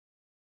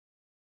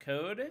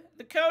Code?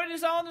 The code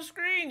is on the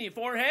screen, you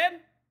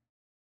forehead.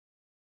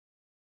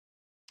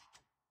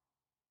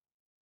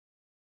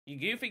 You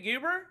goofy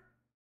goober.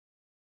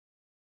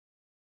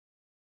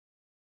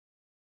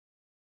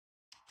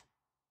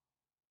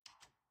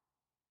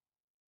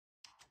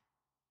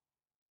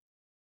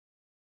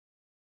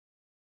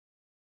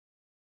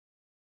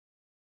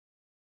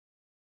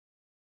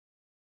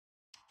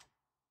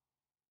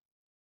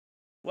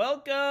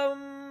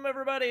 Welcome,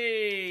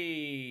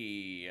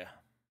 everybody.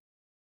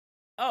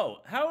 Oh,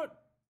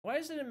 why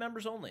is it in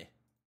members only?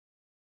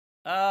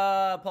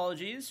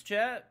 Apologies,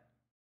 chat.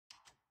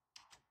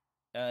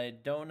 I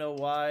don't know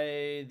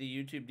why the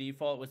YouTube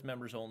default was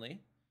members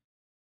only.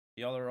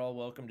 Y'all are all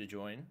welcome to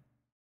join.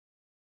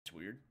 It's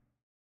weird.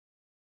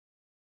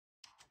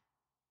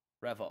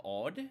 Reva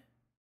odd.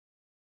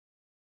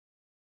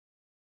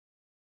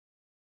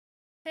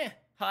 Heh,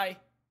 hi.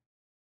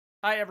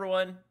 Hi,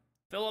 everyone.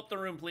 Fill up the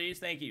room, please.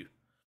 Thank you.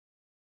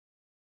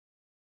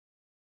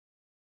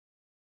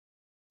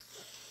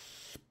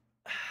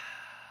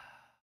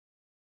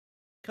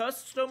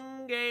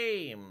 Custom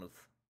games.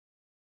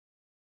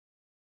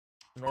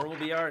 Normal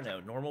BR? No.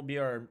 Normal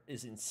BR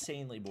is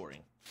insanely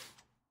boring.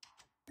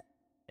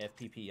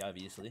 FPP,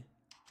 obviously.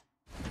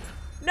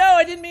 No,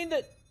 I didn't mean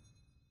to...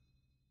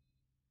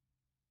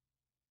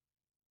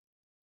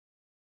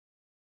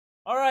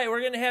 Alright,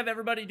 we're gonna have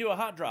everybody do a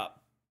hot drop.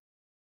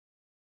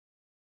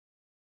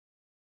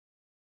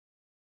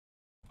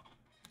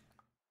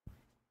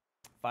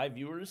 Five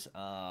viewers?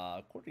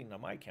 According to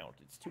my count,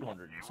 it's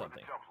 200 and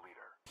something.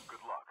 Good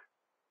luck.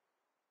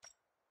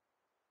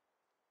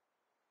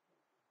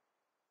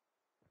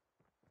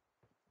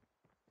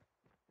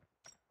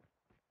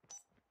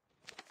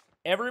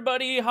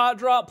 Everybody hot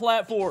drop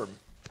platform.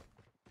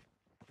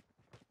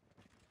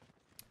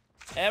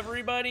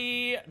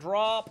 Everybody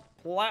drop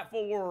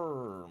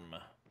platform.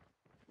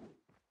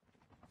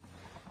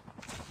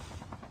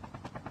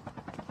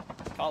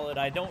 Call it,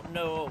 I don't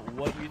know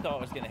what you thought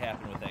was going to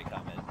happen with that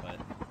comment, but...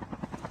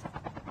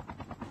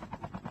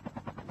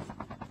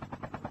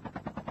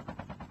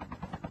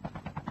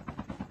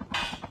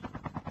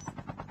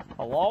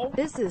 Hello?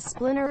 This is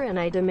Splinter and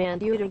I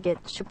demand you to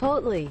get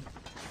Chipotle.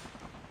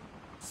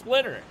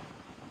 Splinter.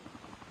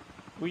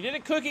 We did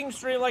a cooking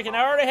stream like an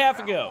hour and a half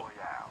ago.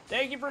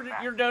 Thank you for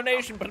your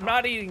donation, but I'm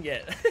not eating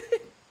it.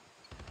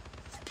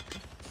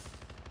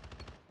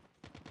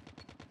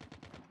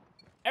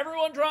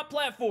 Everyone drop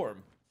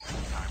platform.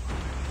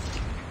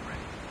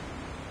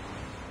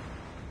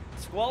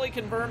 Squally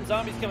confirmed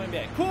zombies coming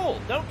back. Cool,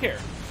 don't care.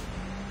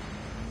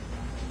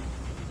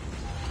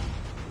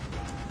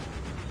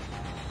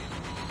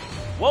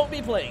 Won't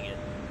be playing it.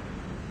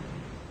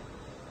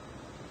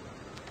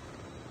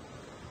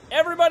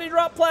 Everybody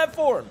drop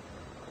platform.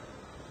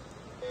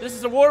 This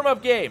is a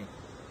warm-up game.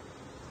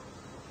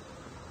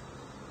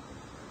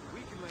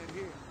 We can land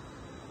here.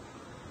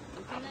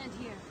 We can land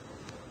here.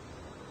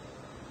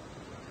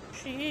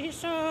 She's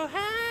so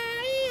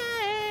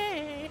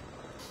high.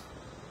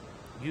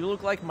 You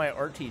look like my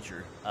art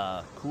teacher.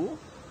 Cool?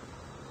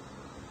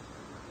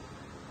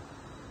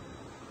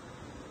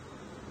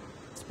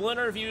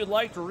 Splinter, if you would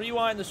like to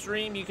rewind the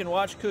stream, you can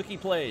watch Cookie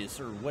Plays,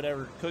 or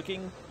whatever,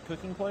 cooking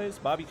plays?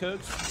 Bobby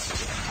Cooks?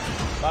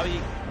 Bobby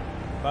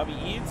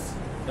Eats?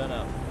 Don't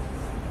know.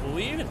 Will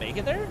we even make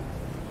it there?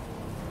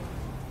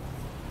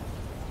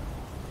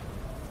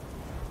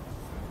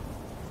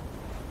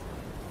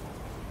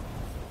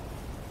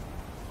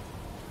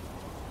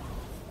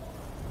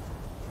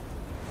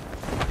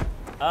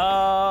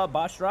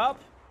 Boss drop.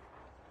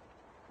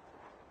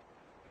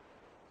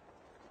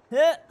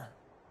 Hit.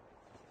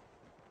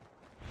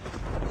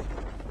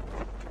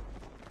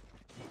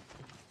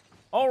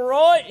 All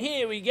right,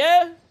 here we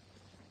go.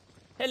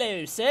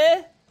 Hello,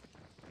 sir.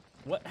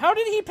 What? How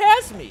did he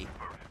pass me?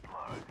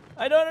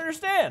 I don't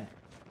understand.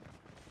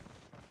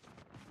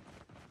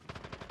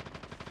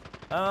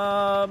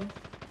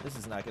 This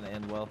is not gonna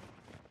end well.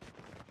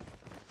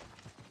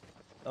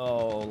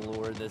 Oh,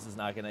 Lord, this is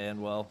not gonna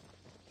end well.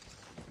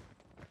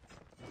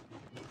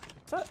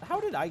 So, how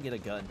did I get a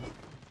gun?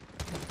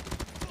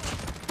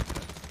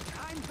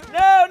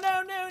 No,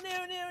 no, no,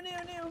 no, no,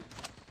 no, no.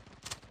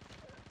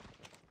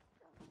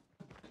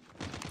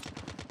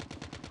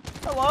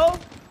 Hello?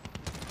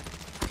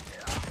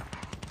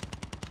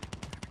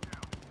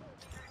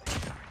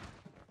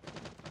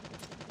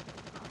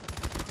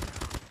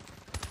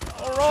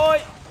 All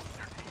right.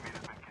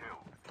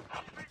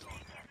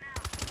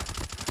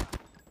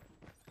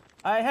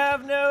 I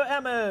have no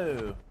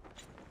ammo.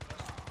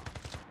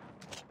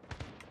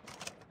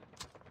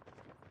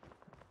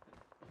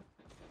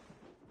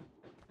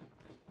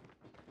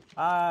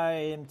 I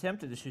am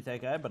tempted to shoot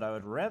that guy, but I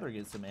would rather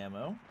get some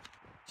ammo.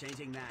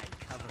 Changing mag,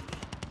 cover me.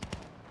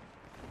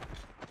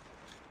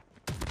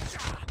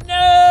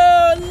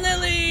 No,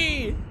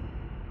 Lily!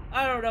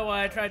 I don't know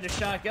why I tried to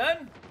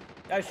shotgun.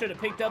 I should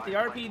have picked up the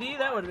RPD.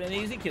 That would have been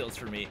easy kills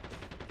for me.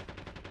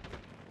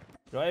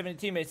 Do I have any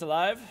teammates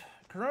alive?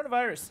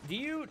 Coronavirus.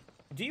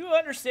 Do you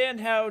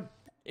understand how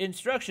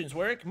instructions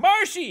work?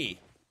 Marshy!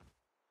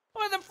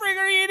 What the frig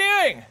are you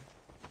doing?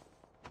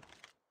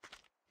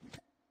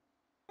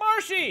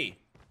 Marshy!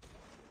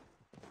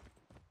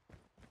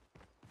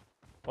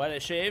 Why did I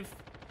shave?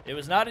 It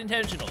was not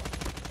intentional.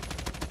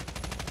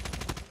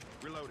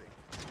 Reloading.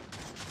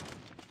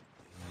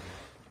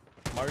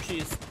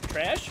 Marshy's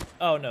trash?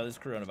 Oh no, this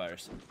is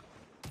coronavirus.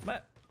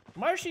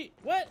 Marshy,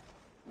 what?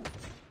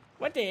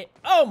 What the?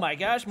 Oh my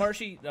gosh,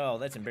 Marshy. Oh,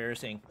 that's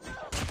embarrassing.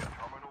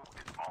 Terminal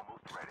is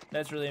almost ready.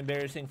 That's really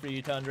embarrassing for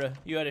you, Tundra.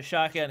 You had a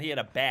shotgun, he had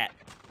a bat.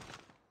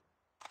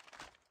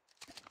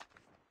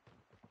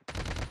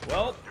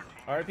 Well,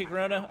 RIP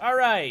Corona. All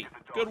right,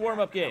 good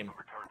warm-up game.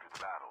 Return to the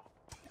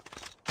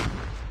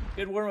battle.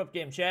 Good warm-up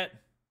game, chat.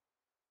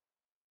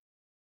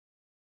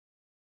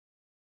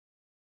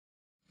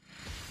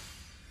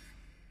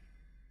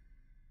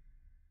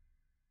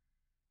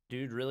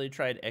 Dude really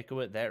tried echo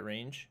at that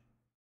range.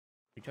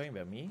 Are you talking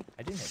about me?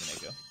 I didn't have an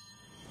echo.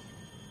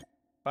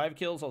 5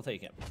 kills, I'll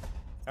take him.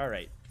 All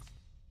right.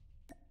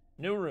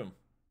 New room.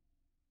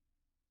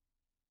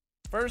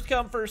 First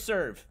come, first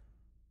serve.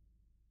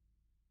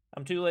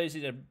 I'm too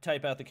lazy to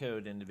type out the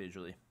code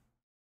individually.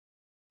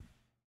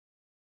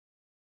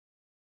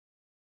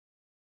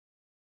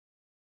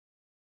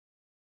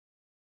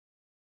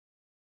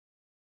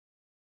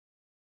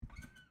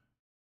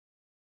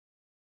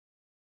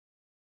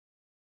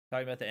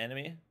 Talking about the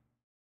enemy?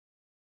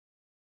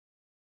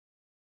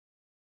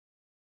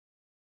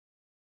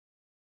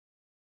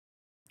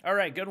 All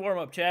right, good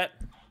warm-up, chat.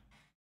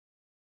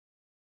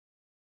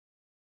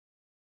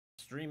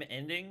 Stream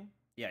ending?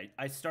 Yeah,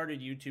 I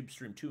started YouTube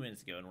stream 2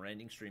 minutes ago, and we're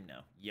ending stream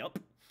now. Yup.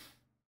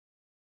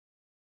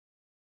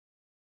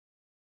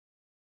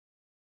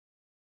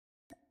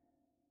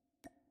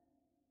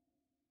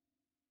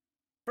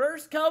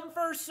 First come,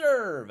 first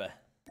serve. Let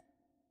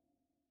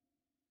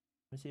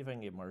me see if I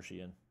can get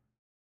Marshy in.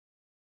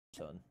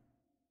 Son.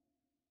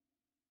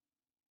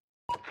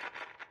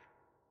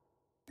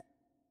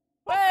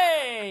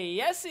 Hey,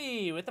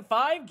 Yessie with the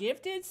 5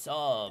 gifted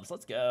subs.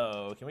 Let's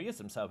go. Can we get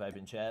some sub hype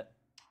in chat?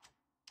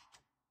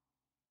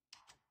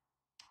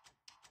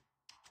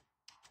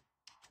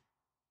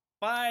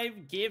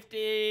 Five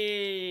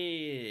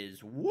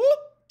gifted. Whoop.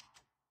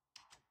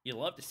 You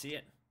love to see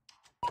it.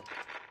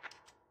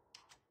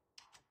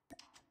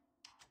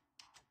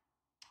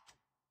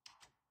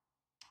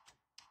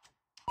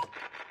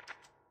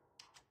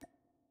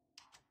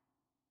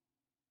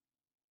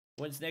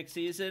 When's next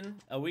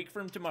season? A week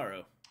from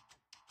tomorrow.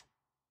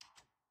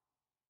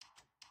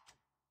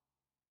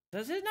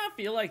 Does it not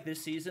feel like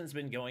this season's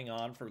been going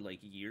on for like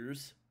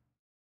years?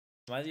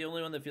 Am I the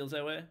only one that feels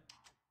that way?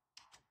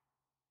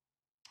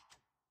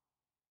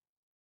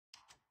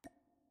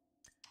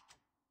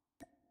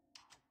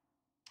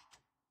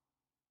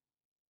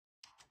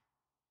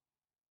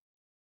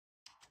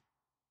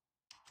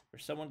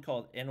 There's someone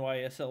called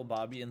NYSL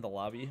Bobby in the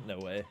lobby? No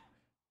way.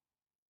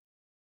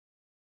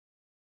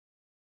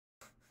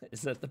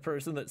 Is that the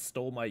person that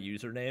stole my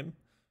username?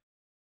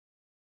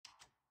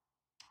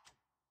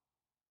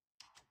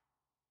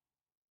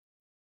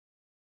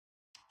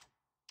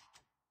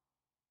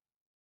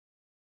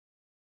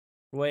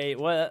 Wait,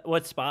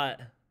 what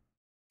spot?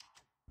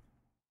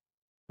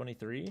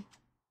 23?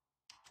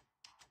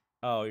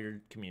 Oh,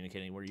 you're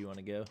communicating where you want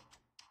to go.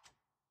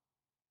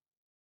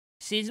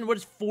 Season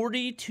was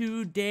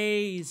 42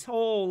 days.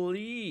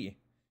 Holy.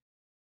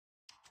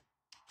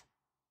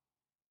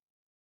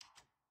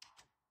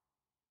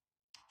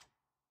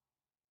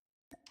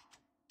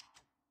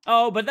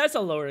 Oh, but that's a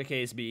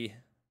lowercase b.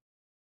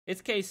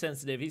 It's case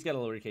sensitive. He's got a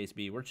lowercase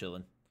b. We're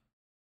chilling.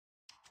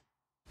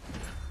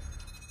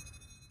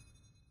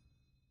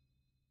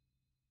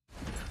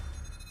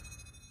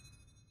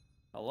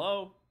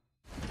 Hello?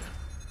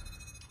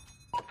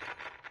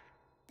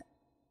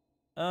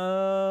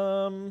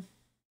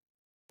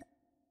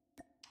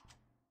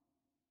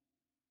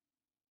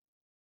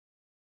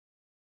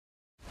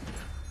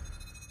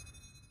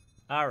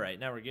 All right,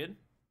 now we're good.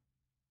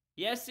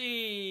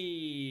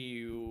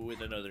 Yessie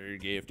with another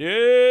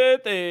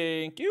gifted.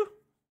 Thank you.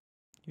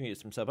 Can you get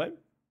some sub hype?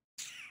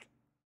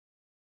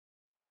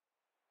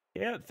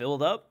 Yeah, it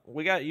filled up.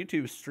 We got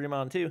YouTube stream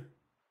on too. You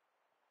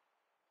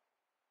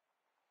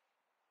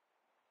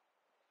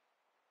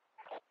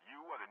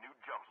are the new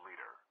jump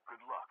leader.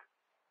 Good luck.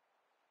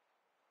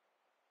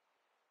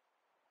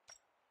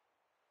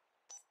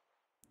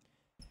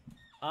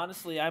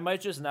 Honestly, I might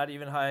just not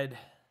even hide.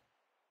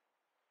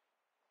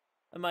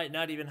 I might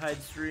not even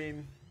hide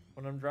stream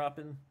when I'm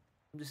dropping.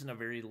 I'm just in a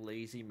very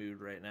lazy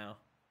mood right now.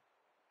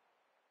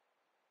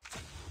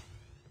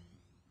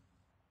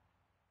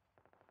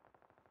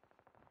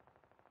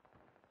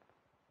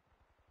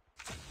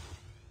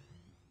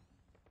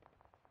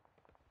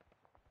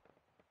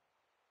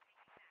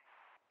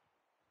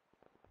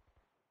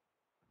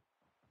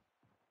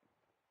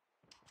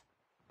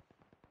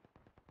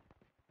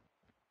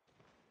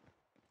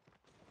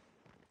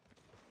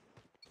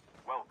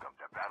 Welcome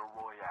to Battle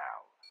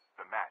Royale.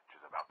 The match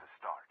is about to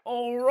start.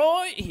 All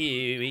right,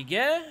 here we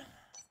go.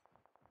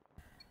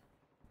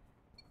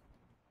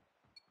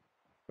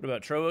 What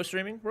about Trovo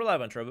streaming? We're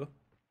live on Trovo.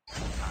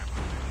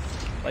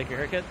 Like your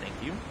haircut? Thank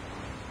you.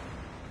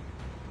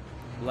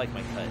 Like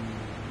my cut.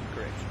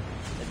 direction.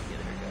 Let me get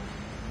it. Here we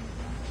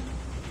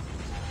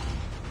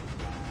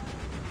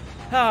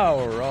go.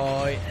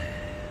 Alright.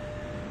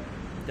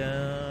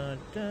 Dun,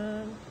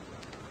 dun.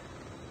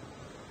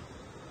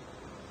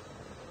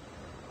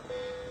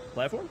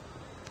 Platform?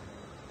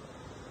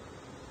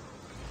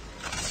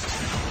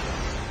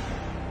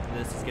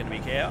 This is gonna be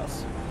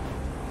chaos.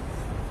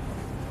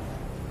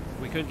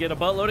 We could get a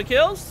buttload of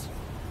kills.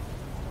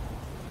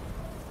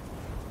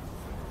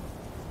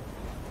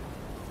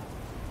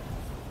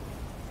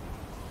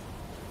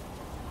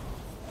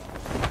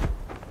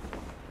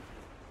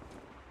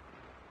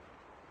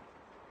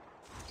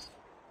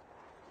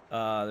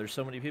 There's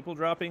so many people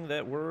dropping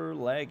that we're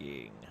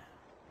lagging.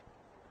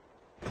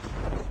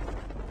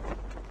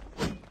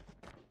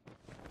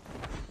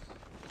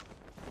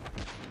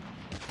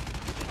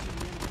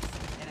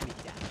 Enemy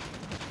down.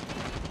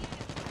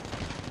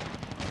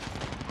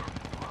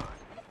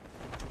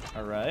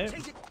 All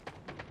right.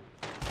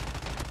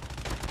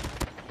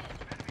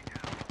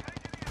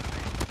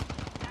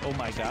 Oh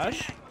my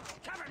gosh.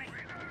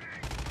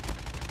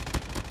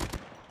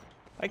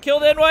 I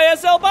killed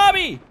NYSL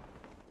Bobby!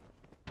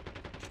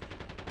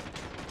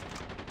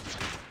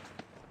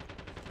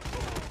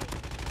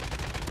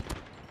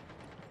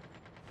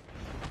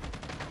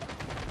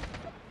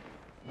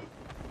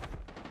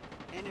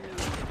 Enemy.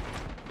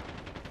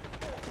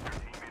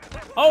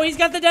 Oh, he's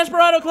got the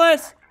Desperado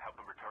class!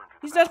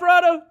 He's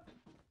Desperado!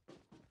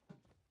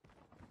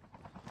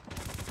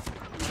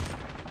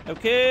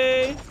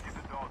 Okay.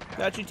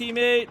 Got you,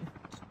 teammate.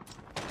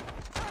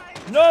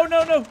 No,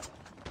 no, no!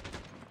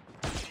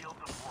 Shield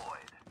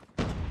deployed.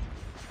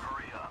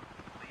 Hurry up.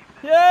 Leave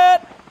this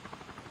Hit!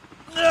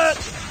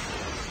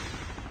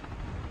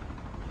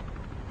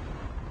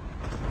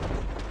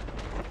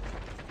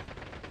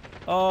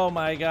 Oh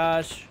my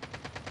gosh.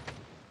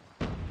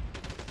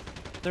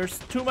 There's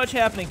too much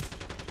happening.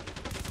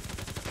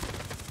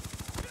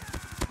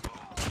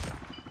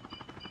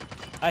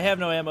 I have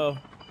no ammo.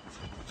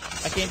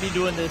 I can't be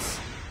doing this.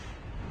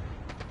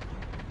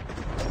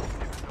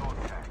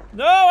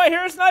 No, I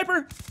hear a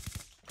sniper!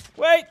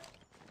 Wait!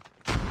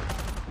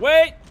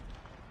 Wait!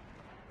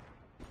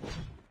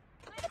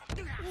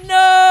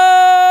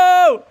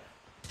 No!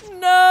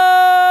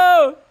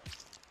 No!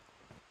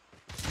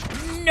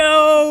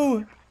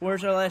 No!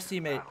 Where's our last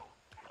teammate? Your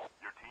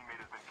teammate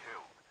has been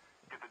killed.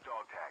 Get the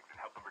dog tags and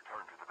help them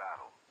return to the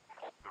battle.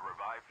 The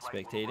revived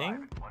flight will Spectating.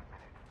 arrive in 1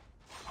 minute.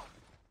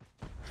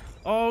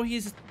 Oh,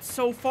 he's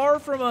so far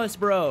from us,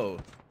 bro.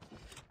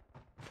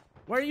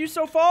 Why are you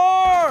so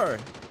far?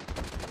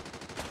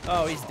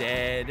 Oh, he's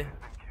dead.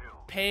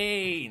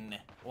 Pain.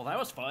 Well, that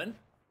was fun.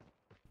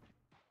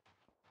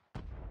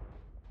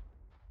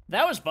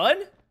 That was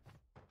fun.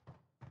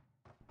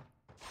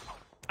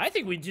 I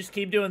think we just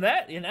keep doing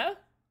that, you know?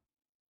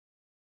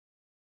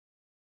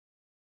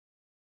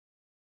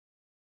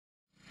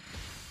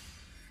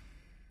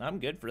 I'm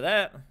good for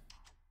that.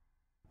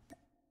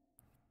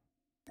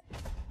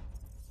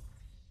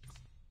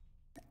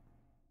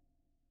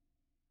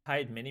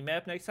 Hide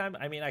minimap next time?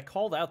 I mean, I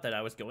called out that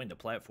I was going to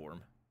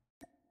platform.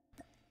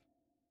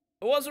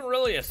 It wasn't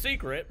really a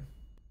secret.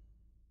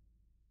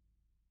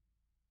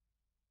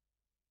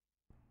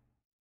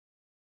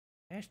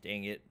 Gosh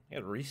dang it. I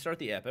gotta restart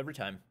the app every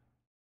time.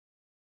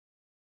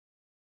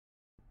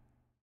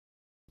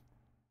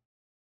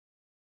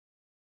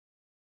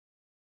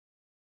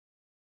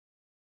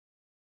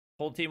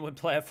 Whole team went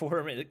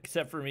platform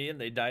except for me,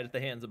 and they died at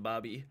the hands of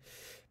Bobby.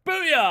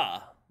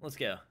 Booyah! Let's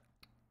go.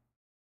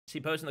 Is he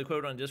posting the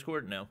quote on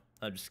Discord? No.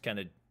 I'm just kind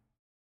of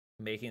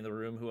making the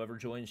room. Whoever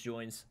joins,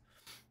 joins.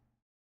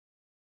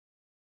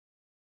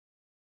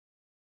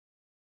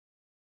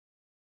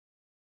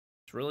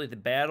 It's really the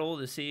battle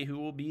to see who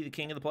will be the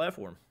king of the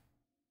platform.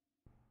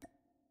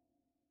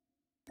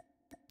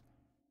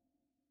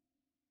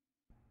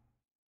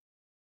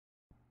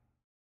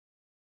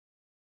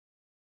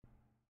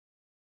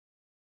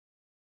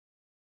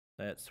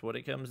 That's what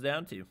it comes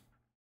down to.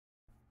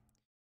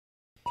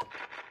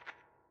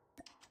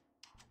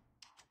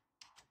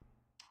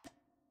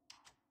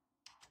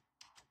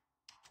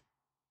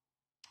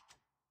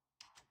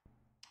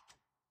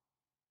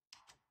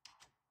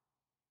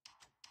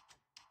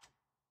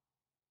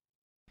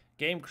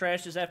 Game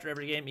crashes after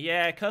every game.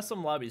 Yeah,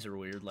 custom lobbies are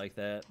weird like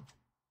that.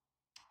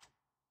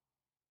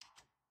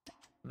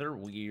 They're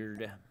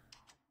weird.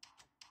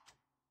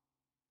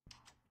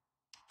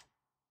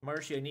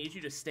 Marshy, I need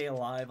you to stay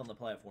alive on the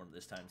platform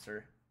this time,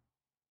 sir.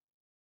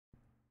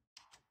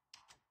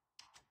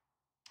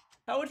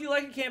 How would you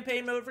like a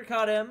campaign mode for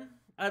COD M?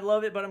 I'd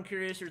love it, but I'm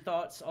curious your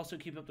thoughts. Also,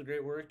 keep up the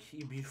great work.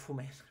 You beautiful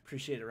man.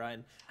 Appreciate it,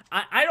 Ryan.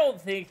 I don't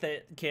think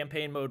that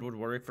campaign mode would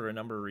work for a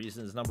number of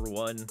reasons. Number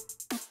one,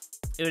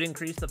 it would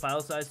increase the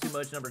file size too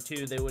much. Number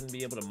two, they wouldn't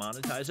be able to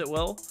monetize it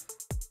well.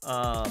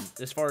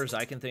 As far as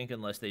I can think,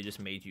 unless they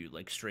just made you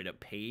like straight up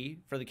pay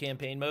for the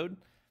campaign mode.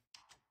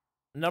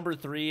 Number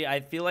three, I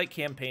feel like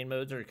campaign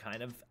modes are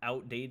kind of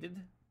outdated.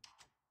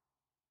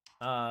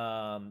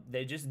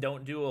 They just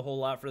don't do a whole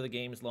lot for the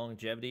game's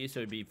longevity, so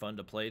it'd be fun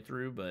to play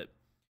through, but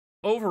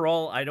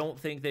overall, I don't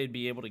think they'd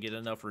be able to get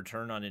enough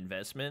return on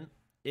investment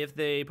if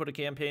they put a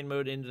campaign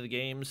mode into the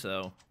game,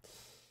 so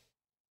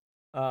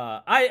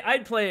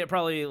I'd play it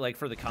probably like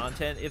for the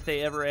content if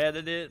they ever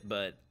added it,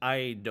 but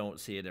I don't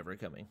see it ever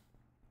coming.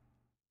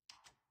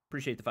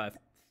 Appreciate the 5.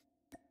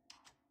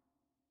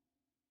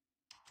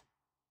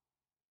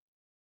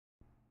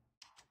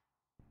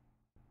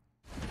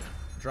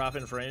 Drop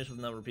in frames with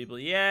a number of people.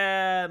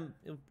 Yeah,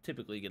 you'll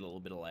typically get a little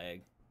bit of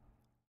lag.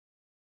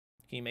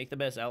 Can you make the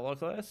best outlaw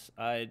class?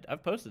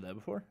 I've posted that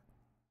before.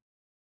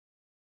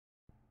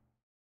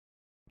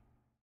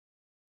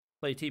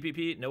 Play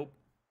TPP? Nope.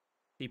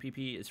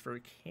 TPP is for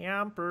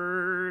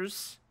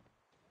campers.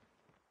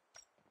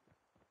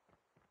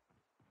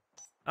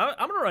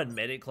 I'm gonna run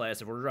medic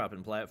class if we're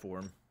dropping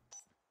platform.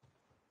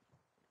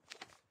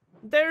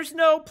 There's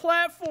no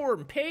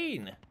platform.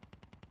 Pain.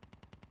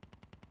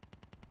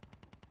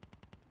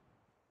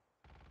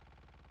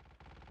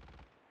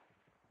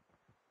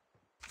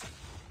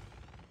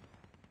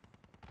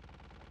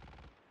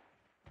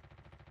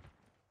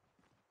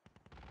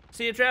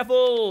 See you,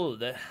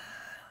 Traffled.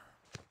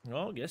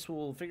 Well, guess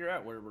we'll figure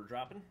out where we're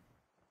dropping.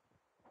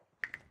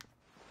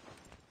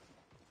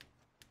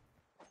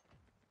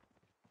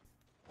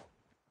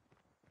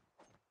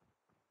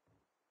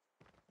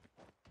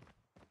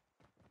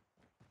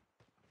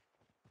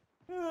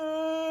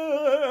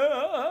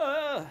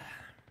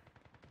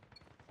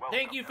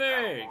 Thank you,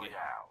 Ferg.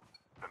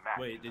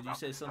 Wait, did you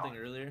say something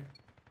earlier?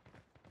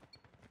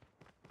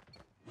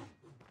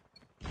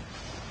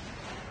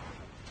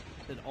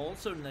 Said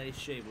also nice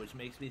shape, which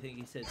makes me think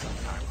he said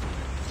something else.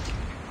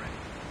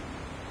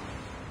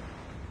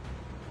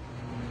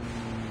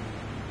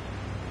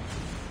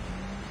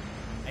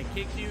 I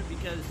kicked you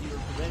because you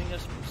were preventing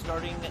us from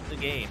starting the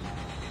game.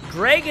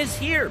 Greg is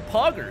here,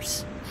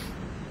 Poggers.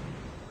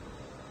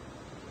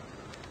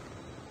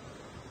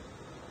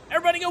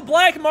 Everybody go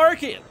black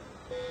market.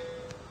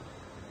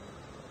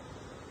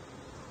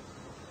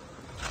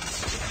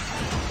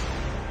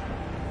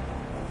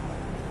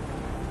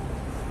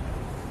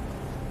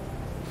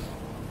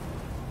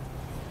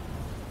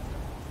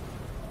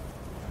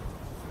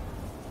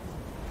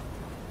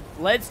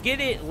 Let's get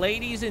it,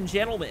 ladies and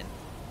gentlemen.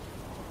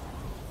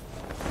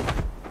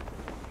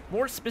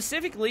 More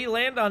specifically,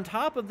 land on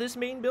top of this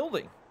main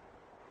building.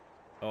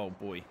 Oh,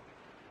 boy.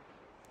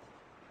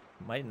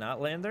 Might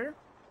not land there.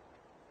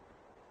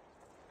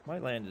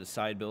 Might land at a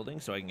side building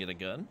so I can get a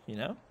gun, you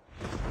know?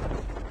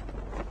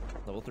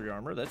 Level 3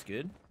 armor, that's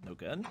good. No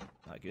gun,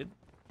 not good.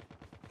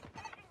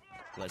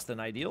 Less than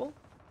ideal.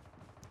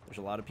 There's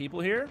a lot of people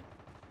here.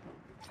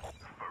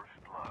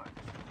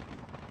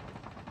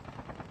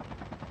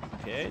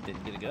 Okay,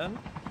 didn't get a gun.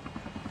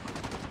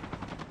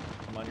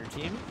 I'm on your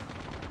team.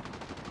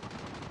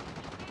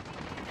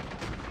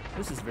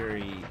 This is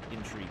very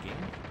intriguing.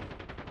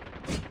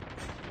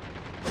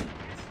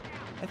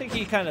 I think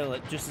he kind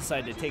of just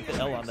decided to take the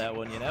L on that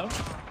one, you know?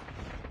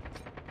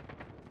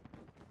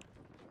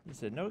 He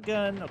said, no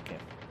gun. Okay.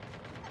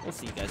 We'll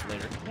see you guys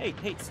later. Hey,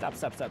 hey, stop.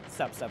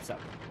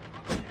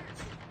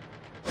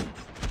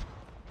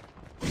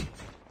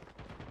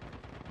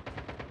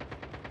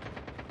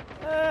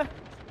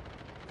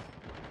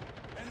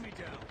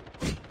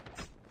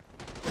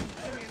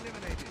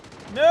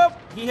 Nope,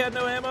 he had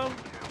no ammo.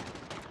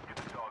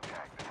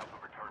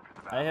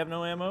 I have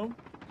no ammo.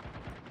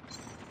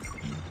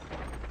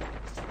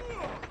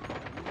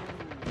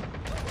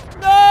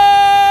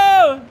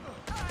 No!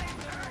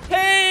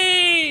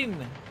 Pain!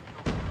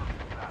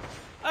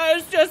 I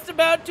was just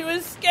about to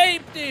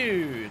escape,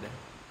 dude.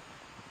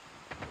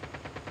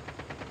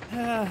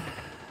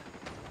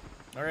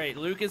 Alright,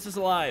 Lucas is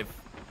alive.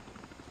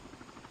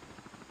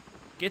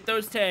 Get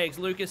those tags,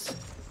 Lucas.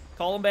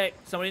 Call him back.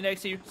 Somebody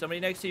next to you. Somebody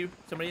next to you.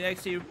 Somebody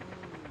next to you.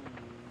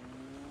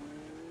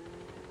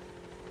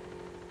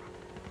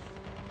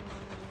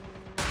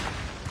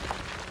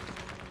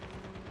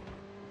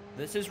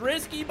 This is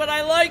risky, but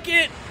I like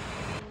it.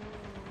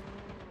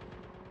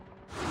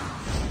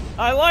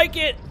 I like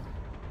it.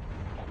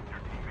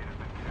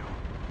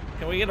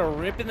 Can we get a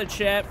rip in the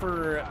chat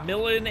for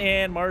Millen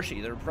and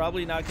Marshy? They're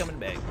probably not coming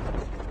back.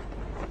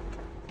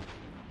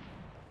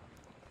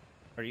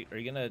 Are you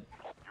gonna?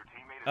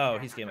 Oh,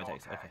 he's gamma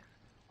tags. Okay.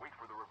 Wait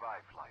for the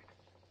revive flight.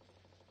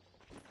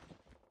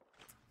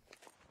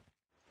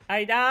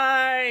 I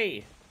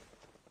die.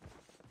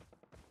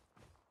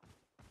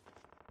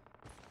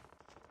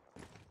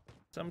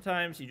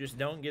 Sometimes you just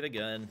don't get a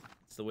gun.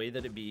 It's the way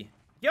that it be.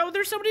 Yo,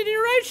 there's somebody to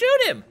your right.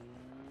 Shoot him.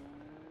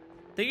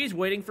 I think he's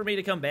waiting for me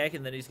to come back,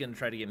 and then he's gonna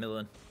try to get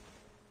Millen.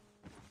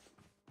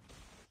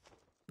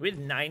 We had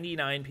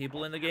 99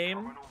 people in the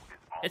game.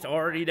 It's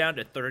already down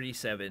to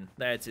 37.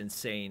 That's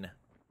insane.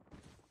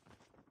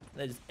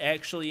 That is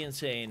actually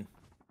insane.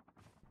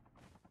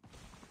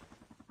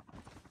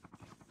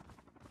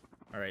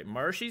 Alright,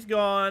 Marshy's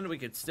gone. We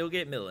could still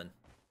get Millen.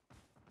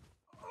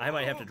 I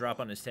might have to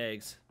drop on his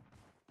tags.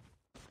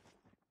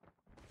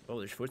 Oh,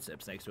 there's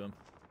footsteps next to him.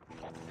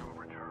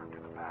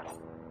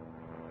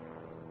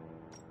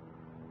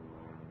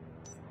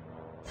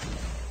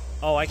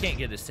 Oh, I can't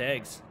get his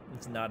tags.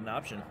 It's not an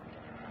option.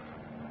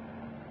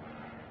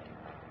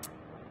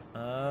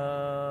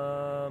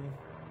 I'm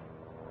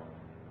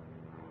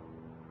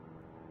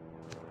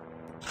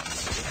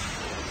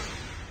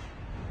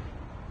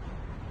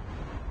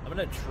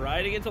gonna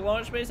try to get to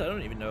launch base. I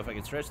don't even know if I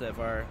can stretch that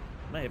far.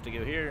 Might have to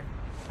go here.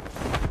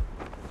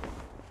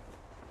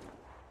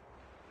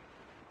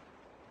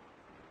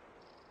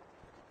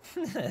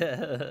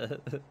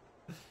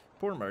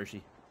 Poor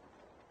Marshy.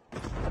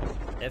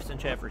 F's in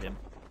chat for him.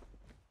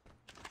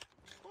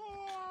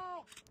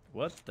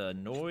 What the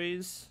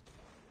noise?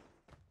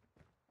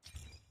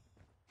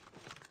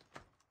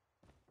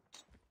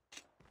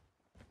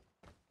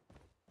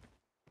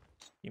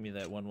 Give me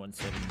that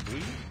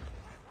 117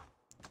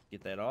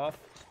 Get that off.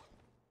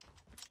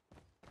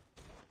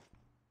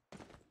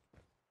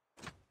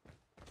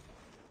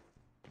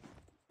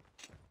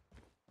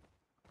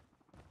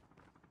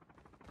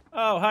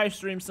 Oh, hi,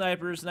 Stream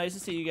Snipers. Nice to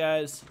see you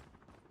guys.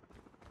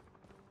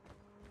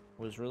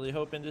 Was really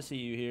hoping to see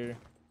you here.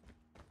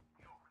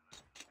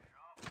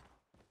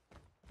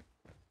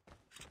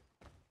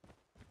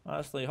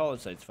 Honestly,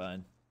 Holocite's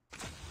fine.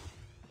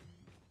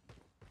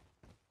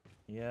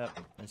 Yep,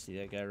 I see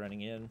that guy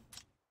running in.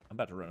 I'm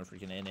about to run a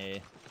freaking NA.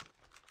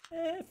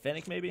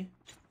 Fennec maybe?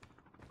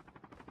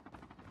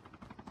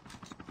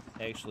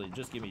 Actually,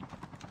 just give me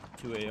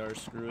 2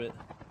 ARs, screw it.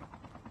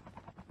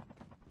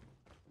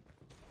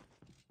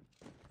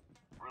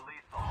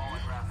 Release the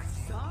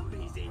holographic.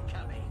 Zombies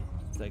incoming.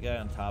 Is that guy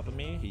on top of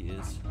me? He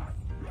is.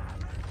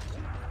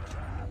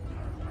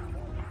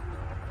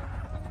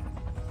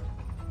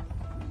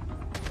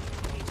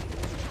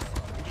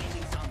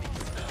 Engaging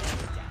zombies.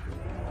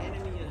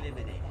 Enemy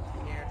eliminated.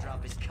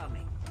 Airdrop is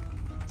coming.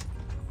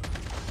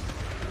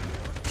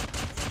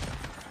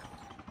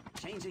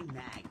 Changing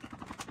mag.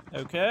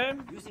 Okay.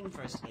 Using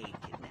first aid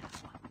kit now.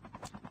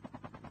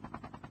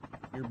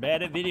 You're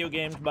bad at video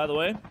games, by the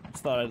way.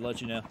 Just thought I'd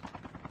let you know.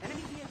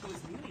 Enemy vehicle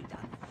is nearly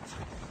done.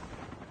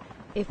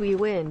 If we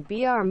win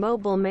BR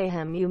Mobile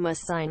Mayhem, you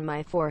must sign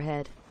my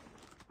forehead.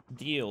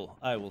 Deal.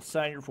 I will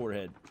sign your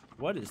forehead.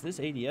 What is this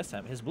ADS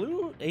time? Has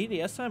blue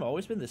ADS time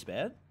always been this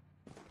bad?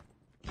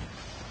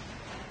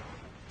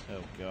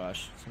 Oh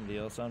gosh. Somebody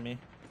else on me.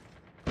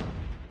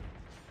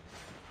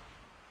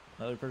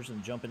 Another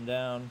person jumping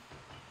down.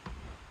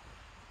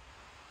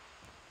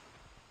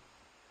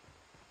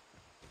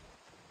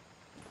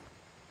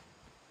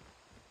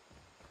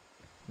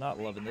 Not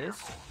loving this.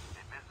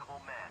 Invisible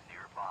men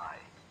nearby.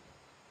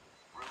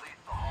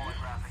 Release the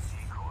holographic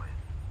decoys.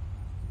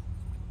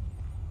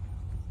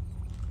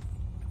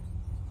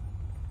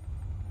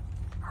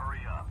 Hurry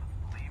up.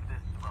 Leave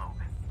this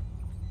smoke.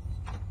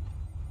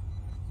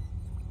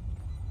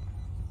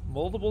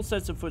 Multiple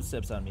sets of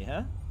footsteps on me,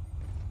 huh?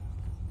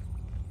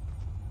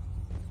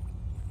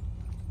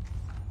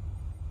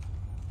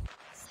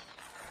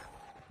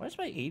 Why is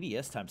my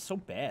ADS time so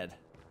bad?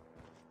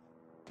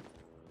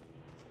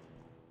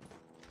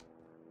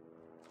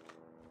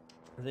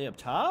 Are they up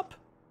top?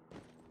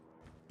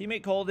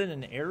 Teammate called in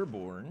an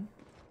airborne.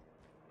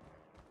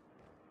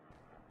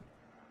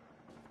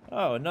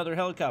 Oh, another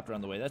helicopter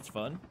on the way. That's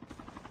fun.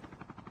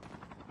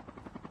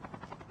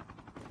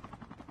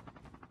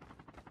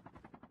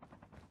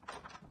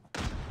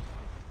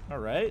 All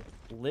right.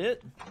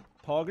 Lit.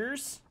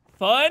 Poggers.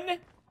 Fun.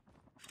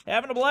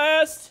 Having a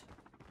blast.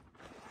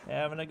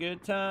 Having a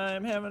good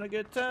time. Having a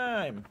good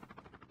time.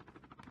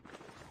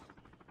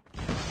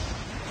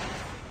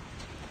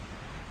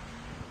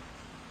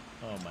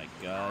 Oh my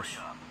gosh.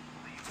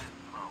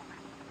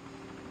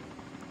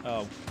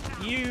 Oh,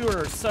 you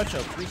are such a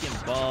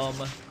freaking bum.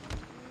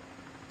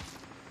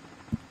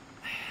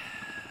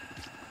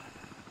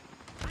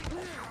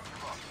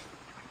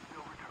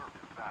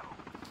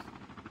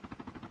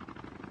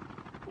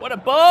 What a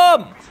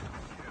bum!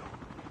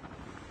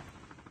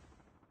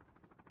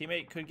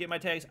 Teammate could get my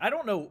tags. I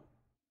don't know.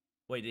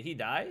 Wait, did he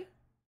die?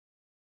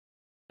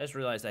 I just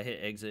realized I hit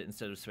exit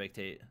instead of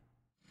spectate.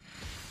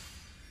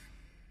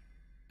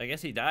 I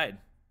guess he died.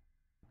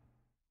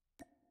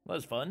 That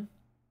was fun.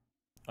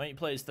 Why don't you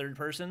play as third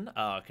person?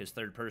 Because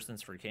third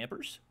person's for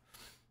campers.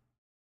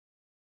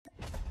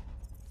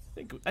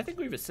 I think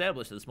we've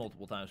established this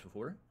multiple times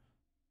before.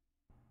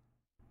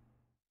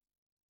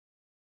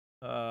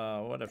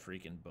 What a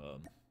freaking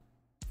bum.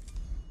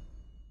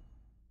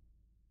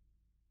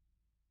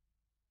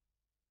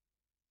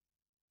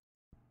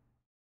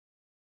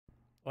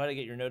 Why'd I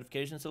get your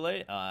notifications so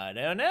late? I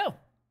don't know.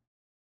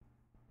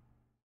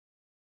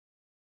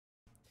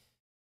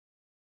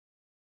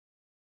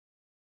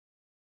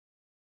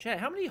 Chat,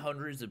 how many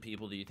hundreds of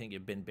people do you think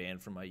have been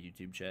banned from my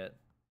YouTube chat?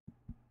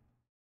 I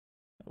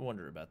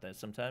wonder about that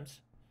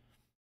sometimes.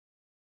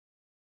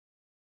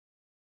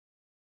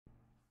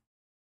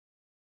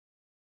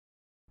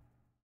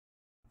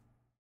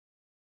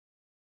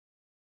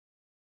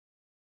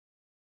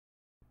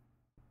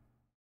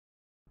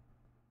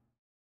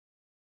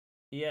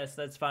 Yes,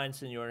 that's fine,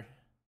 senor.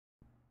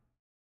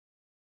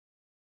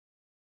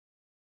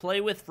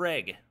 Play with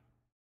Freg.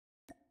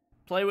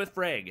 Play with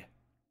Freg.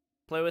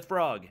 Play with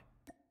Frog.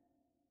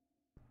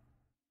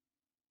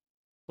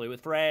 Play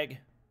with Frag.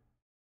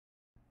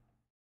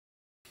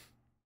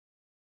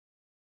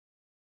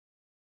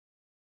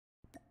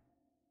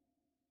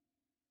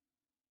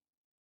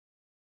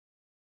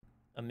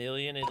 1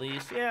 million at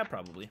least. Yeah,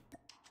 probably.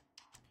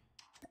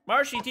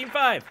 Marshy, team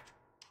 5.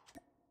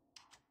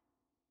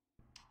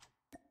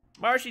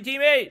 Marshy,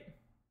 team 8.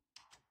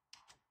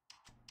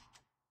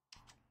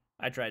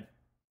 I tried.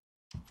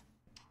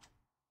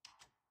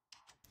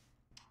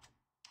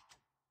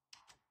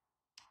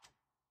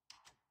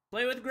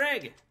 Play with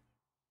Greg.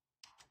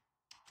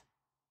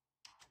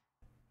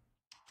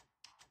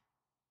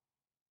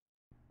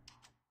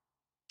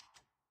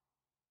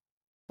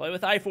 Play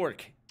with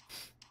iFork.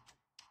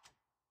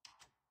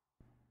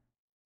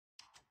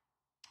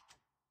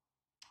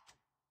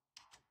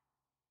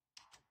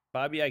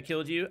 Bobby, I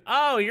killed you.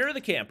 Oh, you're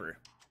the camper.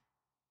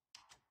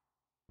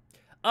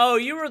 Oh,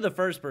 you were the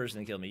first person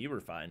to kill me. You were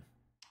fine.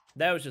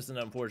 That was just an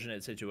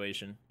unfortunate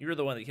situation. You were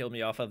the one that killed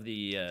me off of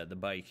the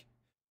bike.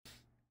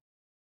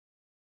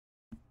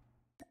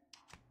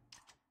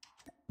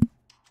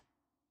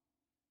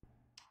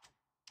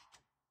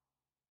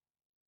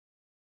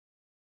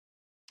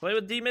 Play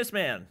with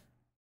D-Missman.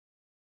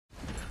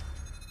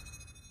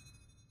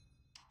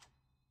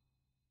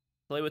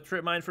 Play with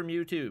Tripmine from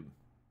YouTube.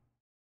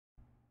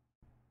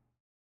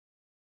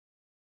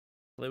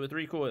 Play with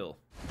Recoil.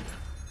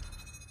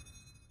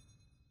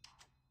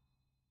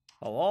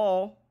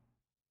 Hello?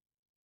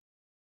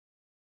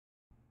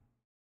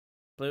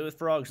 Play with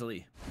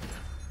Frogsley.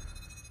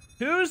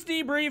 Who's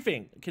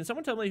debriefing? Can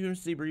someone tell me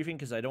who's debriefing?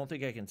 Because I don't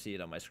think I can see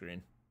it on my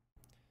screen.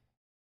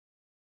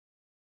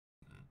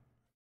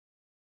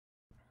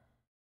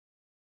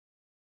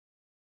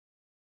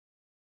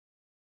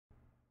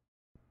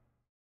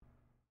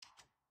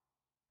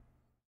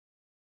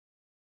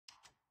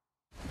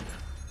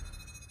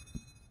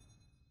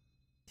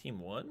 Team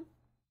 1?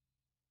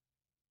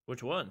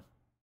 Which one?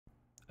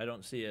 I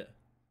don't see it.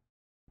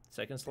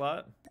 Second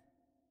slot?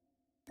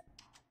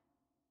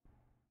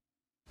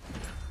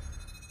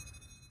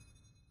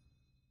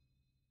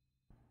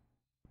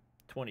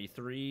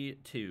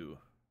 (23-2).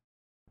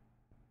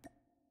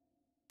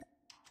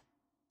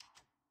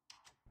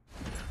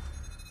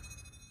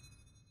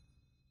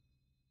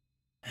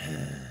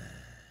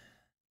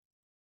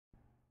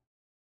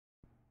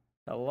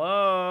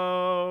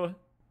 Hello?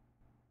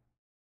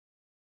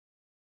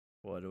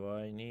 What do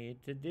I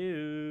need to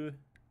do?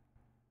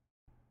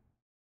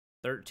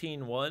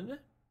 13-1?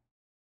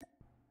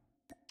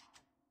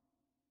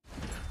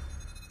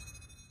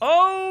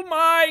 Oh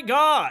my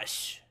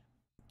gosh!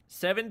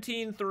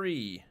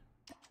 17-3.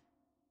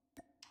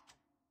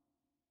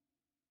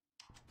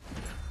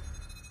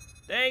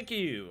 Thank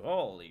you.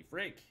 Holy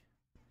frick.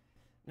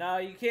 Now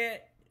you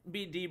can't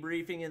be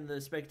debriefing in the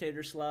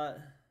spectator slot.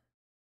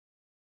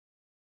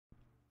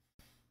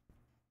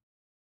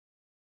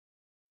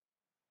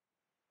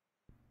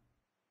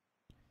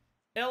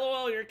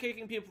 LOL, you're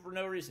kicking people for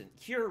no reason.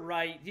 You're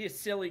right, you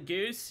silly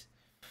goose.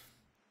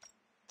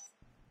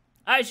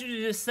 I should have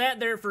just sat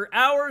there for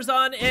hours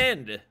on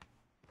end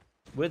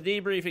with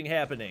debriefing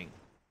happening.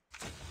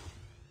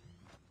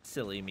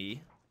 Silly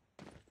me.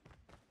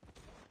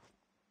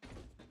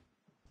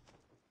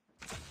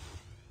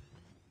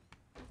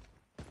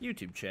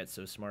 YouTube chat's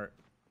so smart.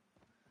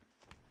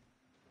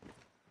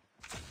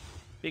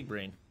 Big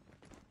brain.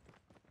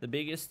 The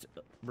biggest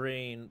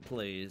brain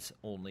plays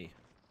only.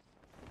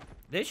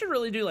 They should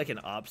really do like an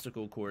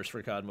obstacle course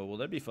for COD Mobile.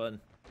 That'd be fun.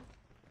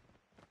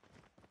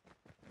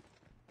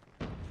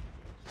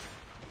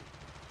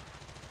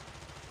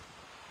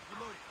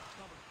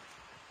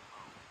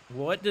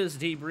 What does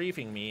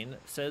debriefing mean?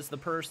 Says the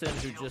person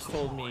who just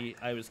told me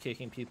I was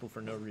kicking people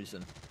for no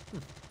reason.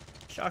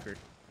 Shocker.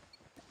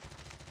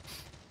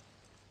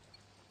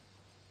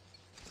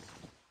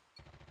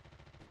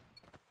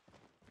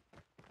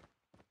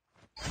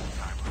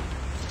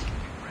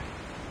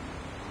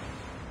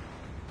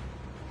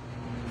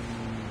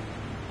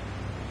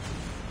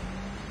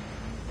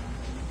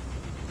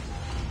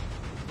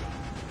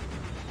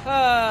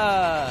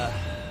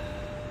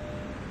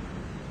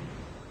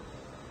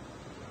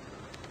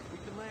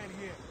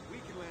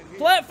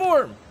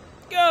 Platform!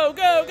 Go,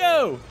 go,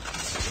 go!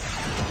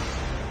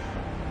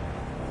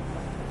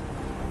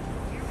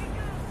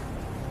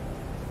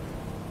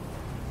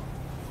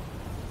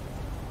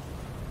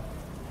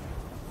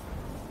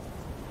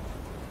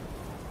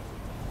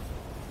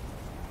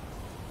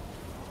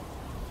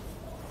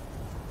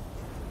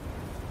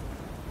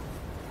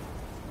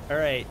 All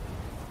right,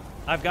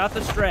 I've got the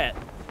strat.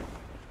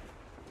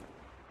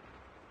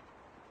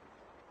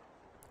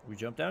 We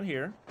jump down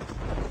here.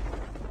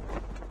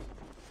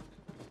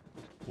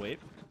 Wait.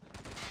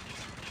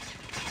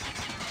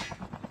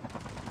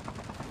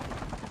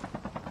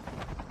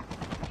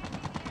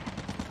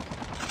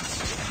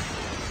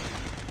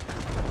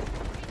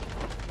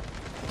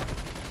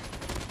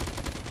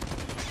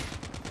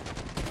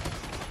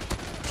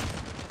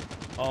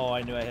 Oh,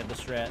 I knew I had the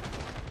strat.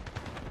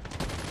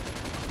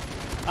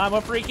 I'm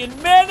a freaking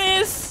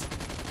menace!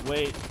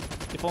 Wait,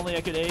 if only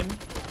I could aim.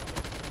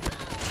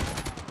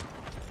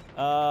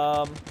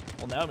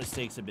 Well, now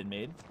mistakes have been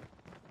made.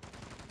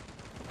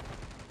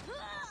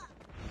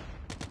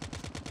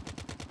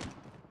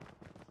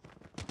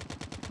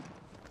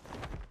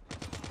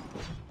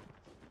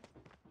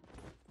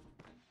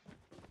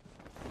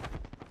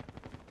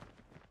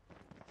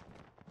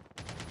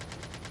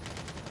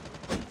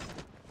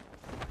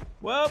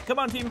 Well, come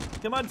on, team.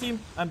 Come on, team.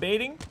 I'm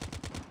baiting.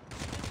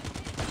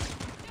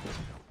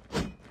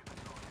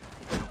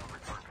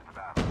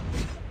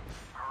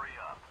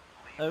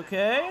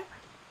 Okay.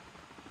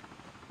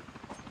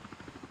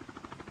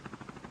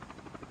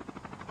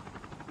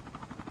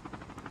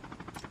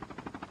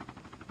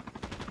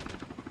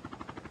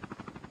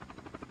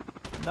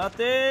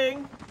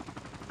 Nothing.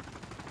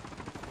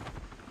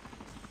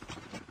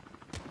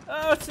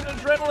 Oh, it's an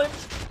adrenaline.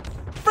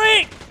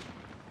 Freak!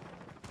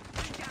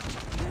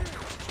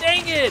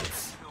 Dang it!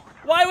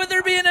 Why would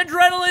there be an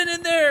adrenaline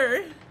in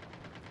there?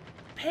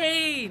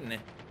 Pain.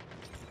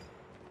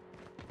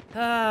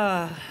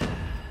 Ah.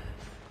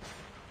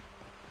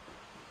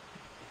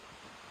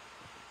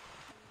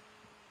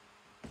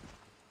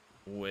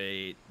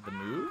 Wait, the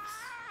moves?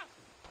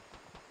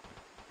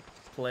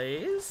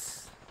 Plays?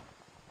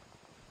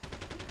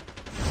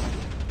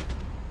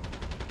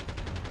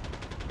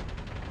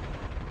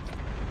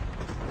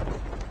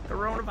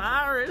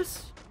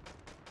 Coronavirus?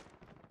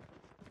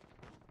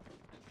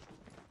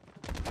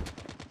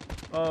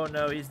 Oh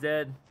no, he's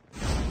dead.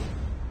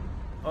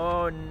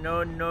 Oh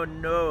no, no,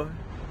 no.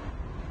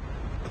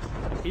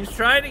 He's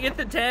trying to get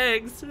the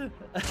tags.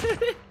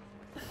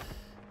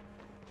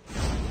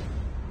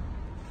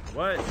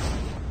 What?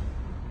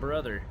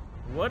 Brother,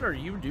 what are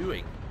you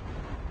doing?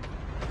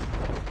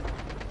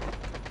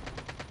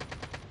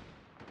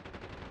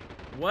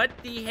 What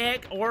the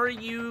heck are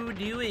you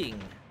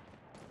doing?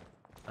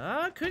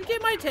 Couldn't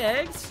get my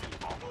tags.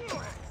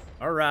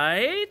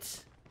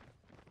 Alright.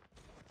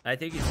 I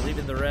think he's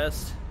leaving the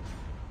rest.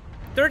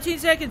 13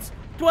 seconds!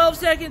 12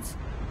 seconds!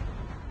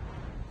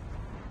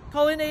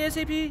 Call in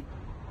ASAP.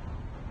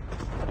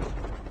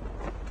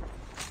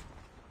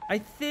 I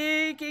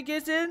think it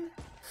gets in.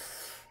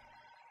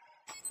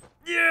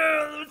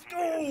 Yeah, let's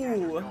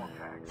go!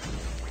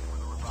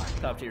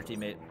 Top tier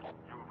teammate.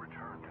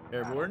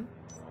 Airborne.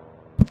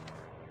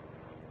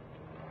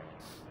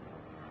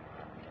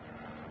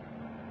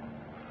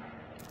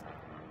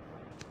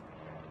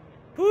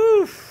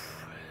 Poof!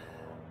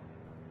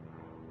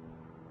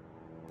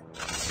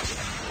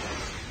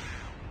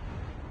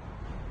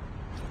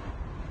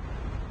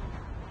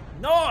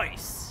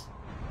 Nice!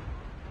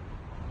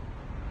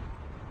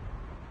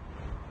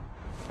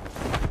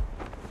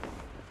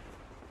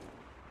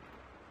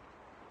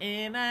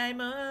 Am I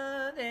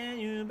more than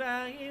you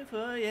bargained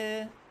for?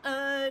 Yeah,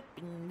 I've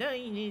been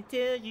dying to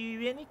tell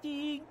you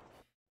anything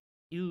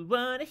you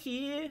wanna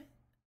hear.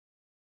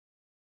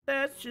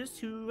 That's just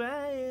who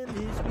I am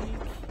this week.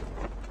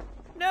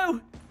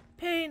 No!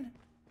 Pain!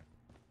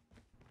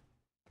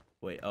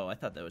 Wait, oh, I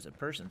thought that was a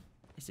person.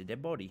 It's a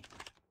dead body.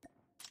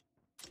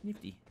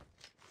 Nifty.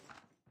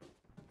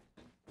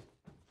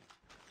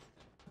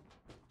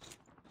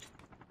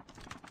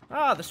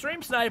 Ah, the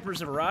stream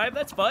snipers have arrived.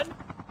 That's fun.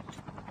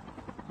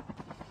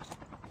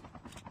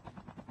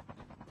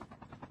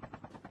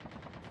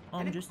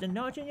 I'm just a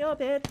notch in your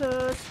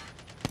bedpost,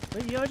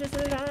 but you're just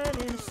a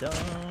line in a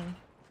song.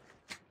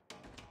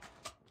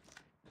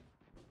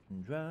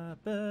 Drop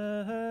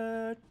a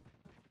heart,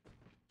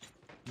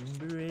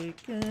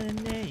 break a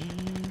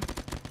name.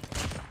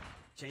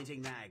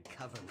 Changing mag,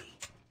 cover me.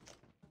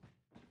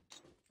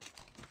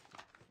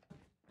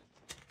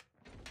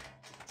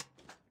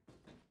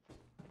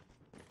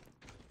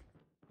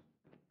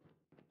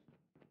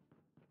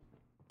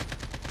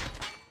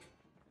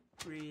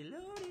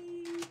 Reloading.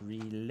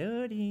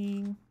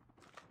 Reloading.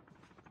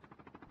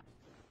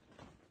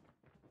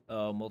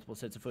 Oh, multiple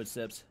sets of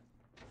footsteps.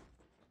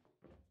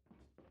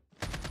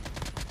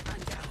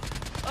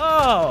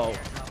 Oh!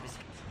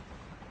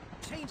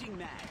 Changing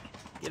mag.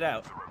 Get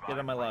out. Get out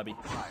of my lobby.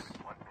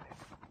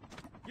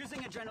 Using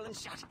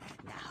adrenaline shot.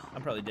 Now.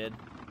 I'm probably dead.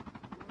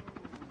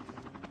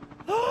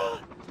 The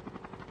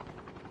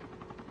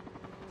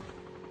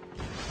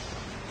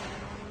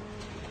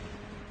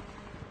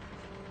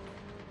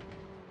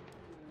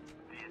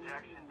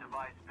ejection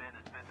device bin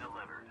has been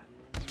delivered.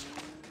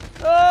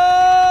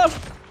 Oh!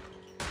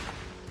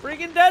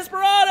 Freaking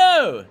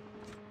Desperado!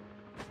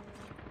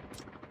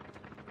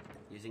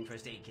 Using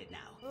first aid kit now.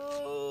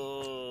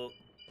 Oh.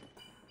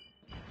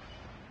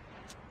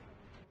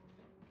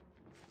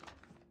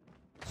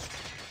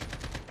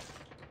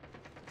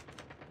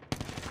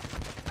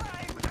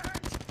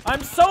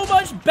 I'm so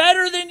much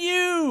better than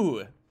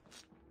you!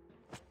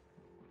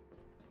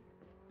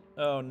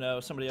 Oh no,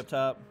 somebody up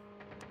top.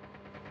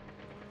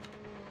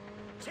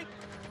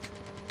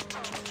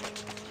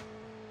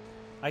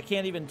 I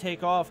can't even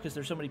take off because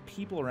there's so many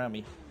people around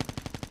me.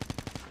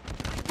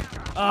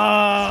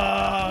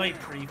 Oh, he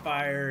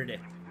pre-fired.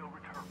 Still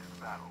return to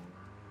the battle.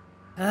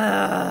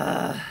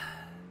 Ah.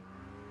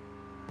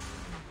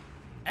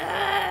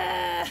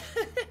 Ah.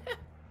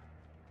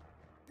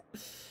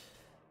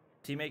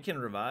 Teammate can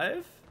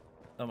revive?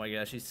 Oh my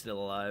gosh, he's still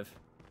alive.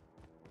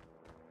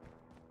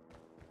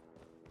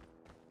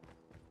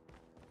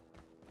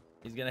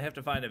 He's gonna have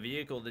to find a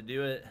vehicle to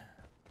do it.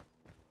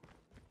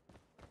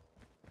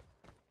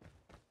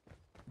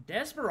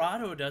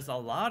 Desperado does a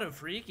lot of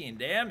freaking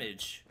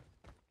damage.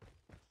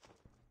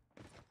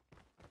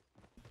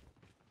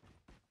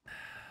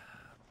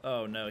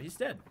 Oh no, he's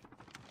dead.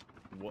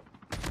 What?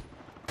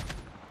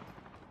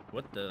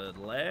 What the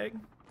lag?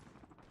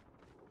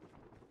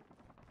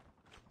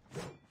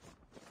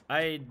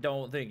 I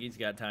don't think he's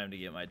got time to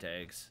get my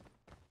tags.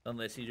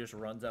 Unless he just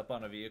runs up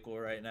on a vehicle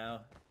right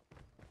now.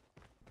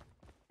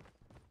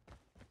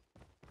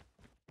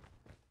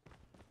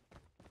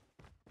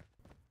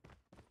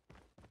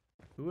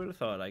 Who would have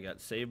thought I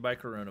got saved by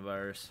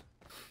coronavirus?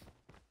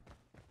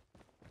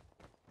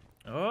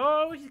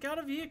 Oh, he's got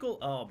a vehicle.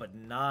 Oh, but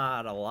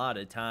not a lot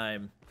of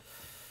time.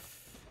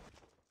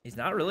 He's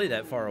not really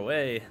that far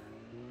away.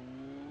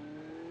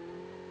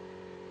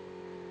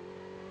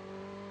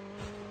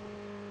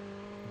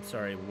 I'm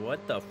sorry,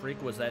 what the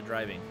freak was that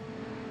driving?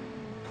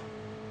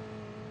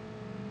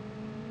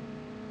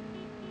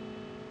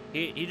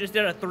 He just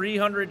did a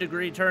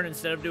 300-degree turn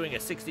instead of doing a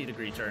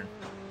 60-degree turn.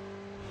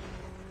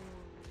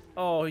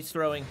 Oh, he's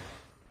throwing.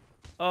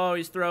 Oh,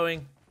 he's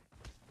throwing.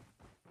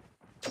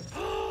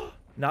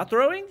 Not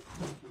throwing?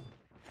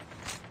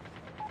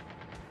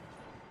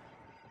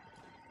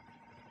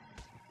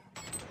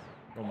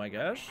 Oh my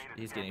gosh,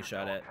 he's getting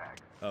shot at.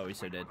 Oh, he's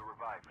so dead.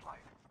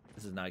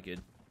 This is not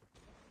good.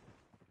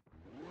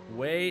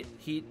 Wait,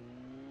 he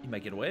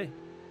might get away.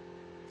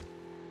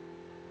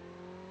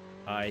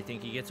 I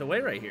think he gets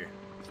away right here.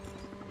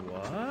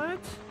 What?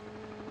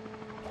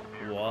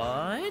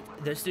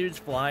 What? This dude's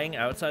flying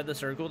outside the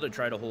circle to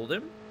try to hold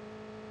him?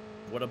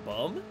 What a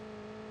bum.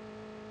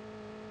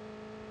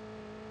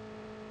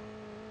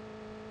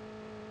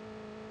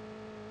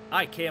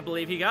 I can't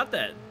believe he got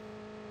that.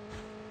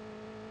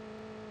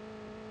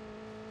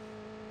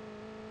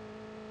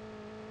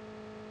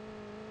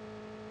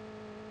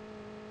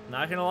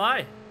 Not gonna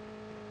lie.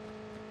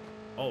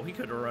 Oh, he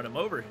could have run him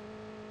over.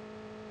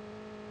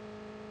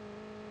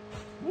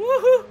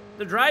 Woohoo!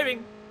 The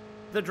driving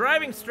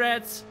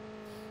strats.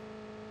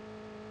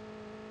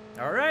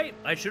 All right,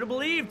 I should have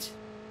believed.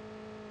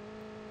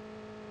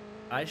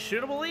 I should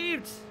have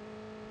believed.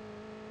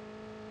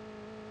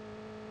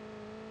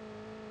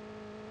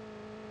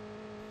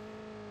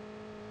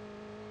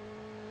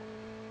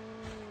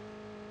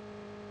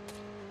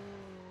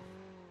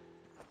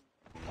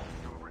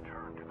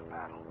 Return to the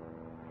battle.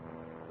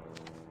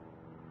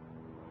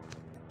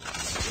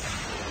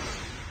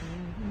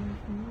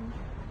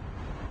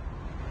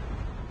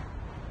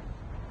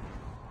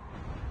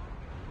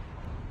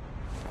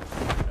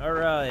 All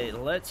right,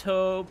 let's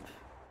hope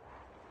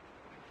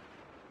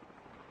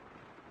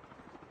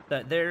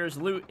that there's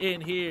loot in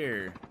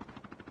here.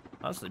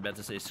 Honestly, about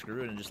to say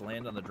screw it and just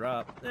land on the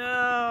drop.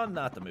 No,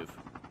 not the move.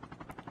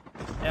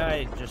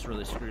 I just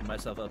really screwed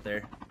myself up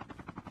there.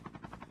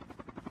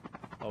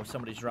 Oh,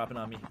 somebody's dropping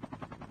on me.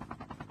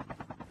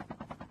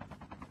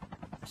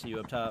 I see you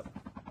up top.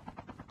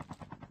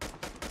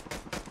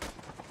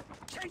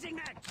 Changing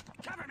mag!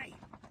 Cover me!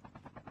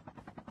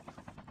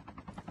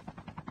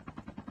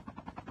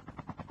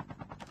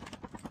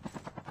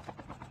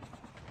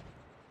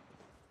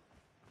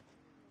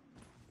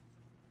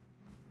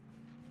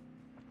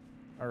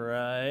 All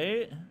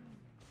right.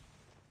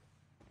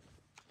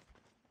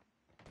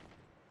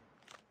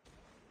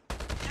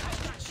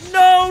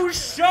 No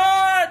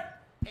shot!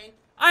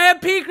 I have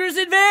Peeker's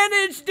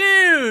advantage,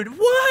 dude!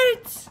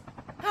 What?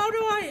 How do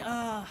I,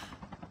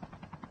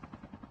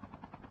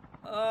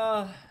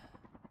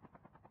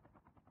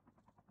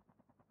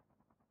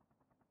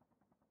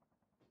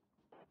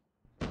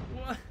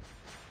 What?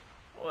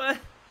 What?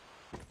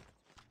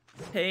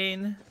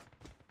 Pain.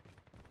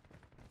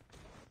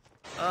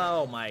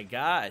 Oh my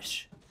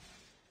gosh.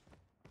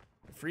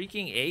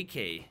 Freaking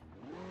AK.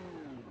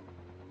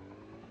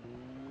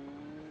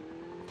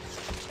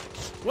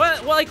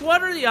 What? Like,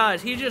 what are the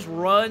odds? He just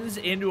runs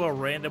into a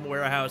random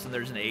warehouse and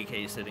there's an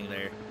AK sitting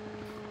there.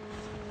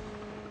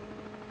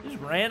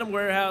 Just random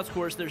warehouse, of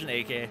course, there's an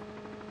AK.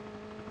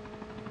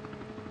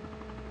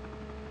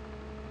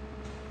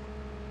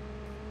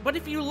 But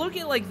if you look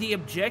at, like, the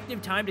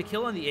objective time to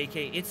kill on the AK,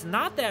 it's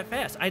not that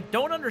fast. I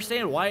don't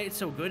understand why it's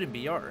so good in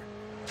BR.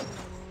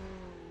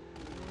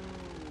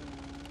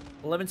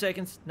 11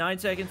 seconds, 9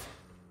 seconds,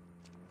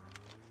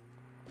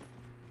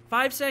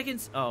 5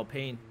 seconds. Oh,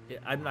 pain.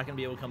 I'm not going to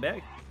be able to come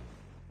back.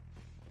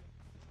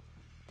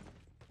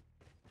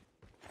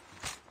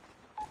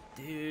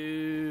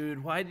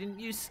 Dude, why didn't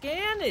you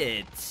scan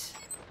it?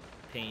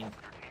 Pain. Your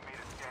teammate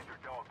has scanned your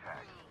dog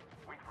tag.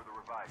 Wait for the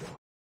revive.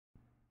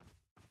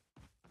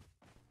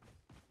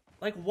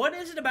 Like, what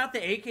is it about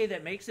the AK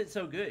that makes it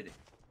so good?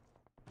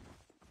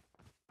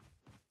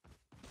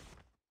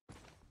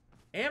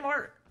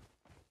 AMR.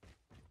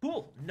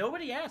 Cool.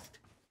 Nobody asked.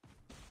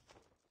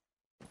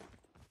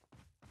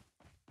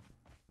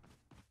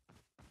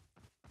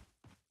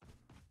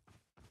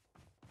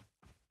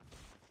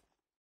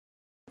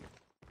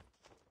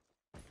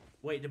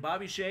 Wait, did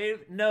Bobby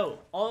shave? No.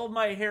 All of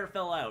my hair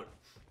fell out.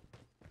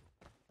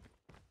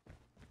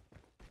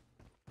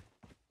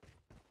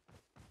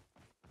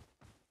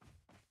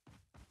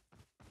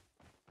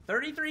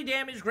 $33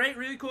 damage, great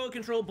recoil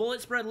control,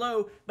 bullet spread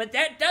low, but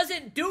that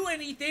doesn't do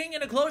anything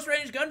in a close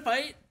range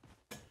gunfight.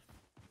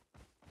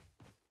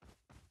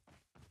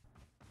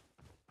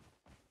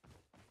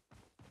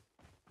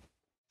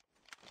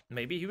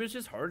 Maybe he was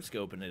just hard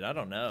scoping it. I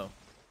don't know.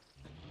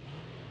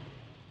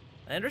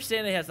 I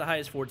understand it has the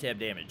highest 4-tab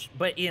damage,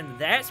 but in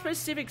that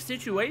specific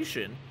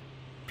situation,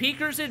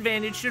 Peeker's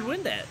advantage should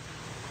win that.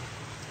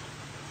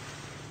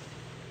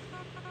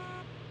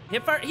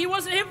 Hipfire, he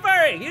wasn't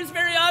hipfiring. He was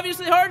very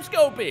obviously hard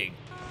scoping.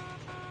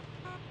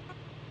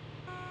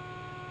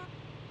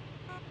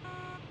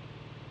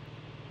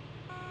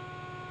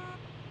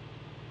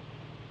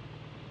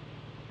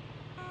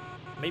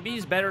 Maybe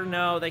he's better.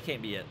 No, that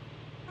can't be it.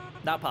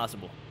 Not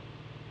possible.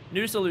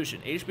 New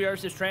solution. HBR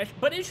says trash,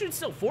 but it should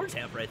still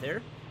 4-tab right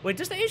there. Wait,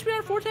 does the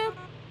HBR 4-tab?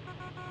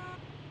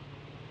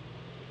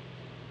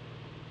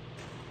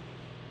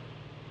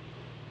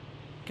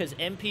 Because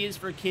MP is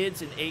for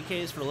kids and AK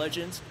is for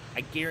legends.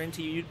 I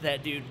guarantee you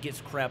that dude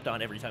gets crapped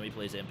on every time he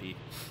plays MP.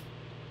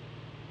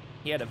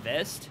 He had a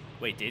vest?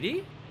 Wait, did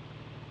he?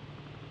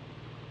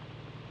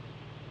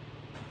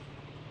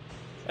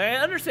 I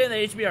understand that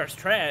HBR is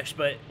trash,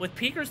 but with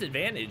Peeker's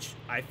advantage,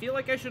 I feel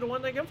like I should have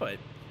won that gunfight.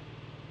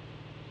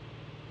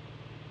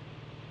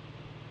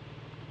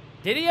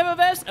 Did he have a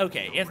vest?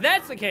 Okay, if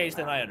that's the case,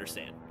 then I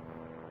understand.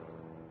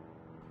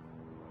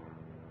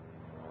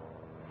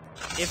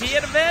 If he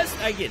had a vest,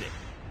 I get it.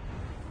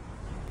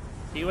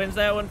 He wins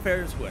that one fair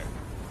and square.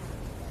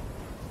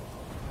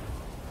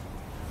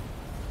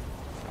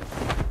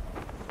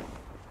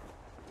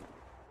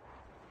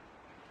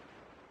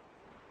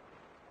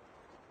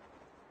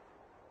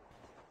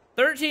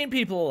 "13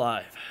 people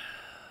alive.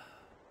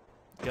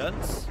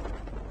 Guns?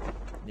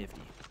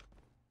 Nifty.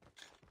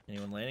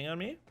 Anyone landing on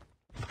me?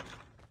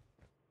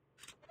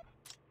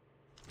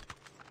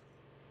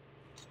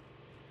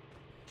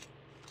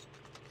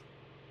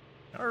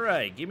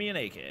 Alright, give me an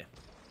AK.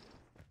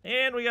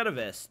 And we got a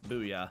vest.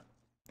 Booyah.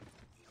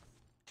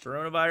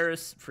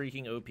 Coronavirus,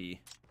 freaking OP.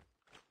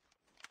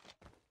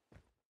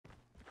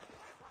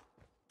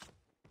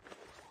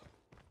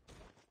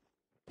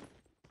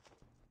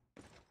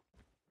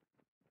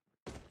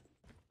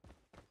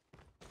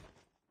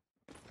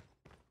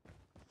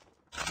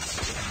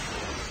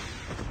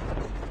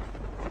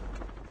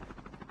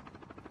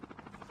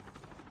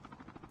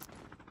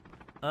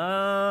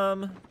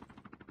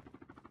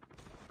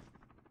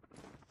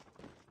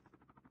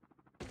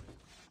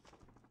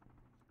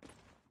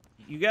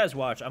 You guys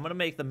watch. I'm gonna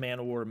make the Man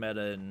of War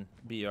meta in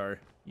BR.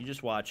 You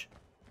just watch.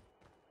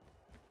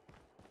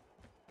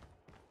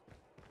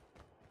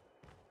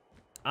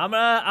 I'm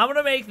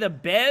gonna make the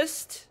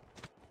best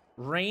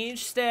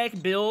range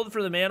stack build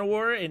for the Man of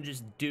War and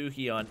just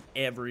dookie on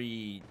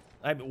every.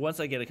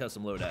 Once I get a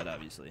custom loadout,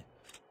 obviously.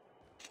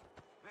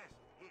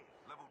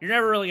 You're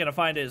never really gonna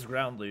find it as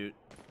ground loot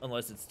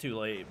unless it's too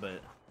late,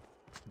 but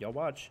y'all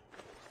watch.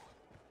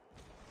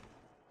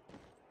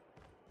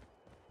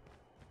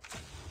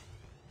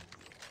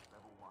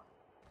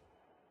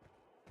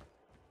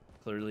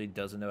 Clearly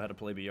doesn't know how to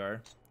play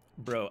BR.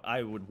 Bro,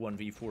 I would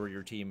 1v4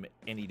 your team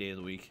any day of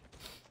the week.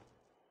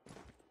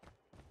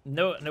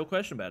 No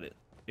question about it.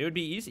 It would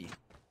be easy.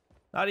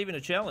 Not even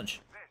a challenge.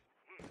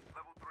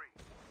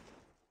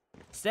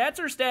 Stats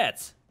are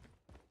stats.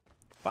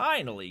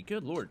 Finally,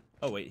 good lord.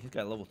 Oh wait, he's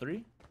got level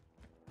 3?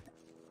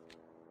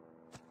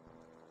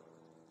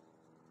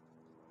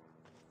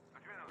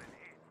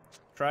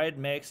 Tried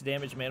max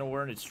damage Man of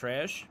War and it's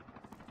trash.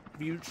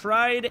 Have you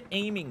tried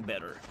aiming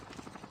better?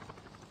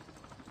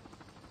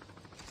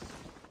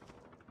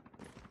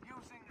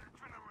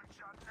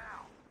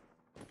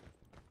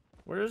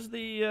 Where's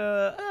the,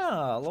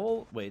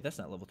 level, wait, that's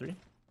not level 3.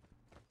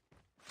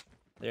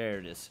 There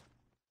it is.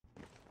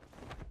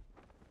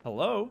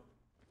 Hello?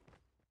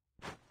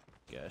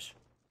 Gosh.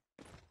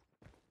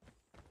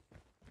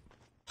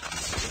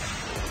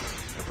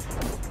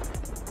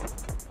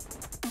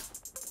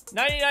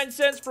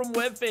 $0.99 from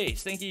Webface,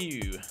 thank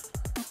you.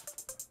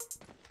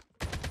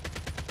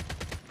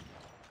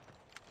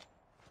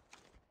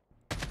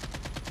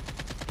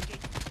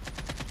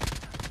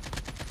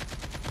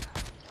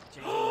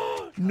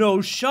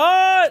 No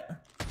shot!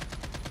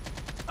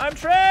 I'm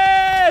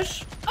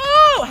trash!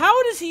 Oh,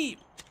 how does he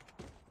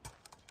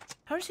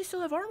still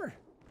have armor?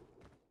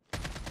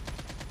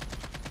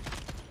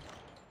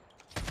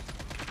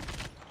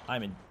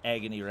 I'm in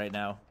agony right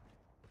now.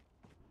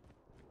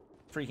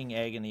 Freaking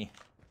agony.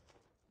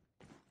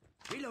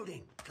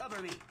 Reloading.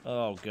 Cover me.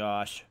 Oh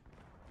gosh.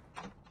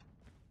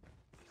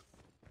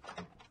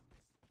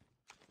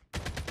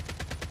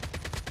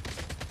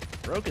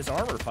 Broke his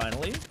armor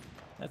finally.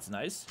 That's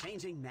nice.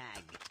 Changing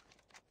mag.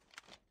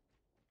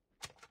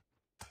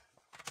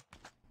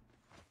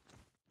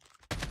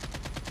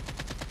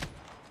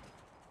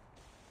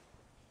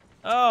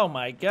 Oh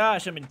my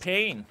gosh, I'm in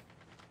pain.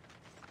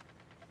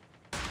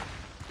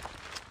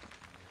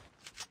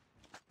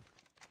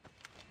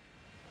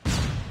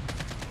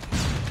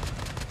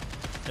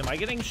 Am I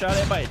getting shot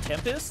at by a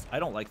Tempest? I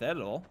don't like that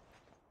at all.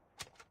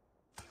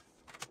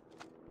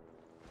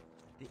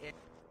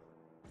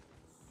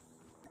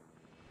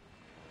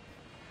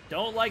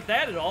 Don't like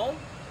that at all.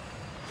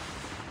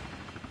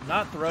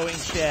 Not throwing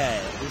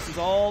Chad. This is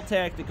all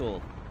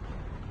tactical.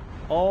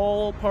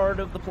 All part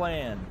of the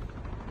plan.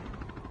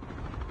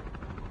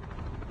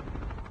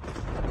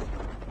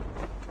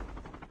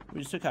 We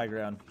just took high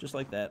ground, just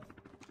like that.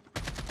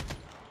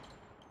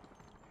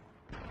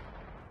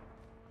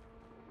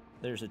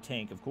 There's a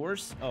tank, of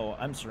course. Oh,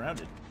 I'm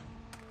surrounded.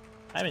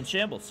 I'm in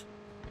shambles.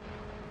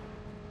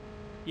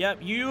 Yep,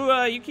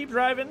 you keep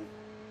driving.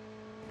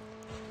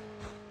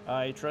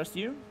 I trust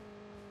you.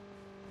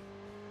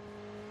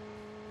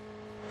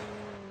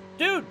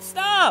 Dude,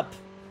 stop!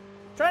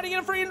 Trying to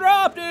get a freaking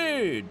drop,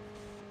 dude!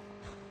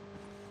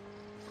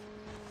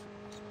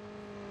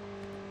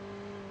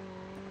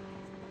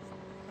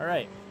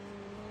 Alright.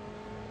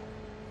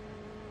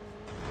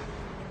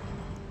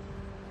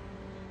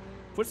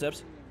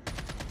 Footsteps.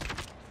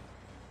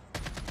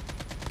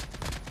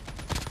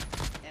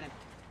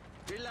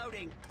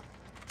 Reloading.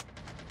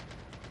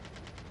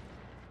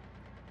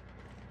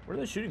 Where are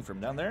they shooting from?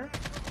 Down there?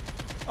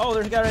 Oh,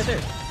 there's a guy right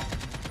there.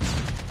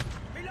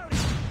 Reloading.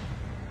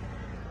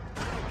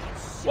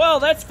 Well,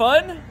 that's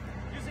fun.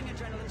 Using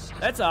adrenaline shot.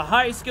 That's a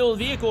high-skilled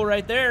vehicle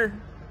right there.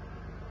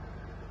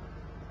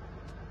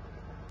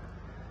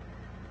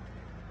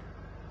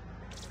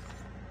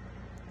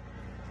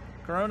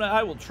 Corona,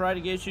 I will try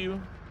to get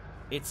you.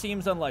 It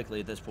seems unlikely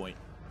at this point.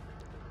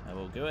 I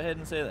will go ahead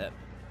and say that.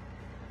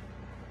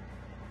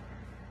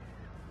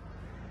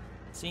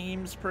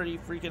 Seems pretty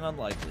freaking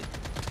unlikely.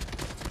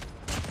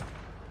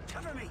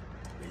 Cover me.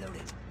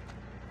 Reloading.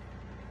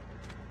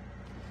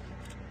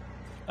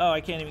 Oh,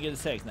 I can't even get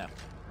his tags now.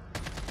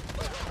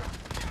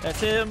 That's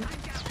him.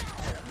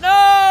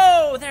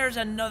 No! There's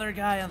another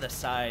guy on the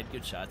side.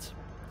 Good shots.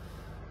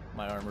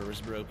 My armor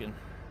was broken.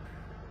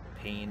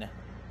 Pain.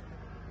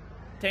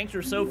 Tanks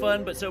are so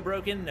fun, but so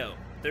broken? No.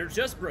 They're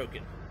just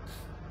broken.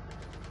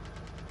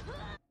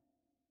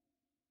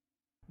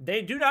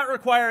 They do not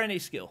require any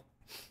skill.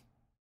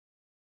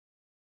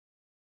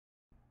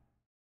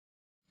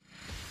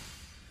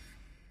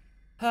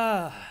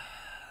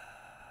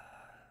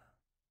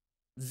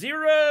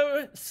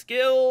 Zero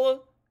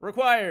skill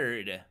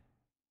required.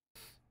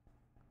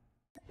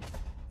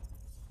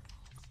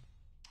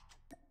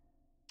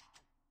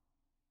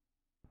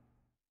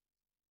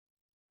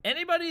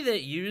 Anybody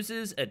that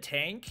uses a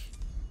tank,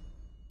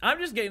 I'm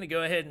just going to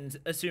go ahead and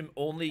assume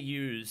only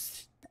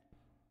used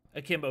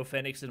Akimbo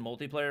Phoenix in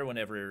multiplayer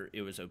whenever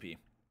it was OP.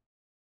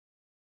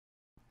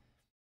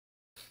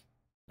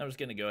 I'm just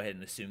going to go ahead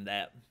and assume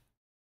that.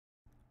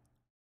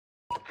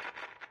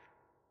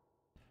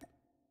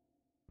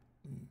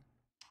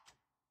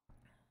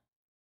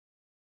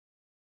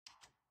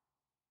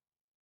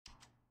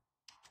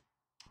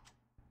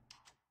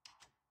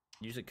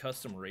 Use a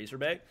custom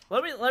Razorback.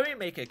 Let me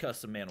make a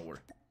custom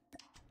Man-O-War.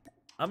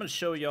 I'm gonna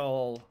show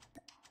y'all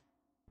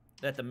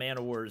that the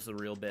Man-O-War is the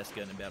real best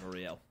gun in Battle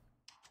Royale.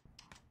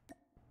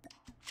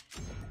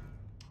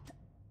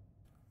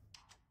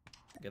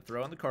 Get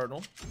throw on the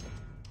Cardinal.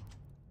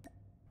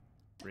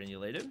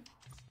 Granulated.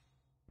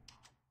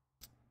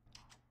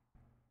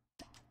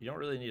 You don't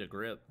really need a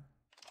grip.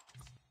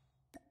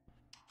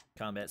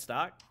 Combat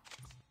stock.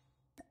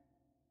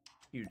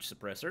 Huge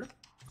suppressor.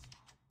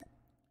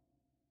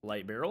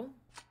 Light barrel.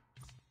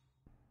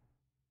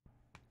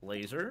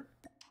 Laser.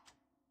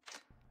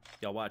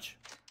 Y'all watch.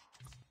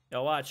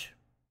 Y'all watch.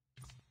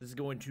 This is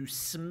going to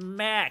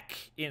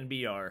smack in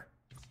BR.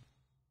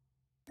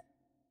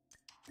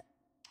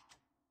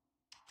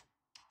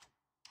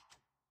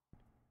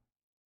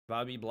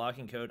 Bobby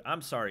blocking code.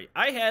 I'm sorry.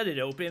 I had it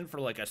open for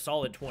like a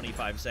solid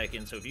 25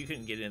 seconds, so if you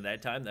couldn't get in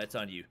that time, that's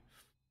on you.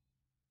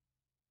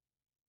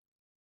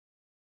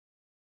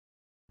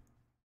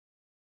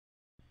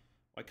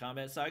 Why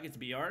combat stock? It's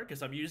BR?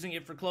 Because I'm using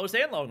it for close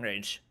and long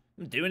range.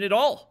 I'm doing it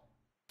all.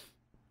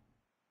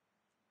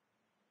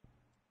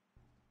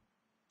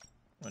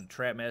 I'm going to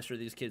trap master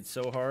these kids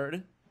so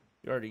hard.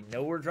 You already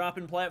know we're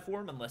dropping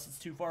platform unless it's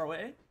too far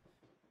away.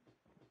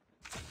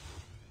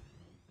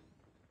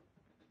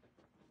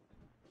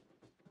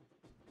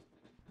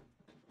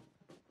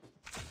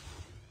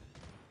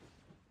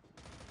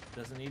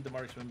 Doesn't need the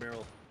marksman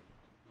barrel.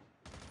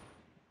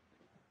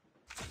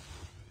 It's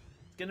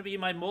gonna be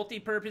my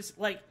multi-purpose.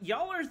 Like,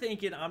 y'all are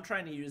thinking I'm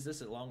trying to use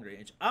this at long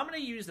range. I'm gonna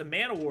use the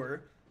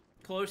Man-O-War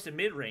close to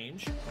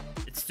mid-range.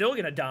 It's still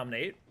gonna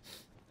dominate.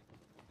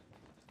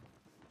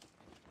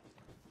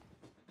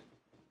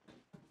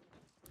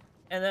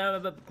 And then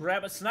I'm gonna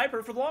grab a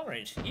sniper for the long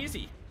range.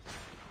 Easy.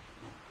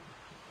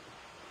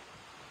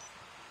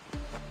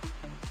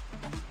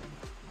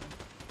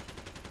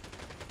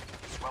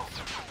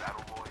 Welcome to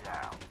Battle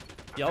Royale.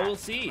 Y'all will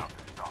see.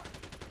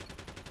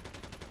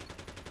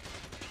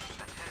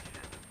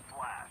 Attention,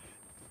 flash.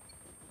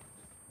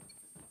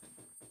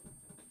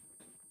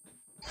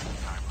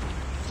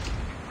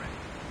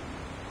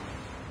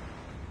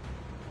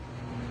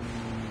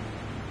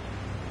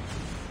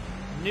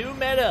 New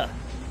meta.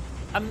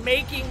 I'm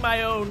making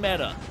my own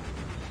meta.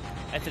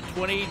 At the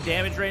 20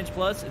 damage range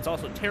plus, it's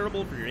also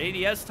terrible for your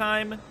ADS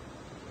time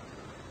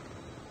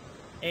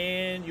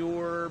and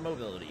your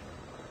mobility.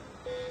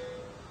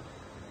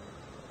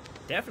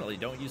 Definitely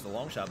don't use the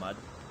long shot mod.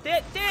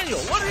 Daniel,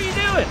 what are you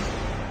doing?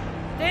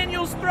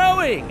 Daniel's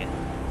throwing.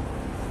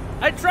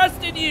 I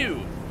trusted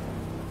you.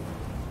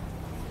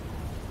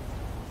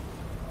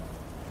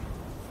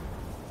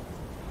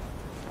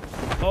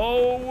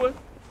 Oh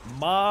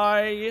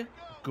my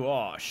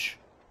gosh.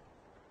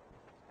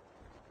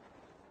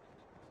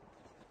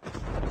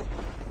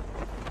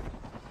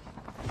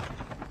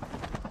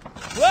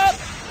 Whoop!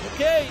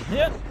 Okay,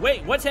 yeah.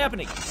 Wait, what's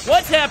happening?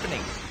 What's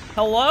happening?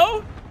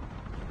 Hello?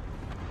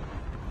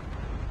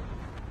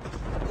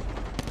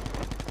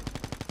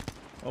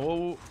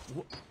 Oh,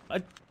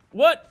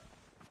 what?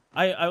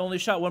 I only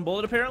shot one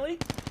bullet apparently?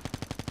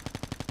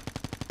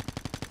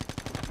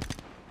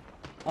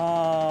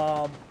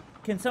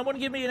 Can someone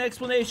give me an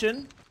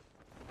explanation?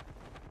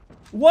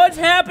 What's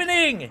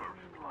happening?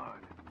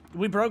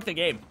 We broke the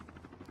game.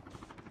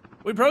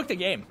 We broke the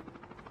game.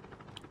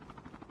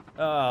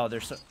 Oh,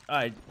 there's so...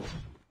 I'm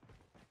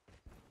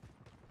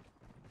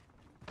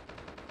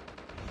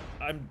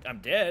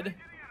dead.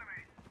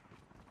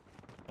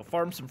 I'll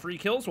farm some free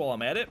kills while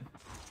I'm at it.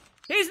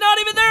 He's not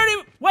even there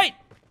anymore! Wait!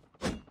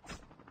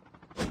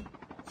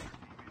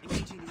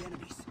 Engaging the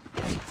enemies.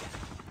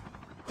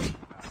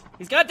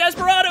 He's got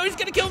Desperado! He's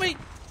gonna kill me!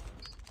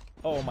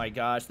 Oh my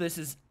gosh, this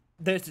is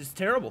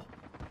terrible.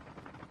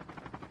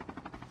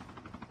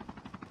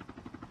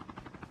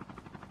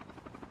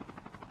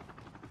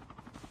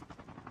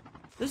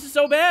 This is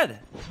so bad.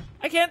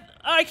 I can't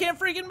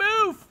freaking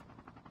move.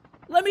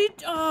 Let me,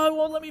 oh, it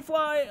won't let me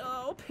fly.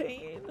 Oh,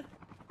 pain.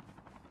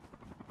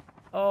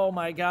 Oh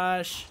my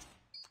gosh.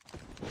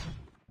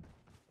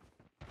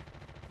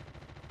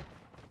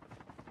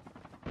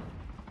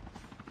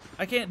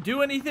 I can't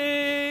do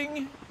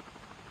anything.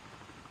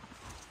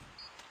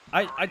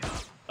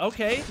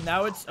 Okay,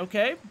 now it's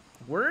okay.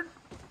 Word.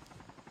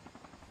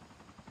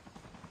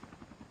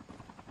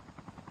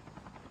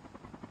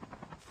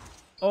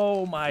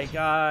 Oh my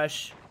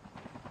gosh.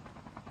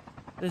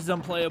 This is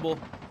unplayable.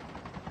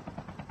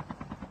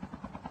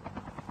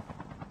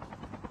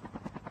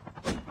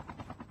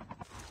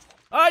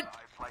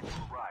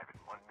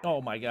 Oh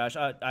my gosh,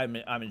 I'm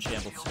in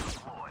shambles.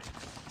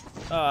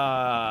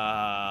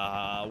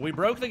 We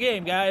broke the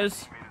game,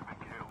 guys.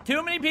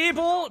 Too many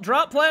people,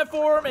 drop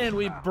platform, and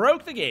we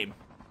broke the game.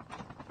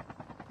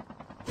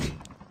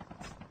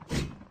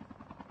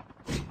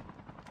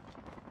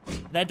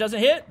 That doesn't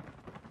hit?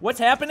 What's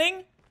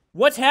happening?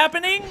 What's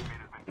happening?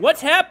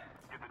 What's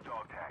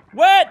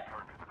What?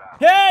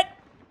 Hit!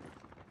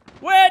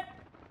 What?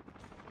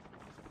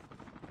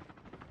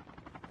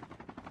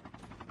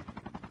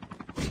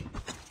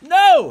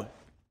 No!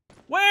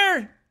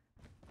 Where?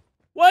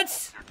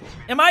 What?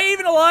 Am I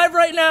even alive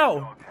right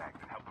now?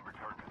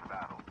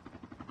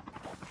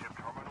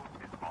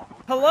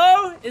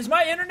 Hello? Is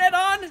my internet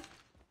on?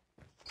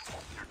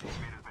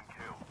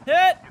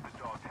 Hit!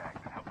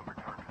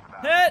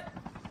 Hit!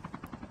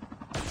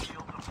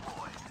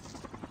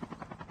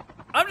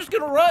 I'm just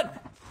gonna run.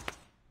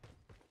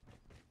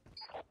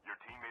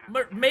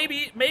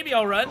 Maybe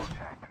I'll run.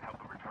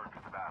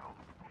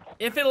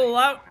 If it'll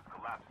allow...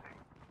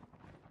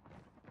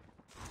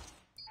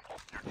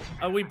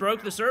 we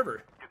broke the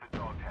server.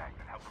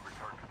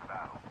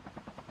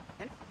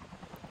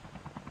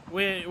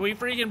 We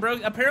freaking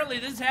broke... Apparently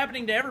this is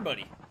happening to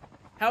everybody.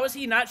 How is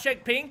he not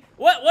checked ping?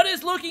 What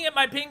is looking at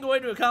my ping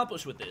going to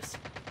accomplish with this?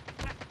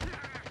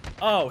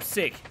 Oh,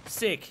 sick.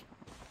 Sick.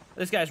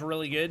 This guy's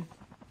really good.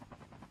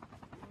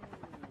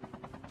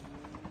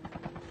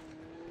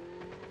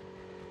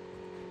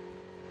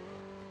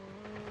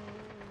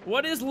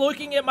 What is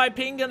looking at my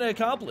ping gonna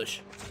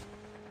accomplish?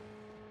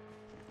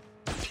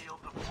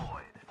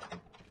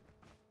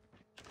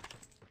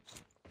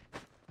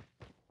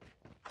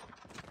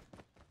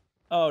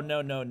 Oh,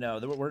 no, no, no.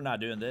 We're not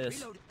doing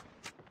this.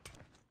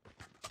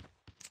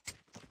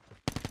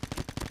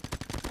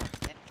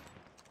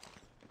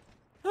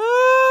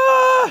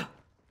 Ah!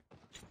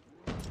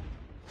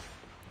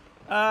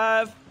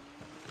 I've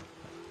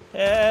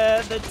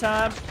had the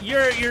time.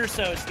 You're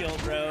so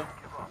skilled, bro.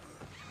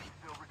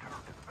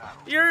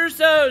 You're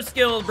so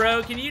skilled,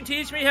 bro. Can you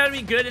teach me how to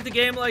be good at the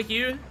game like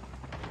you?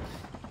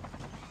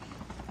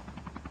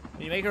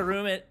 When you make a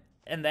room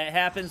and that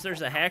happens,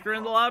 there's a hacker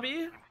in the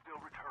lobby?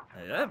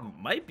 That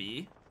might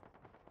be.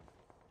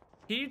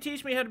 Can you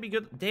teach me how to be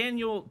good?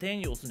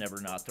 Daniel's never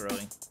not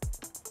throwing.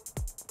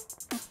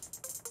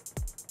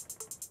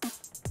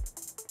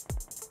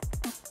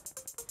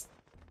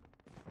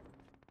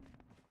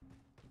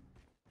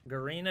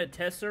 Garena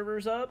test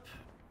servers up.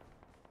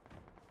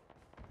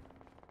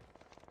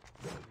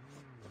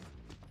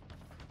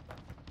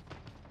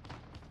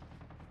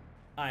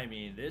 I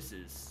mean, this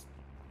is...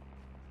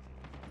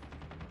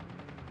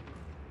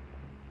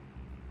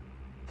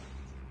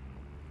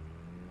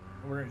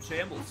 We're in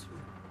shambles.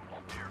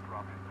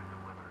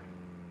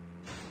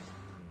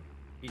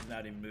 He's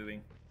not even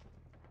moving.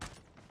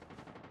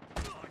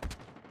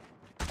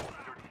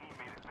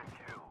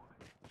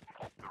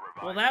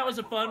 Well, that was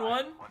a fun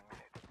one.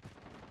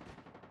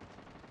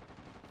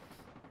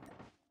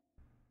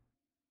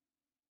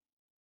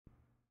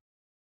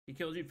 He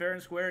killed you fair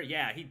and square?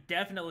 Yeah, he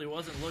definitely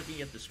wasn't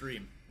looking at the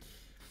stream.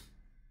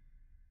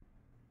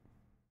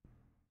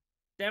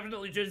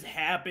 Definitely just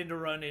happened to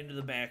run into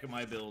the back of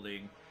my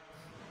building.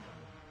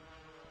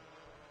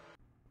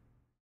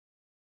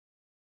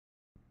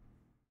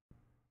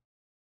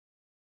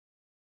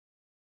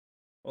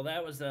 Well,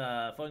 that was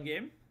a fun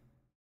game.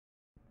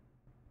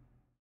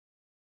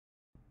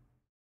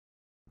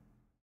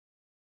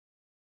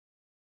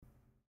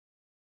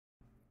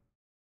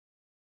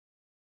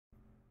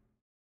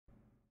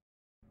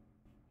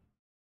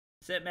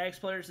 Set max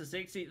players to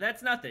 60.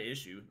 That's not the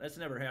issue. That's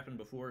never happened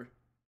before.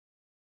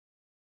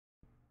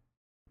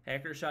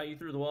 Hacker shot you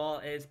through the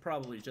wall. It's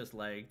probably just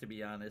lag, to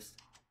be honest.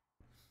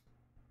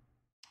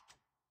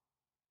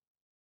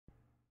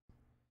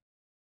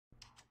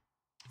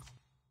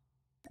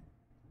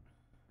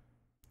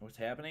 What's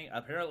happening?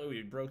 Apparently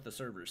we broke the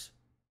servers.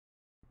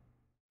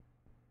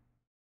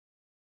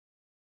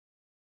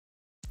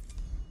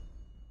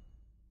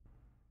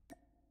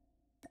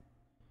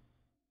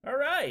 All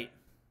right.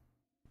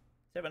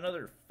 Let's have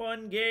another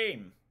fun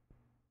game.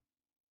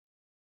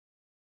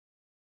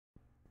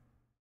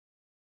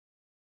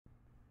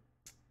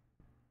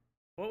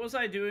 What was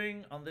I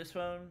doing on this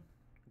phone?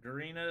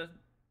 Garena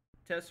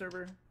test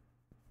server?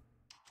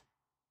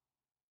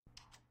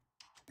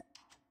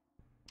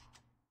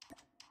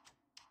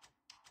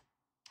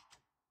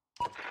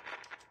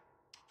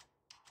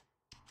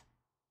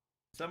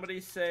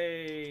 Somebody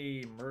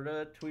say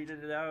Murda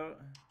tweeted it out.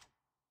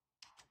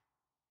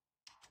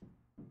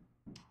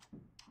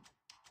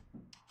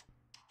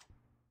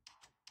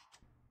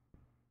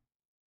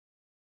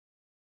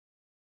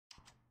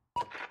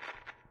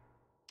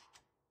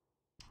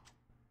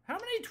 How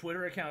many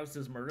Twitter accounts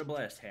does Murda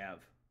Blast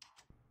have?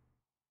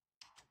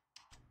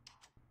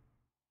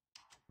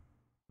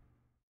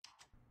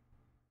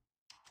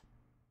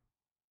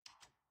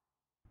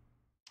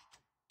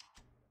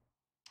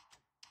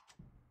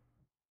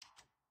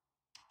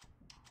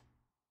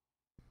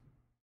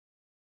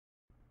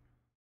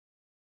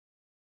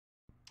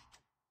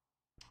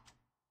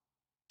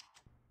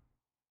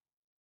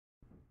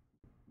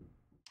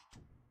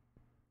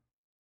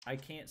 I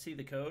can't see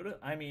the code.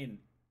 I mean,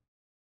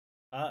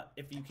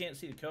 if you can't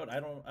see the code, I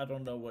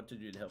don't know what to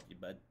do to help you,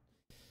 bud.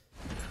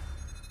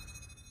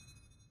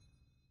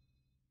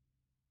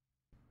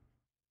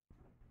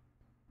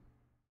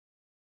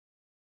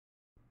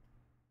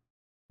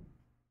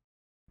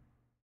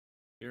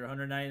 You're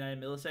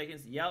 199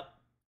 milliseconds. Yep.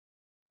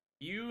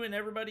 You and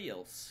everybody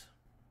else.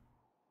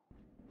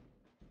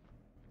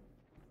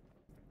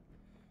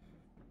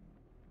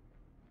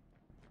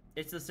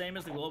 It's the same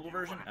as the global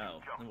version?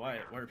 Oh, then why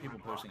are people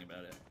posting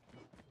about it?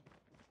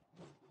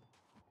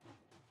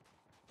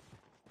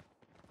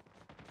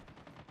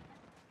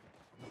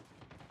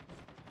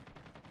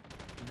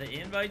 The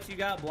invites you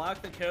got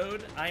blocked the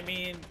code? I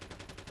mean,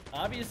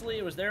 obviously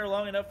it was there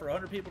long enough for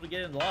 100 people to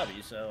get in the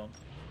lobby, so...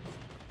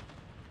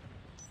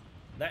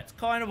 That's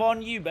kind of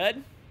on you,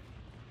 bud.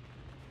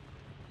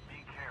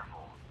 Be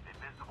careful.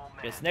 Invisible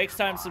man. Guess next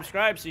time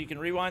subscribe so you can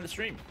rewind the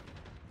stream.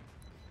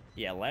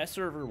 Yeah, last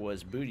server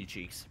was booty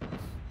cheeks.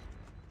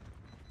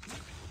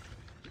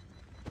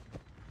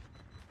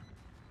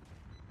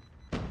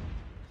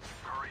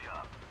 Hurry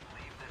up.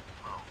 Leave this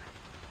smoke.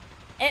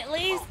 At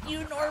least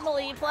you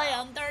normally play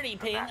on 30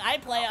 ping. I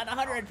play on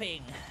 100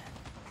 ping.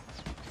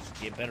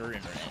 Get better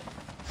internet.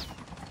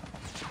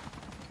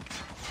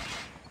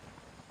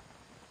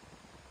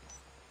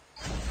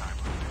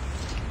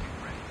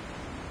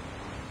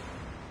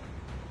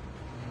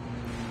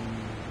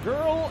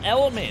 Girl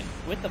Element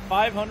with the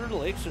 500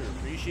 elixir.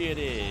 Appreciate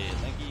it.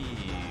 Thank you.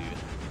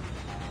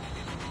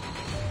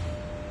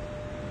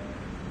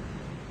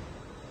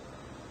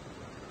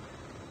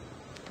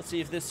 Let's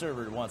see if this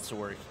server wants to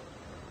work.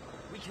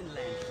 We can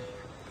land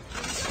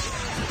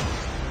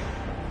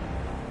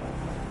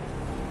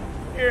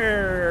here.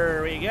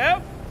 Here we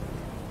go.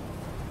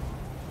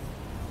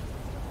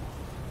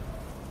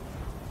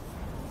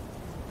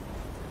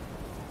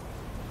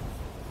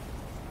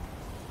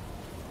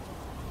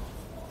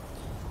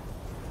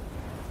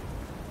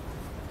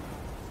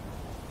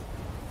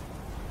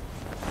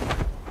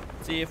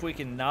 See if we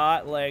can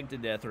not lag to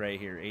death right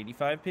here.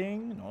 85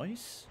 ping.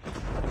 Nice.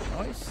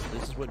 Nice.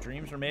 This is what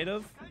dreams are made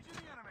of.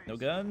 No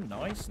gun.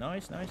 Nice,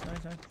 nice, nice,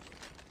 nice, nice.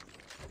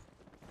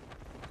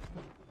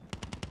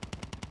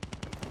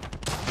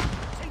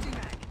 Changing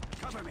mag.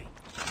 Cover me.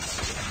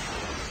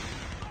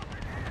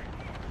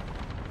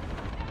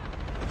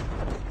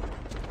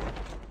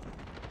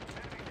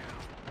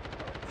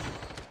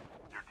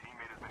 Your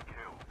teammate has been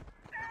killed.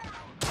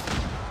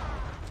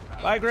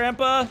 Bye,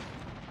 Grandpa.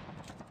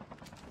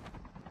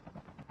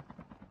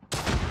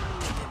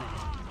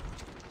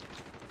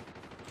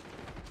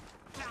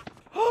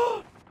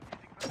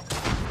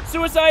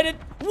 Suicided.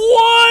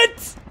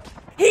 What?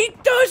 He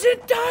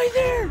doesn't die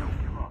there. You can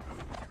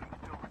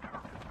still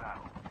return to the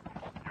battle.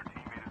 Your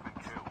teammate has been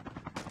killed.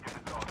 Get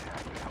the dog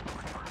tag and help them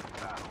return to the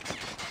battle.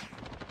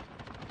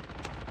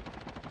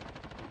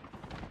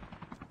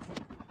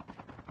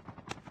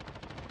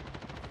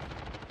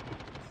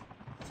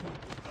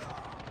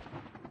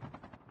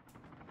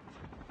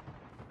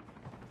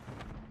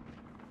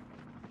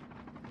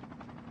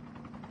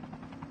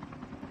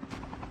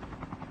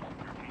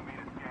 Your teammate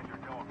has scanned your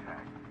dog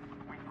tag.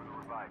 Wait for the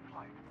revive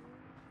flight.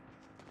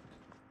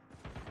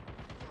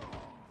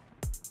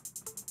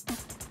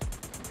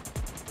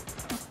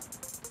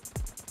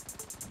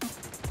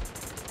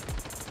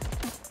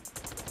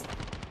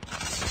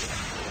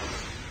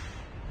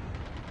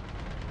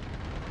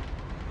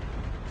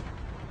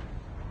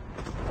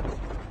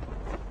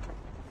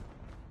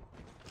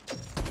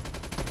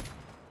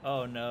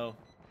 Oh no.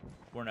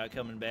 We're not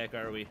coming back,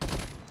 are we?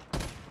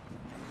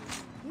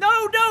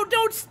 No, no,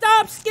 don't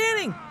stop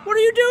scanning! What are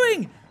you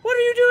doing? What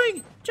are you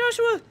doing?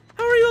 Joshua,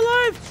 how are you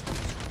alive?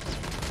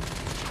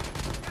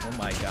 Oh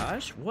my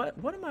gosh, what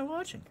am I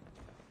watching?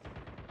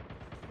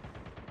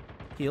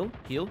 Heal,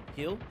 heal,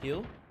 heal,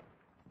 heal.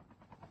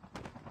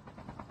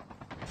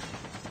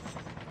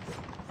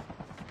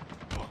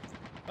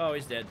 Oh,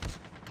 he's dead.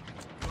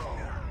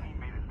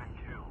 Teammate has been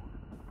killed.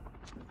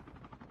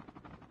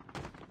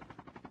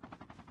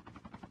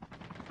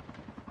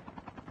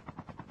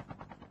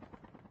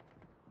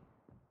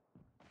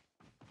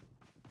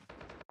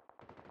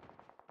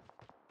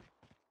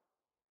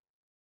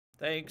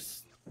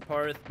 Thanks,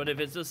 Parth. But if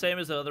it's the same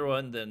as the other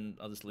one, then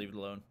I'll just leave it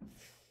alone.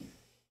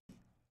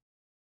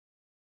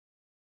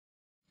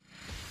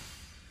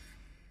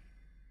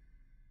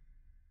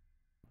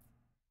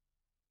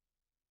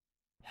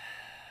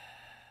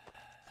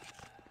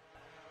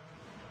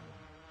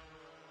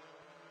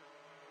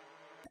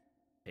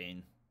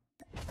 Pain.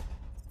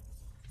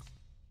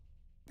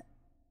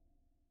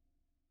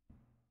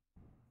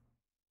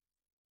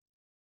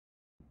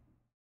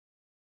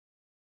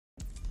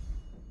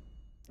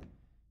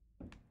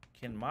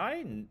 Can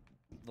my,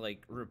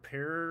 like,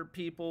 repair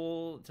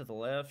people to the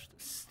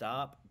left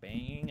stop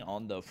banging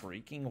on the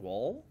freaking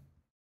wall?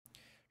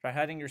 Try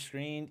hiding your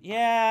screen.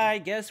 Yeah, I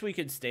guess we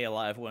could stay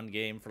alive one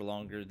game for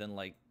longer than,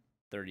 like,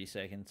 30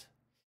 seconds.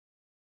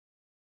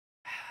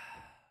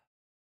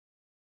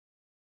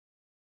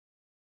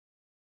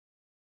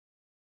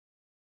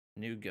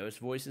 New ghost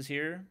voices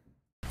here.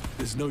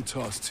 There's no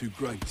task too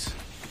great.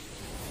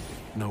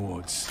 No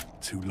odds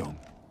too long.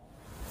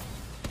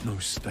 No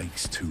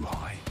stakes too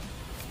high.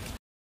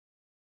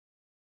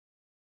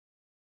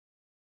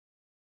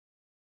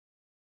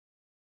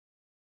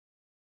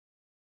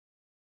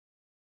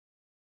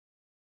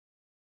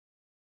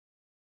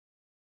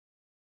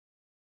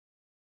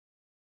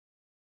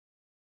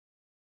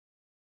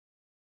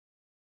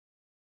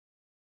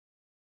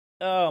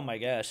 Oh my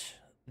gosh.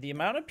 The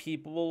amount of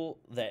people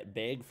that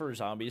beg for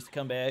zombies to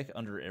come back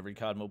under every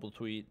COD Mobile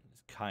tweet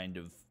is kind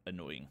of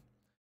annoying.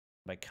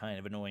 By kind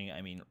of annoying,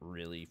 I mean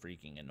really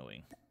freaking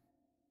annoying.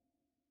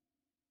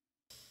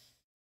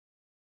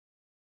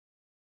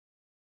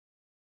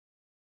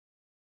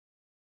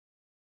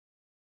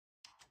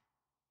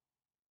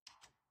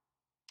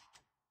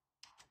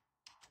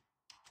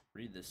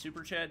 Read the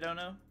super chat,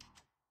 Dono.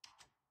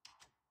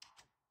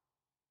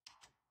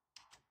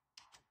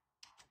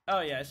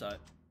 Oh yeah, I saw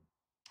it.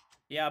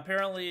 Yeah,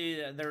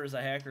 apparently there was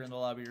a hacker in the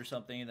lobby or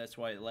something, and that's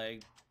why it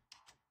lagged.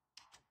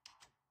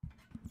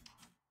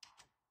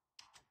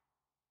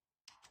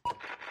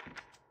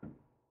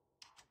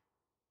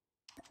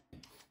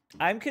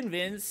 I'm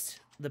convinced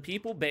the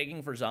people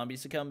begging for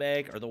zombies to come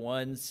back are the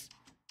ones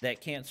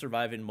that can't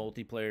survive in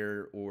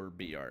multiplayer or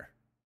BR.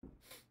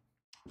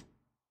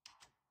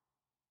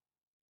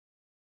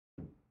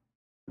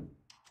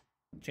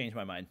 Changed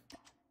my mind.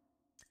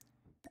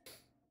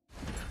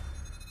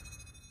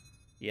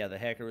 Yeah, the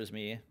hacker was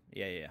me.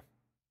 Yeah.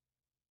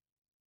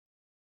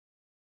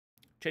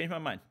 Changed my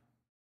mind.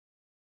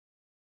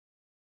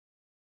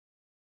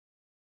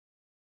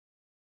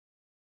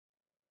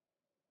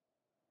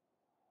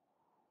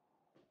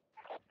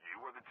 You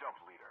are the jump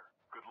leader.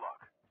 Good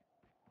luck.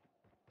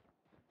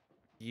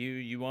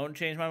 You won't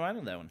change my mind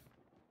on that one.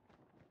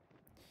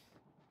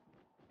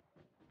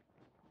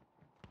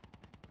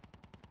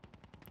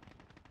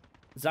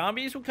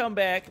 Zombies would come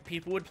back,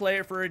 people would play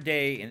it for a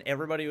day, and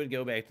everybody would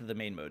go back to the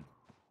main mode.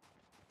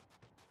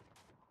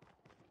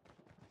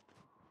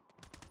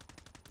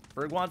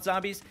 Ferg wants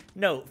zombies?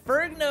 No,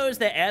 Ferg knows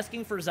that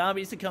asking for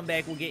zombies to come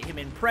back will get him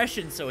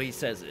impressions, so he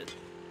says it.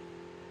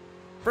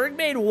 Ferg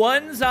made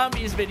one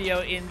zombies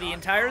video in the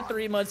entire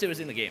 3 months it was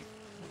in the game.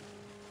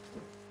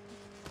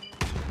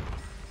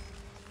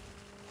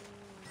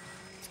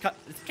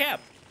 It's cap.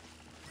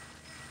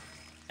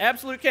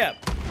 Absolute cap.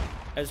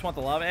 I just want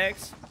the lava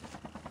axe.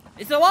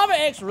 Is the lava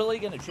axe really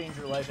going to change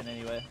your life in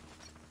any way?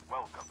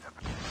 Welcome to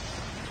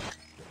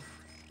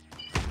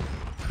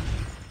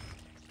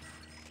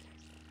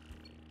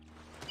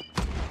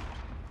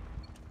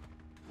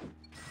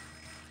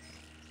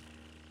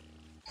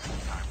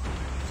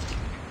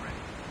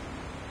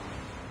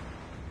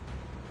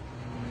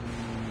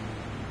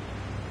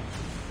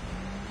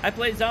I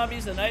played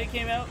zombies the night it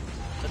came out,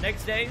 the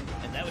next day,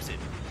 and that was it.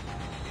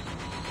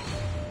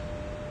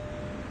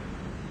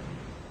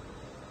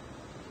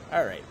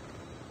 Alright.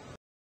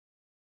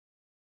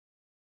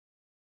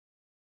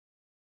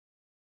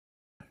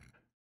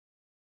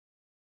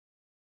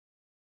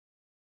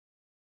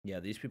 Yeah,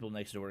 these people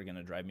next door are going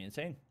to drive me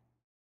insane.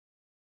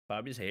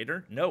 Bobby's a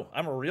hater? No,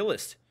 I'm a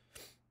realist.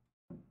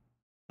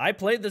 I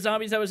played the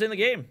zombies that was in the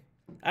game.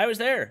 I was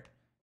there.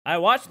 I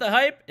watched the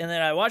hype, and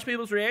then I watched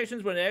people's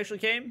reactions when it actually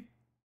came.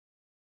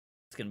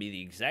 It's going to be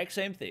the exact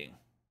same thing.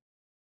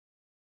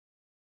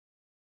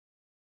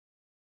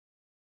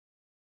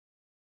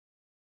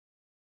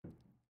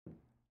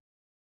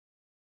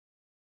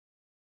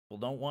 People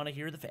don't want to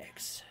hear the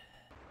facts.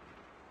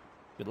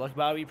 Good luck,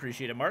 Bobby.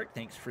 Appreciate it, Mark.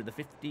 Thanks for the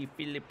 50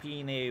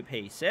 Filipino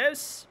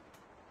pesos.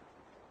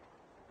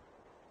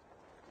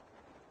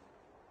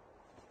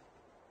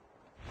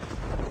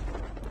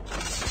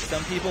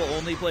 Some people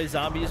only play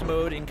zombies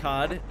mode in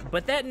COD,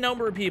 but that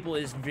number of people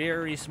is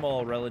very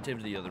small relative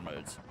to the other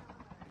modes.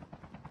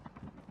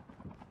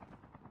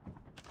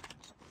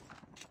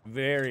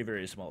 Very,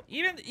 very small.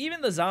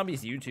 Even the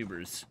zombies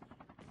YouTubers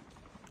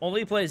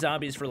only play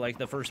zombies for like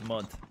the first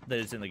month that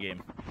it's in the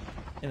game,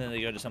 and then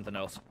they go to something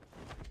else.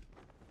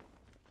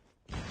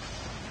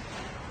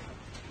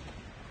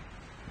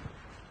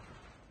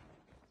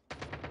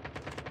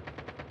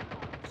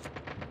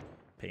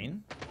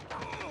 Pain.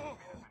 Dog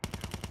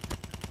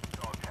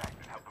tags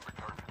and help them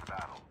return to the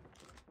battle.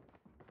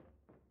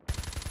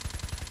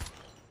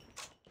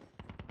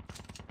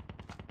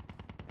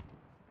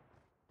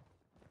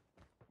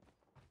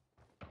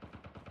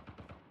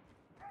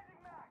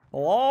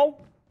 Hello?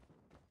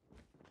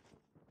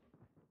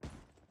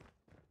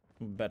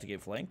 I'm about to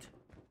get flanked.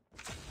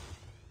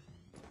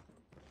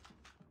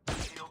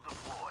 Shield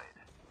deployed.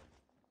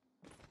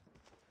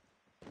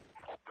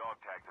 Dog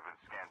tags have been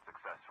scanned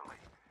successfully.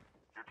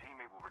 Your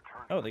teammate will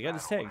return to Oh, the they got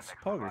his battle when tags. the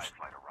next Poggers. revive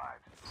flight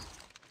arrives.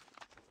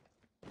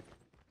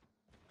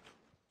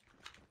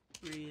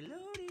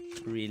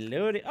 Reloading.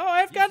 Reloading. Oh,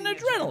 I've got an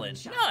Using adrenaline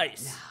adrenaline. shot.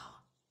 Nice.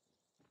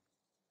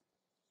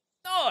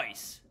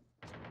 Nice.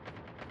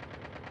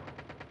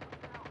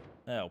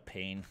 Oh,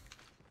 pain.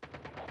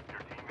 Your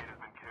teammate has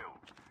been killed.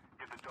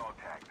 Get the dog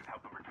tags and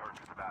help them return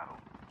to the battle.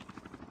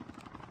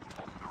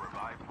 The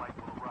revived flight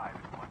will arrive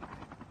in 1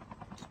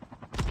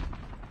 minute.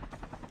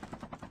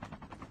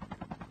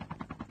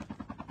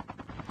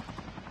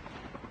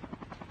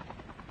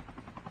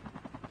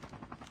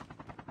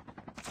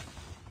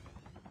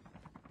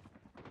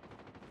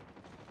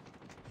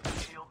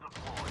 Shield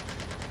deployed.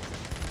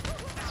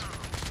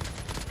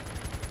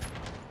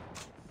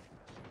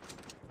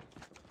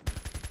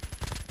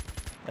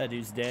 That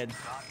dude's dead.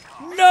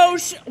 No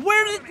sh-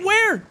 Where'd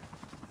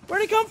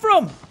it come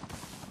from?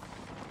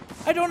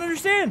 I don't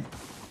understand.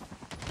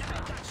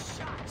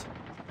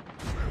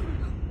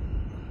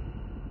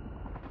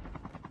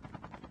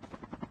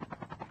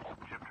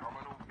 Chip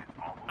terminal is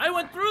almost I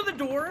went through the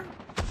door.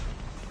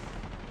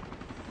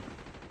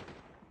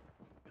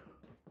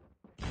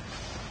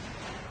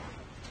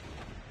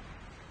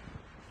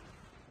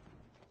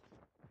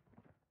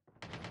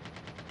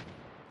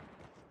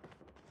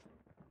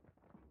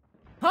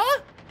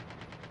 Huh?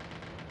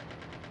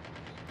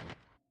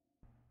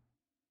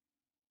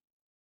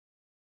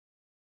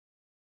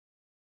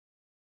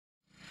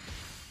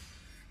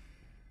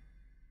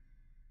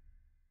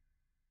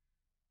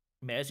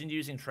 Imagine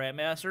using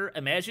Trapmaster.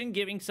 Imagine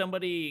giving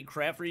somebody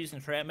crap for using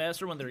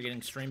Trapmaster when they're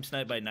getting stream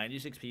sniped by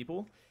 96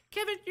 people.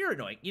 Kevin, you're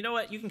annoying. You know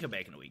what? You can come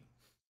back in a week.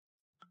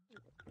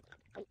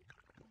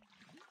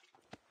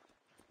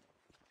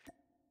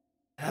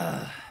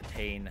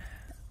 Pain.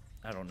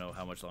 I don't know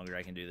how much longer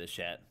I can do this,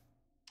 chat.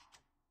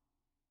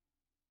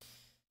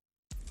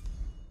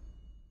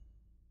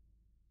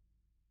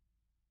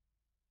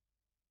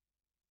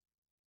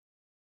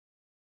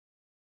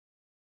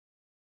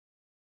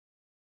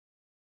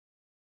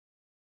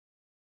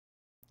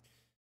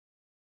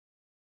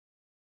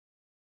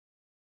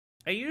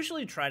 I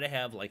usually try to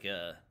have like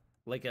a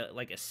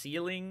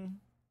ceiling.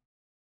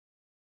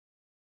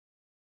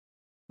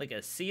 Like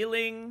a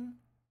ceiling.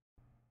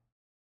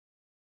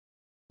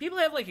 People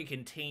have like a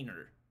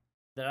container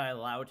that I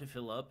allow to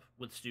fill up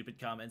with stupid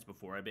comments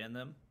before I ban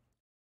them.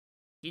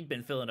 He'd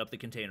been filling up the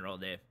container all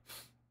day.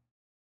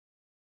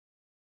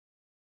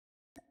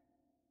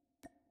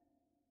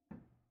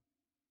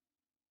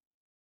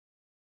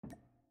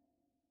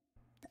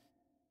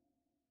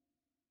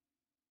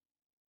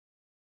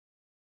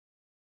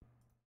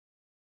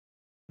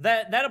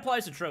 That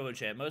applies to Trovo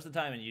chat. Most of the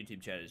time in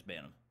YouTube chat, I just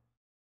ban them.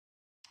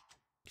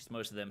 Because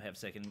most of them have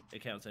second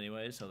accounts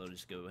anyway, so they'll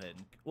just go ahead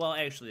and... Well,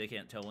 actually, they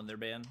can't tell when they're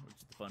banned, which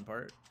is the fun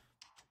part.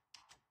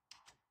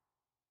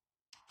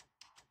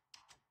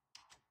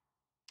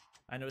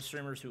 I know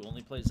streamers who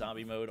only play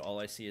zombie mode. All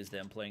I see is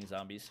them playing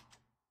zombies.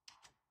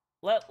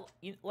 Let's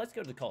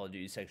go to the Call of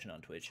Duty section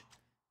on Twitch.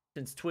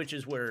 Since Twitch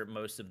is where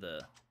most of the...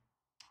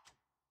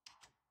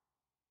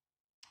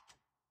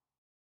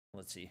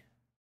 Let's see.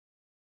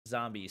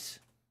 Zombies.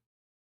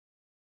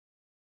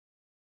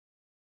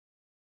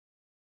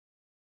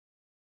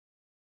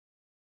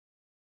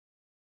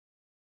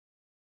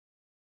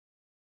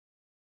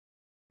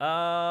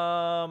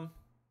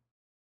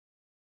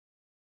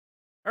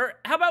 Or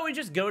how about we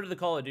just go to the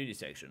Call of Duty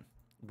section?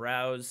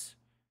 Browse.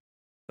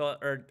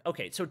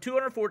 Okay, so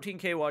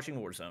 214K watching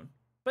Warzone.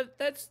 But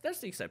that's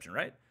the exception,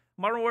 right?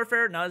 Modern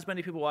Warfare, not as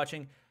many people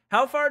watching.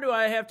 How far do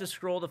I have to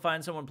scroll to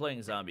find someone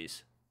playing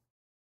zombies?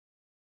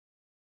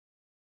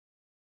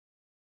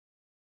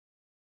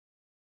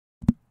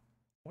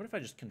 What if I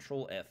just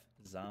Control F?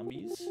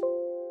 Zombies?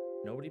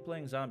 Nobody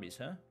playing zombies,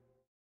 huh?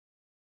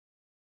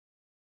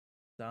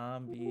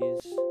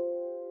 Zombies.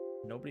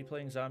 Nobody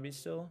playing zombies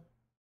still?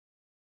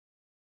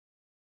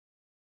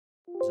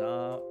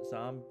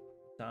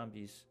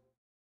 Zombies.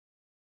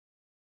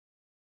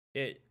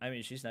 I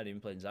mean, she's not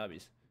even playing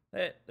zombies.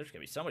 There's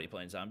gonna be somebody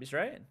playing zombies,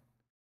 right?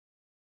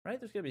 Right?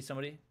 There's gonna be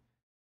somebody.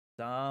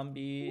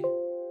 Nobody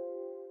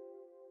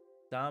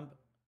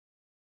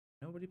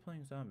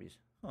playing zombies.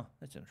 Huh,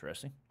 that's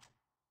interesting.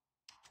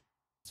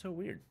 So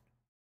weird.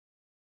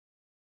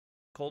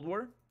 Cold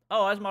War?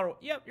 Oh, that's Modern.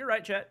 Yep, you're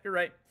right, chat. You're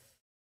right.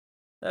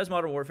 That's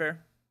Modern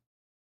Warfare.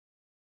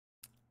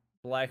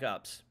 Black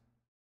Ops.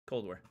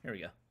 Cold War. Here we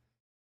go.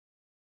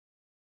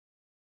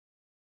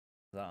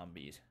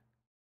 Zombies.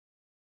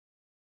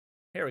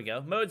 Here we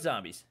go. Mode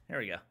zombies. Here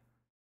we go.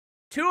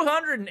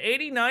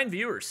 289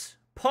 viewers.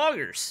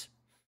 Poggers.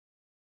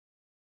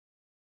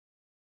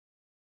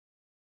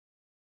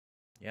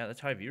 Yeah,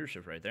 that's high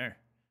viewership right there.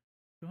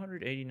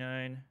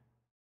 289.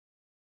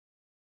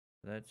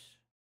 That's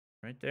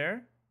right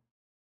there.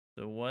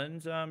 So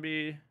 1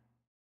 zombie.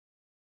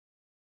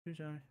 2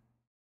 zombies.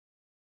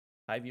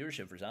 High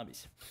viewership for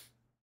zombies.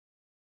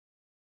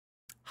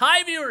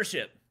 High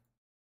viewership.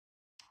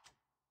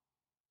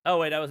 Oh,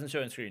 wait, I wasn't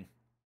showing screen.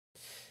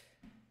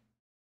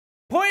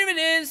 Point of it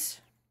is,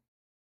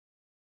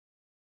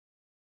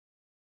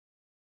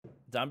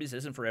 zombies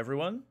isn't for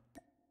everyone.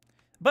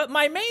 But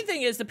my main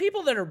thing is the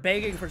people that are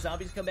begging for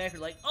zombies to come back are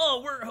like,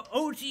 oh, we're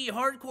OG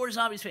hardcore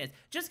zombies fans.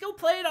 Just go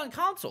play it on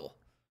console.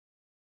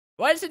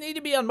 Why does it need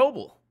to be on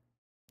mobile?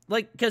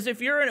 Like, because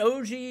if you're an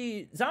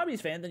OG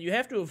zombies fan, then you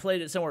have to have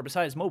played it somewhere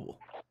besides mobile.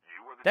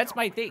 That's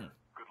my thing.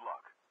 Good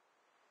luck.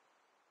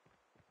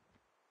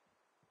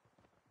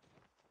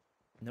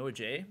 Noah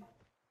J?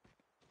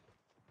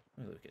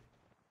 Let me look at.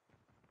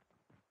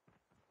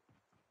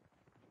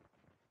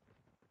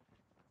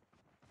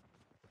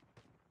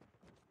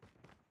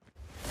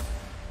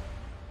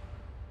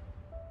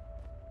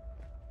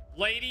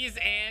 Ladies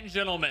and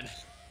gentlemen.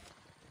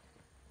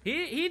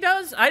 He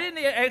does. I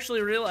didn't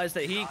actually realize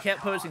that he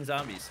kept posting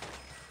zombies.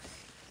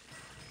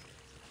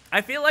 I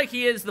feel like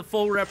he is the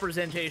full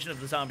representation of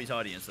the zombies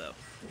audience, though.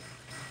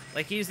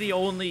 Like, he's the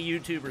only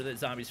YouTuber that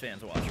zombies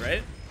fans watch,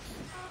 right?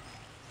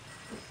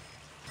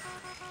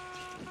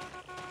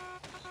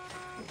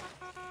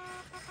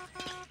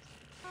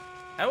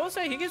 I will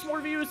say, he gets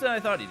more views than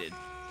I thought he did.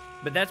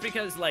 But that's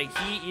because, like,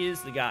 he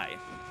is the guy.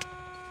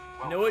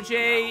 Noah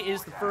J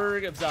is the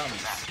Ferg of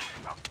zombies.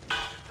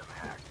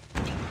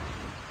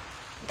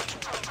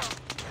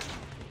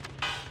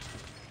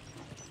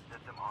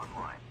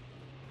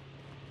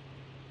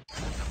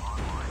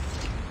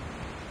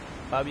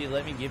 Bobby,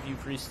 let me give you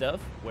free stuff?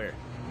 Where?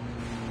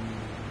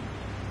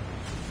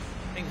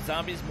 I think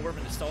zombies is more of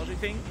a nostalgic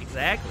thing?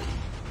 Exactly.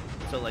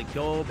 So, like,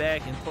 go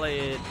back and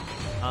play it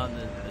on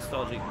the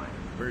nostalgic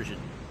version,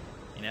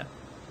 you know?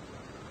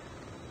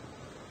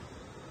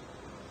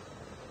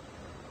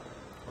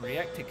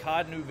 React to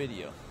COD new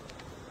video.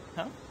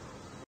 Huh?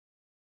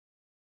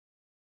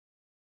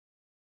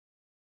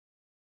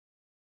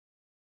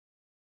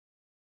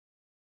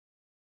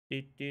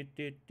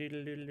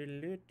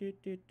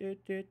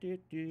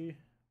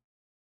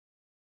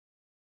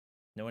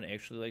 No one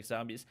actually likes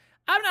zombies.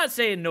 I'm not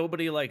saying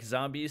nobody likes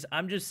zombies.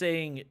 I'm just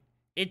saying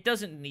it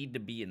doesn't need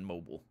to be in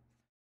mobile.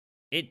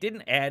 It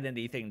didn't add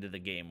anything to the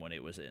game when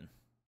it was in,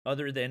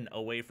 other than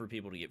a way for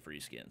people to get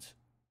free skins.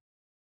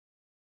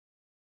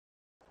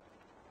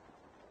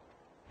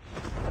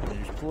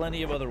 There's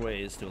plenty of other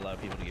ways to allow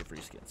people to get free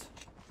skins.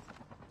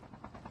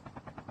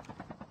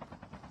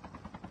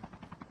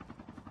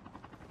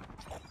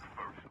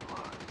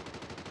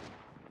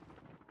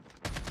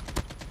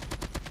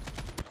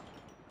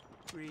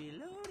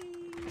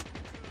 Reloading.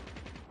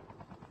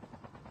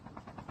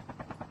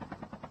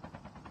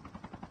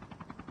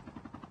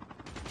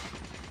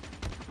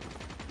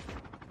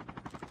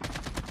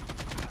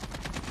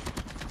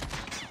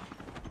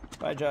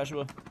 Bye,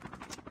 Joshua.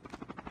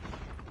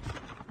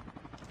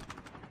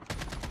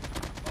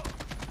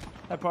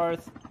 Hi,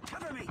 Parth.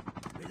 Cover me.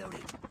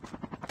 Reloading.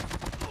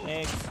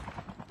 Thanks.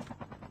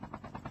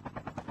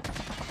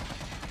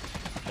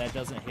 That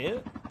doesn't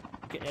hit?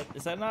 Okay,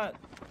 is that not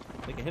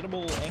like a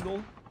hittable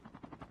angle?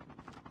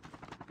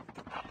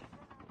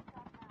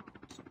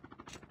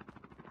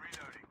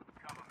 Reloading.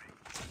 Cover me.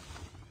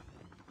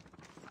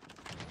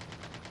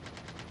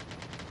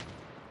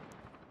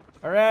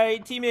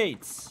 Alright,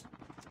 teammates.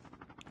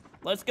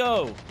 Let's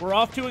go. We're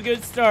off to a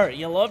good start.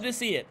 You love to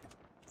see it.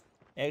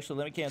 Actually,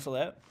 let me cancel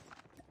that.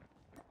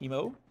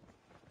 Emo.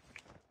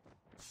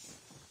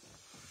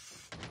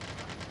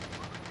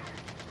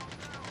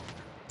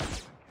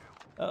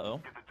 Uh-oh.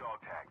 Get the dog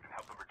tags and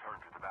help them return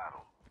to the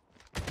battle.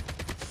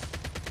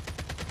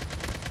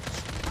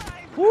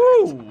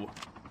 Woo!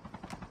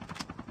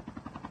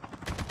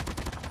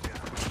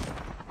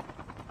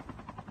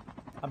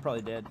 I'm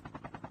probably dead.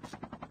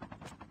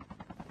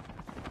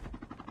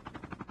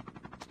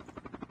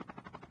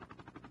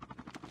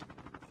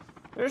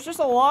 There's just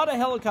a lot of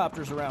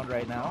helicopters around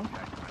right now.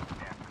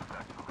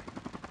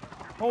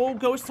 Oh,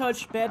 ghost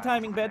touch. Bad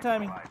timing, bad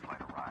timing.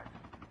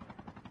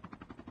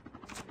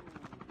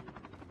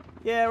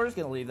 Yeah, we're just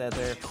gonna leave that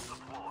there.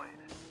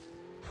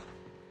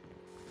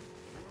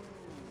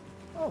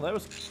 Oh, that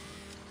was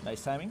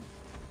nice timing.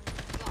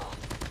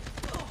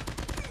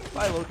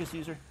 Bye, Locust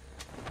user.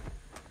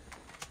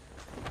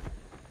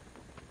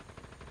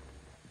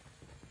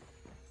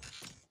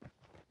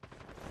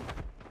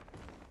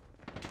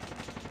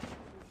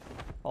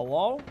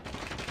 Hello?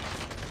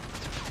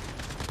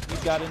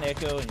 You've got an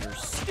echo and you're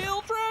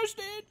still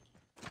trusted.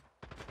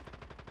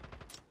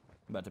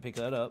 I'm about to pick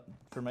that up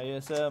for my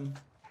ASM.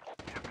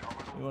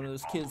 You're one of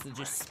those kids that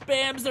just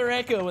spams their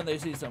echo when they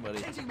see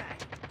somebody. Changing mag.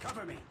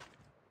 Cover me.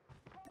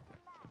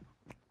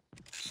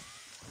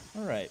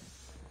 Alright.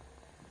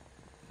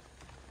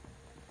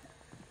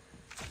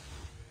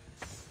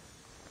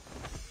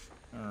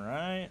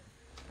 Alright.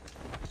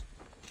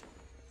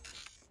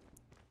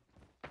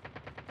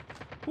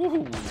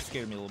 Woohoo,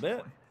 scared me a little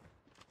bit.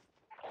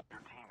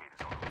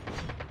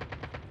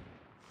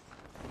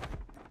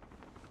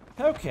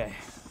 Okay.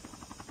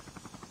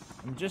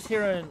 I'm just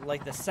hearing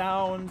like the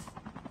sound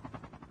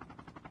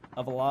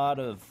of a lot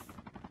of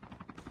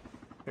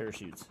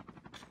parachutes.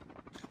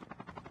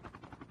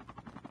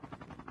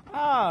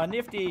 Ah,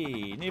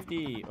 nifty,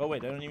 nifty. Oh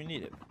wait, I don't even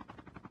need it.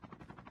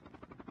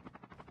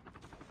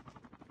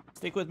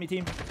 Stick with me,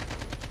 team.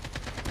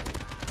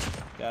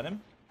 Got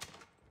him.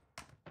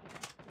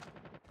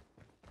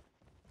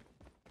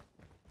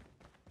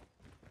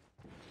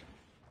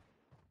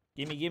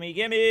 Gimme, gimme,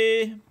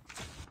 gimme!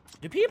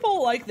 Do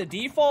people like the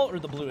default or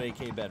the blue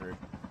AK better?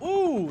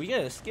 Ooh, we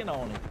got a skin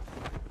on it.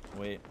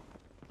 Wait.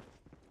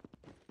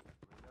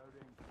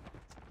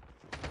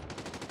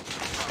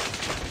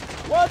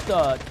 What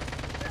the?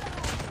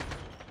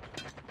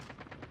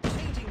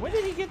 When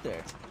did he get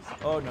there?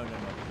 Oh, no, no, no.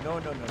 No,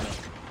 no, no, no.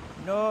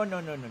 No, no,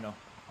 no, no, no.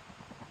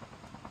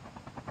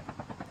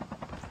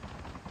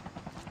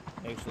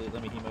 Actually,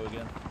 let me hemo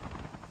again.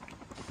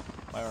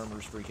 My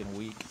armor's freaking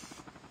weak.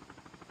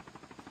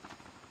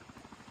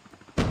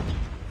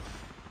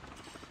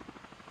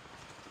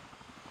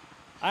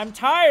 I'm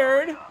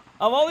tired of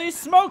all these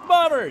smoke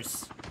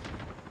bombers!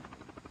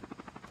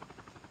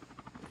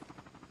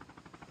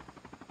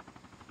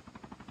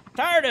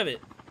 Tired of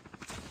it!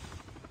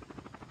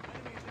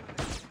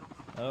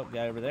 Oh,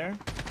 guy over there.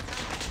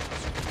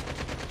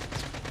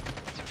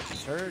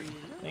 He's hurt.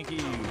 Thank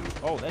you.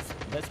 Oh,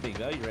 that's big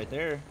value right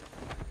there.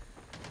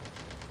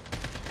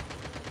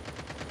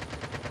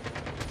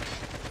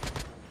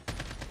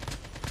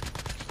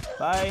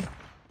 Bye.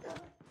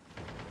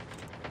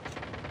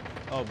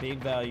 Oh, big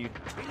value.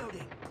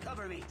 Reloading.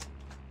 Cover me.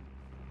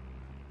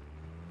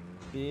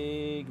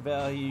 Big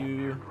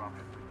value.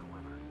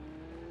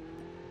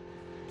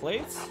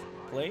 Plates?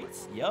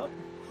 Plates? Yup.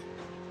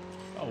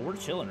 Oh, we're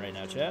chilling right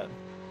now, chat.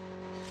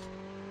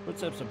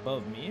 Footsteps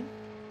above me.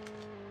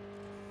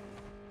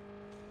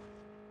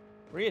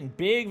 We're getting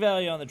big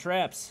value on the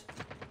traps.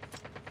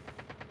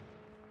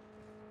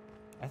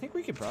 I think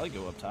we could probably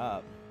go up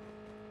top.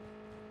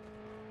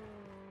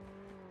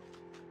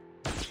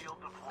 Shield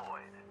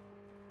deployed.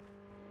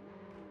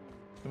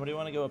 Somebody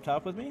want to go up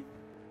top with me?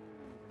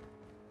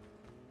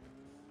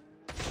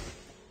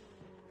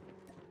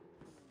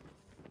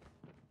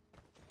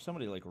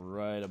 Somebody like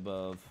right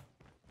above.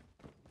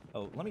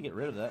 Oh, let me get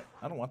rid of that.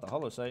 I don't want the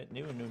hollow sight.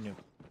 New.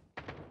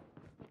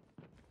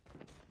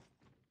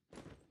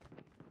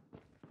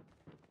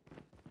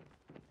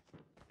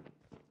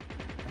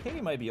 I think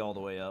he might be all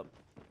the way up.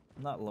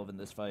 I'm not loving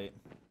this fight.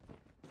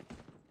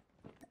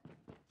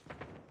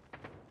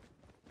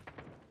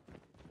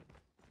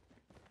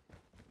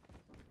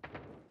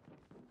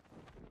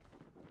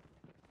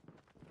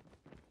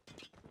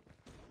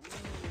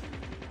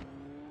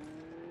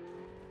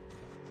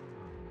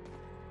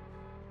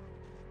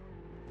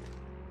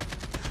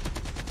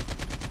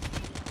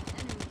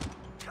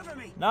 Cover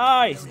me.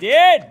 Nice,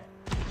 dude!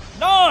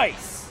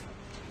 Nice!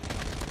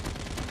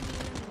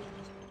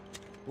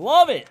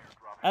 Love it!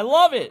 I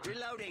love it!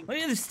 Reloading. Look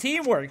at this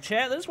teamwork,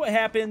 chat. This is what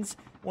happens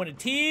when a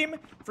team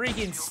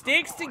freaking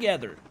sticks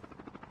together.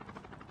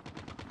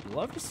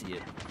 Love to see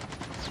it.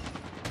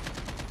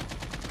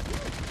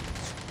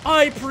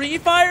 I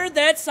pre-fired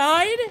that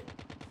side?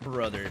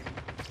 Brother.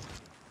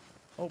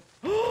 Oh.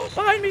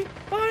 Behind me!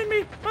 Behind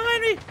me!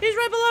 Behind me! He's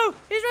right below!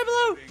 He's right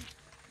below!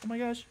 Oh my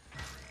gosh.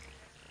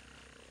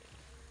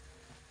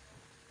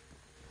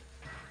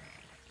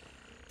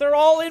 They're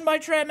all in my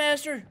trap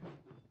master.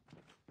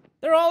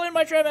 They're all in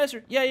my trap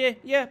master.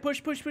 Yeah.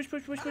 Push. Got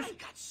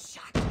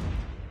shot.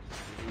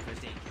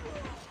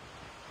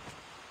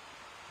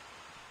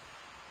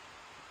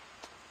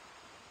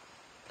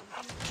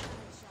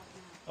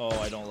 Oh,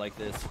 I don't like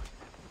this.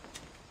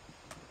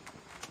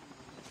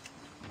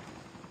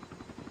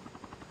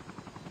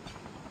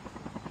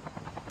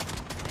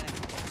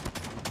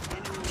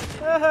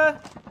 Haha.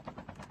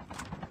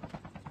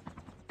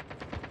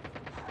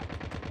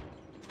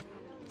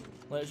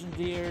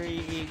 Legendary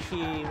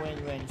EQ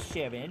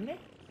 117.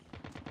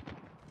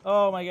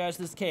 Oh my gosh,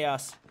 this is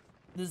chaos.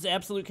 This is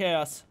absolute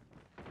chaos.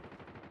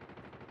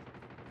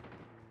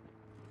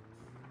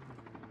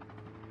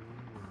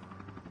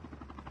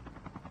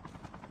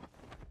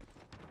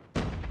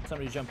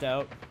 Somebody jumped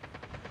out.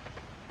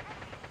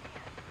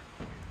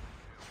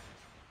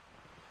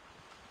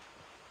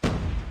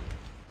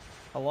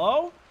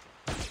 Hello?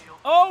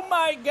 Oh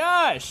my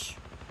gosh!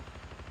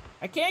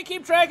 I can't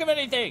keep track of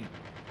anything!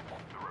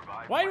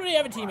 Why do we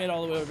have a teammate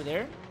all the way over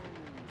there?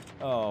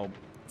 Oh.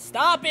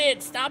 Stop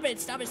it! Stop it!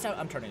 Stop it! Stop it!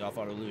 I'm turning off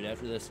auto loot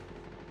after this.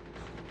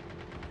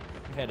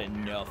 I've had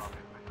enough.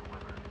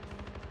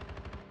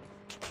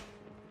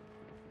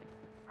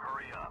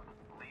 Hurry up.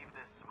 Leave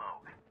this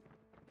smoke.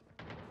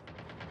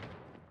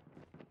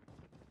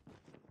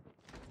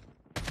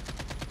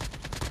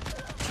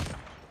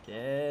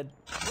 Dead.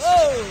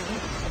 Whoa!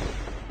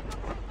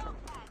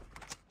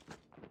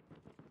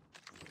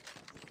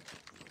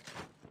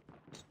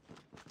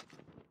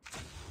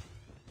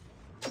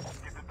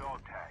 Get the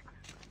dog tags.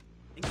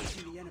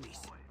 Engaging the enemies.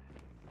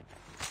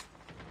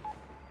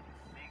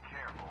 Be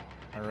careful.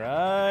 All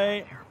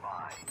right.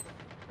 Nearby.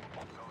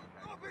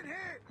 Open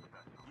hit!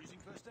 Using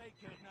first aid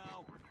kit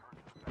now. Return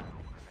to the battle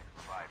when the next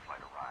revive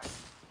flight arrives.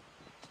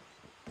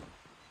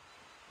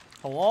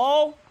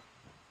 Hello?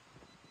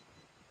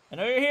 I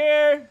know you're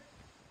here.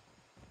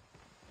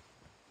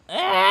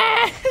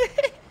 Ah!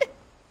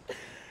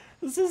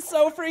 This is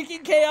so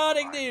freaking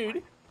chaotic,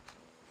 dude.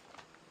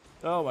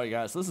 Oh my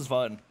gosh, this is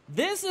fun.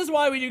 This is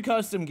why we do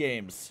custom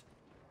games.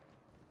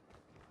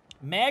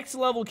 Max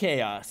level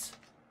chaos.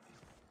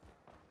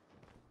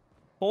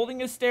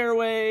 Holding a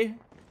stairway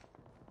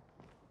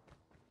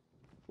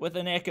with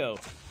an echo.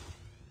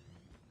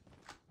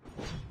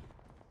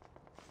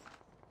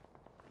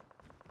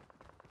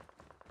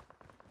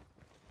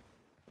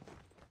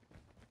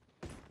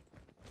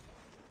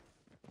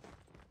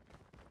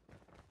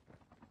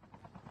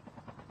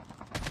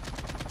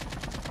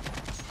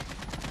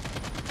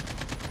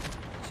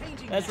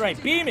 That's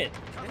right, beam it!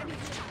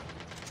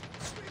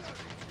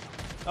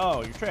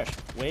 Oh, you're trash.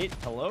 Wait,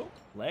 hello?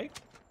 Leg?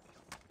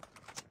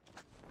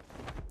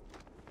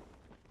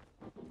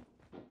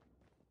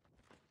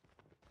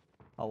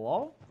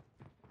 Hello?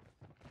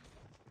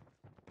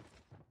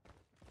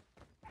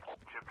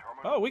 Chip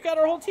terminal. Oh, we got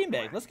our whole team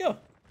back. Let's go.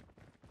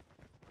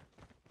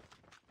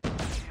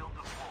 Shield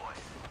deployed.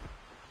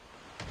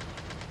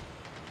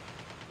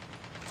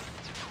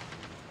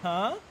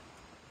 Huh?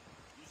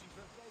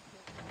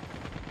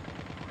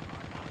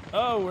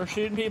 Oh, we're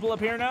shooting people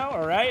up here now?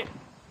 Alright.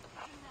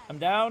 I'm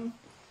down.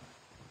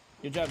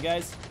 Good job,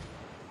 guys. The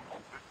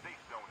safe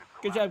zone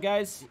is Good job,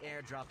 guys. The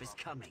airdrop is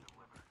coming.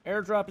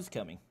 Airdrop is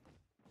coming.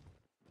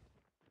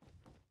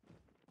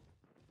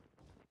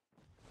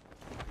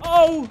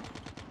 Oh!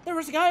 There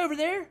was a guy over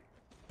there!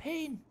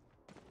 Pain.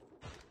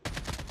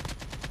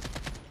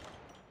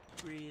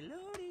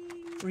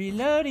 Reloading.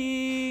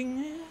 Reloading.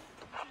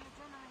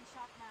 Adrenaline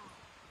shot now.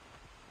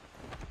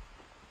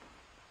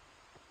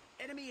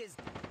 Enemy is.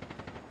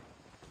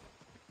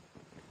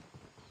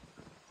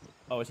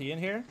 Oh, is he in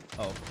here?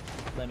 Oh,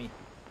 let me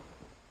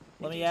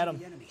Engaging at him.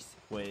 the enemies.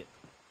 Wait.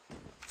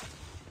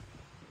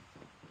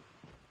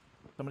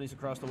 Somebody's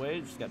across the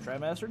way, just got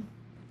tri-mastered.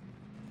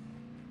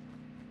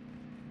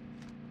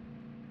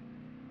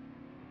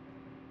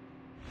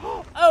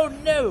 Oh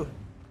no!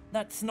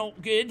 That's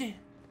not good.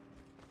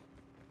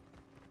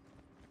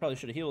 Probably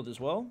should have healed as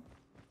well.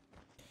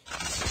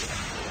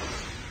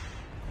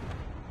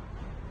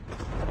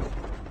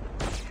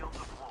 shield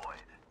deployed.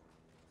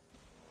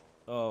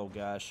 Oh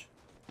gosh.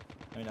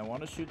 I mean, I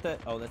want to shoot that.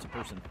 Oh, that's a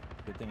person.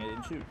 Good thing I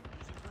didn't shoot.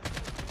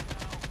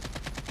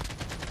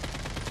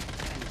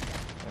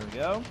 There we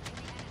go.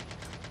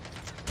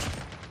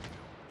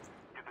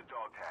 Get the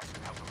dog tags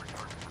and help them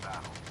return to the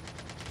battle.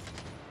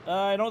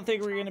 I don't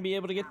think we're going to be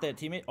able to get that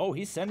teammate. Oh,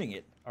 he's sending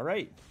it. All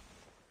right.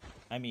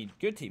 I mean,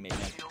 good teammate,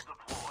 man. Shield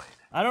deployed.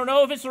 I don't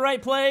know if it's the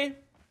right play.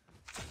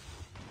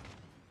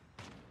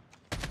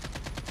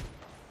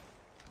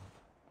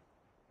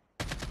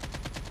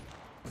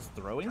 He's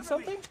throwing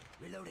something?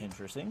 Reloading.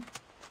 Interesting.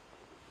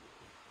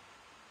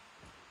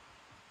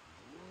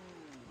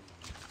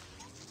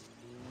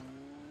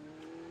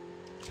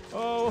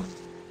 Oh.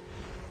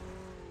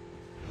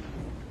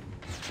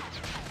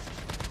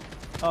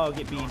 Oh,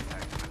 get beamed.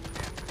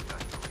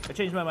 I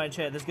changed my mind,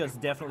 chat. This guy's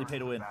definitely pay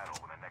to win. Battle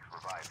when the next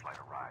revive flight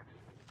arrives.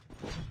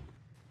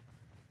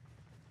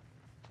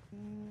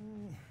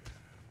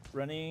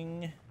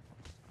 Running.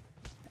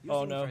 Using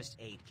Oh no. First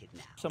aid kit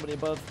now. Somebody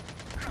above.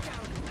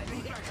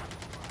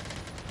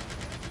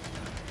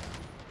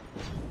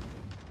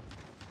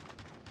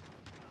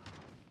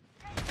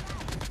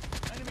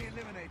 Enemy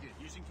eliminated.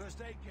 Using first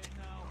aid kit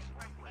now.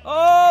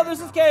 Oh,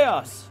 this is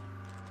chaos.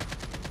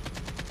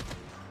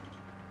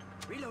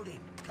 Reloading.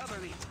 Cover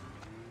me.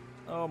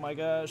 Oh my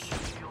gosh.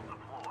 Shield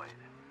deployed.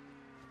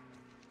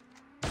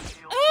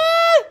 Shield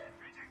Ah!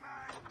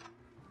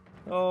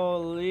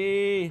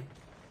 Holy.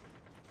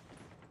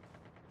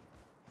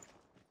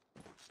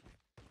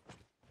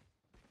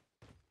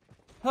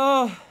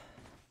 Oh.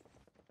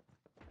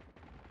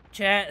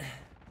 Chat.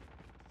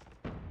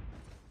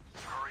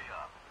 hurry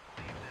up.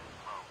 Leave this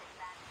smoke.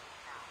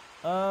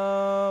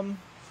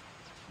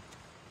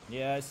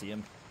 Yeah, I see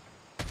him.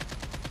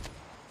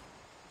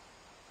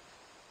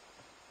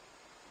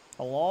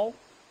 Hello?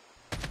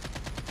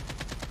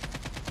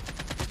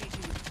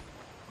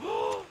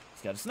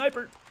 He's got a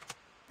sniper.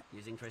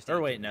 Using first aid.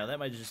 Or wait, no, that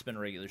might have just been a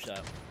regular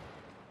shot.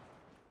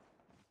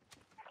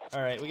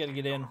 Alright, we gotta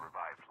get in. Revive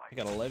flight. I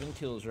got 11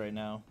 kills right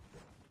now.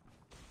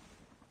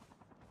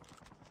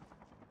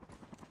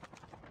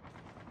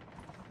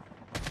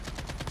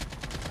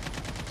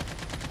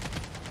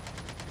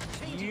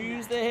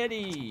 use the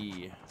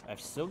heady.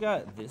 I've still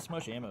got this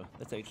much ammo.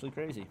 That's actually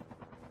crazy.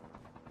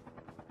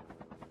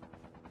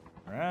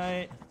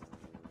 Alright.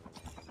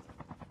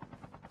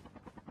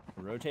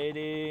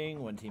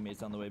 Rotating. One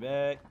teammate's on the way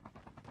back.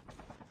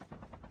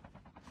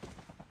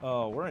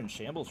 Oh, we're in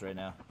shambles right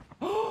now.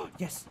 Oh,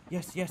 yes,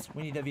 yes, yes.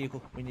 We need that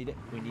vehicle. We need it.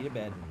 We need it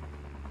bad.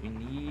 We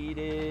need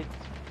it.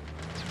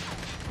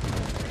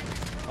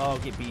 Oh,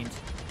 get beamed.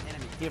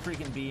 Get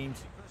freaking beamed.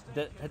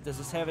 Does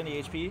this have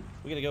any HP?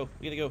 We gotta go.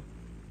 We gotta go.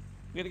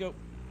 We gotta go.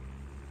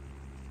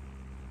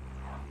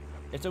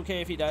 It's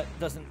okay if he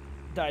doesn't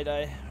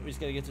die. We just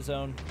gotta get to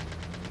zone.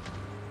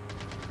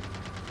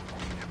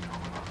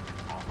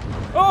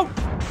 Oh!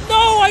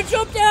 No! I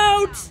jumped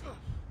out!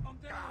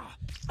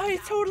 I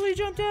totally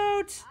jumped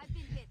out! I've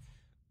been hit.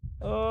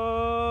 The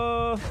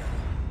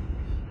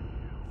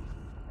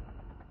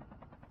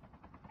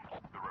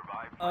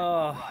revived flight will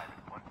arrive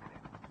in 1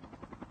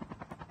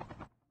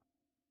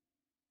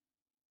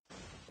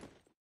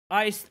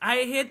 minute. I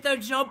hit the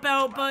jump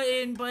out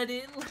button, but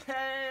it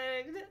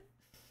lagged.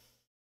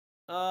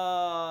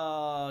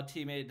 Oh,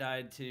 teammate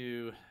died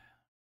too.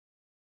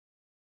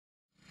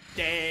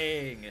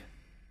 Dang.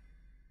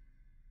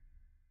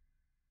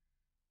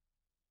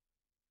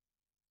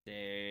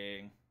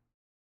 Dang.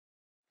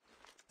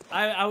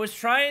 I was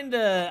trying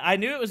to... I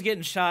knew it was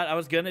getting shot. I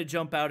was going to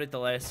jump out at the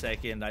last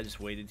second. I just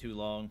waited too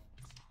long.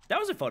 That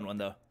was a fun one,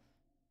 though.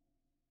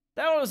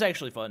 That one was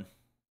actually fun.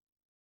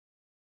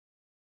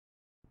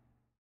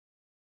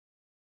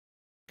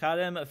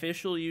 Kadem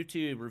official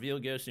YouTube reveal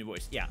Ghost new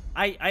voice. Yeah,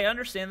 I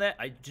understand that.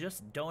 I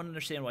just don't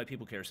understand why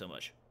people care so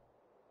much.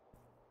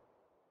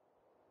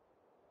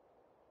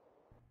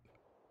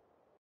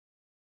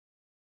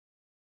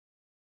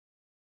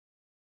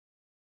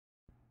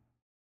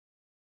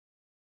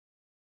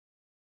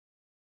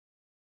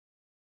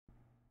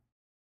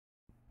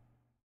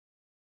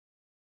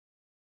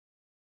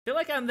 I feel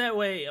like I'm that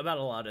way about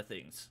a lot of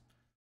things.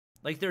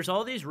 Like, there's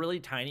all these really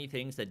tiny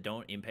things that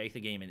don't impact the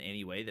game in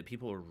any way that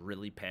people are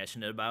really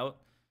passionate about.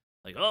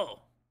 Like,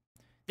 oh,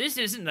 this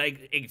isn't,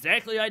 like,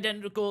 exactly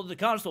identical to the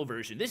console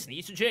version. This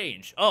needs to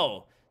change.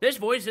 Oh, this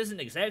voice isn't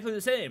exactly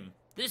the same.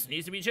 This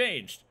needs to be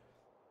changed.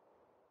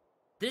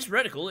 This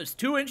reticle is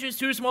 2 inches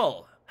too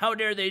small. How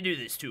dare they do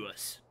this to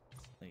us?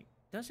 Like,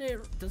 does it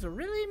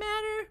really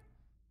matter?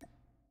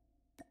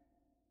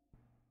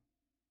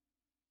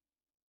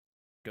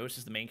 Ghost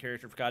is the main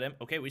character for COD M.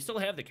 Okay, we still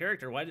have the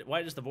character.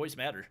 Why does the voice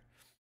matter?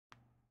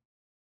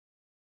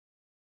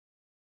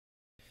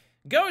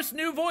 Ghost's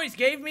new voice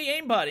gave me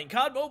aimbot in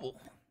COD Mobile.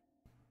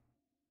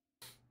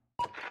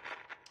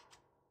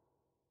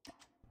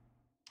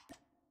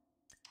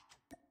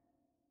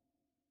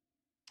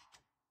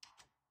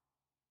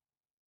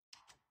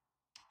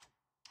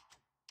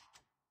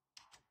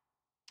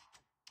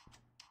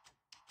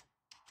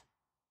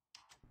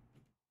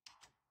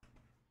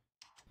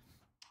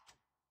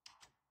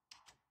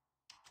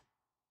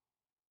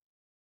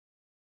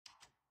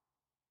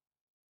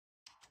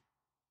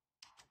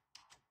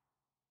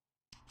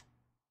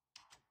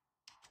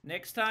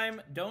 Next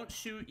time, don't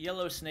shoot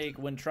Yellow Snake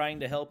when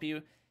trying to help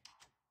you.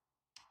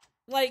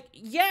 Like,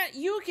 yeah,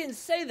 you can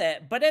say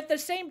that, but at the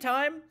same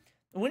time,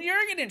 when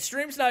you're getting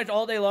stream sniped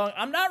all day long,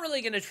 I'm not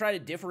really going to try to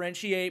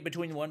differentiate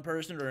between one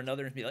person or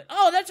another and be like,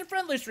 oh, that's a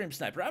friendly stream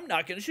sniper. I'm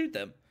not going to shoot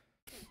them.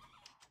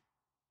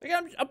 Like,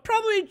 I'm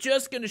probably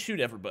just going to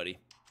shoot everybody.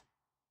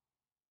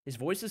 His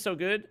voice is so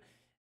good,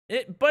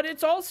 but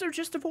it's also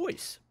just a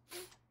voice.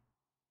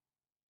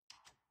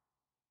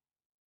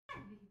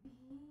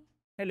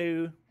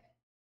 Hello.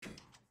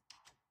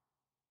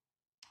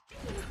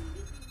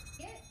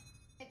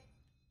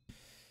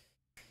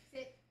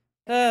 Sit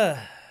down.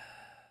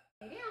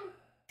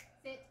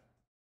 Sit.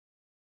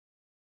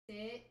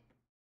 Sit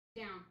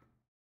down.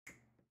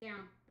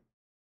 Down.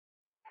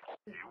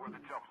 You were the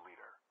jump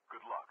leader.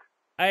 Good luck.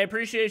 I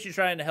appreciate you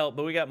trying to help,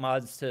 but we got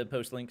mods to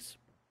post links.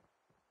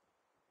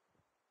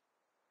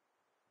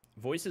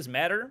 Voices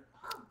matter?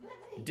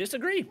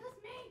 Disagree.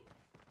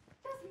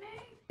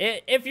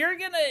 If you're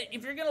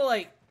gonna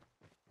like,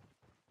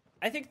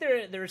 I think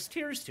there's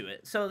tiers to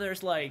it. So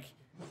there's like,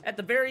 at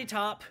the very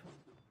top,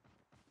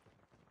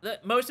 the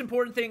most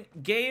important thing,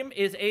 game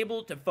is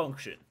able to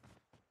function.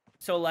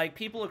 So like,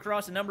 people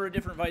across a number of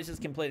different devices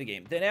can play the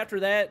game. Then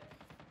after that,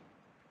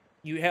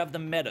 you have the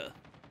meta.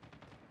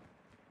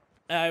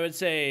 I would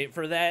say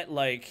for that,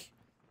 like,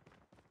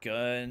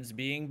 guns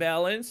being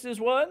balanced is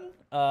one.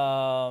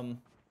 Guns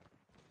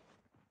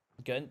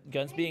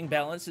being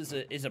balanced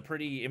is a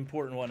pretty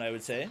important one, I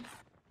would say.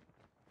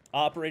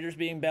 Operators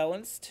being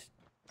balanced.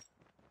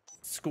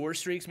 Score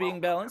streaks being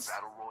balanced.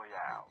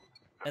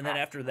 And then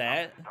after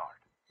that,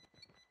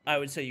 I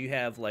would say you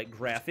have, like,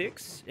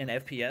 graphics and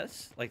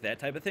FPS, like that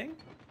type of thing.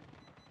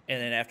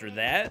 And then after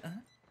that,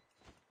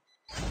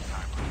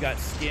 you got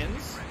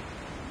skins.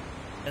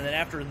 And then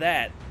after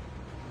that,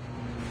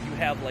 you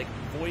have, like,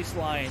 voice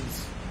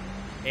lines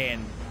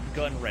and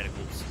gun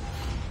reticles.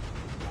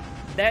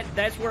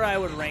 That's where I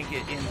would rank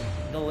it in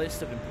the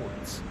list of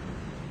importance.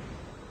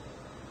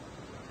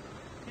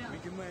 No. We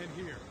can land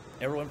here.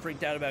 Everyone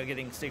freaked out about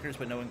getting stickers,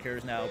 but no one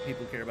cares now.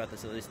 People care about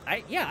this at least.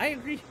 Yeah, I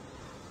agree.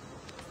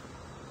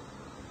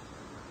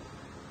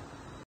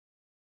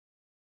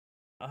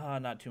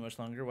 Not too much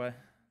longer. Why?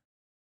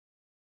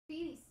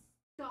 Beanie,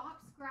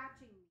 stop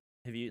scratching me.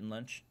 Have you eaten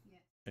lunch? Yeah.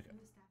 Okay.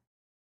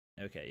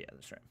 Okay, yeah,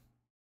 that's right.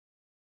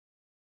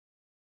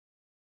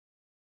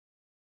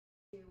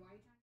 Why are you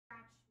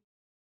trying to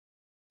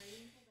scratch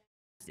me?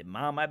 Said,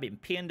 Mom, I've been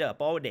pinned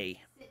up all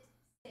day. Sit.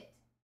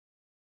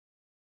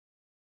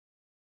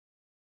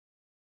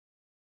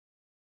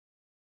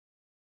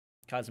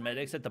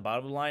 Cosmetics at the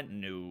bottom of the line?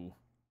 No.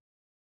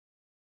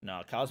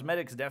 No,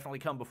 cosmetics definitely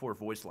come before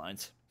voice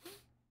lines.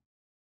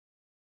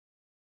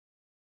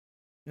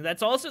 And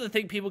that's also the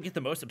thing people get the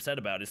most upset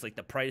about is like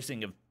the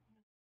pricing of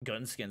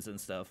gun skins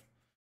and stuff.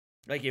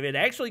 Like if it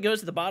actually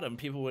goes to the bottom,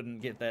 people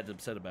wouldn't get that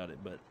upset about it,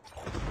 but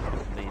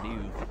they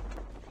do.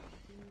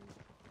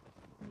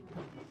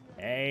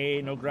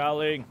 Hey, no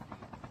growling.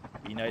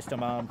 Be nice to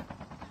Mom.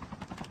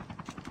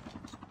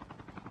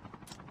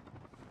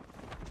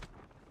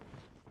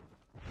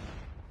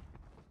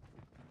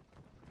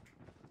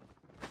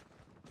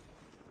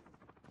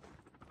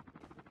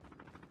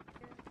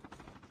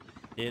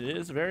 It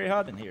is very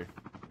hot in here.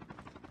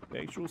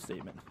 Actual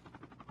statement.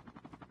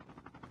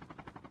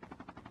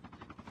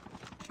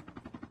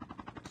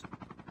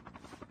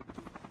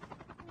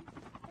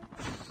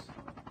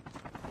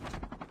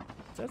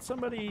 Is that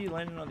somebody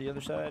landing on the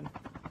other side?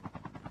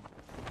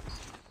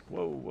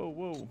 Whoa, whoa,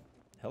 whoa.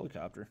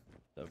 Helicopter.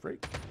 The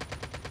freak?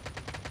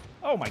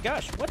 Oh my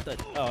gosh, what the?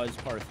 Oh, it's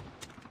Parth.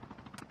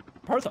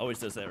 Parth always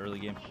does that early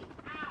game. Hey,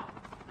 ow!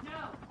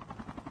 No!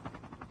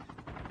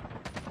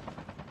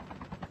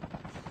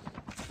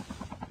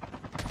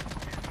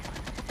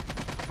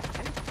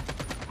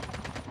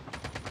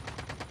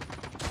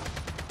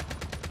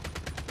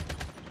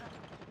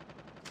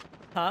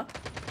 Huh?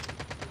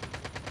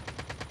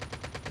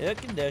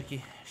 Yucky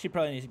ducky. She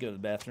probably needs to go to the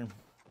bathroom.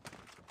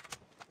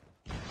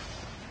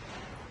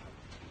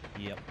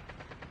 Yep.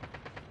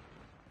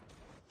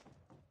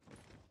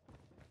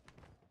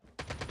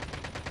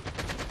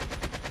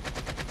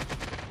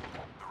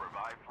 The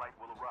revived flight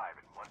will arrive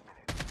in 1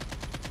 minute.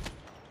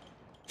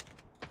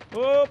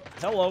 Oh,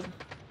 hello.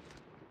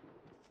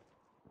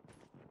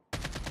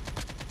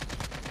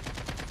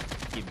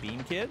 You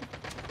bean kid?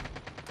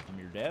 I'm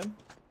your dad?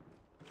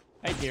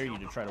 I dare you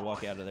to try to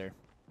walk out of there.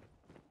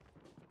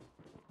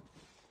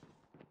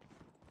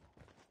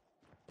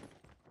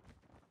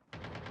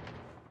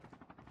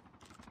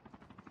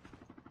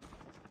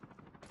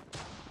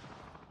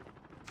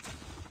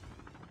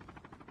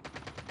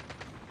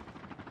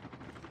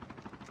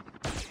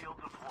 Shield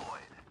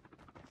deployed.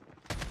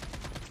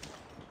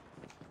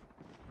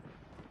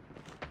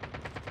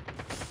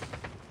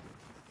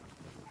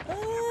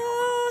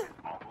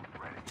 Almost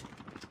ready.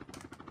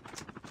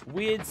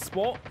 Weird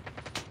spot.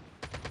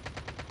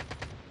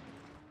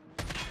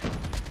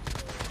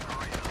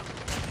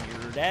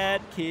 Your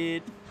dad,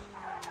 kid.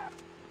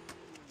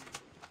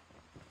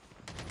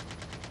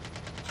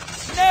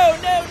 No,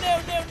 no,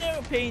 no, no,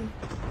 no, pain.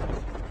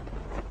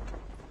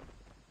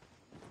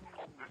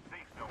 The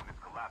safe zone is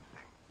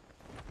collapsing.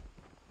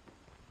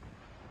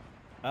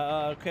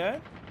 Okay.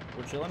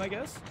 We're chilling, I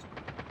guess.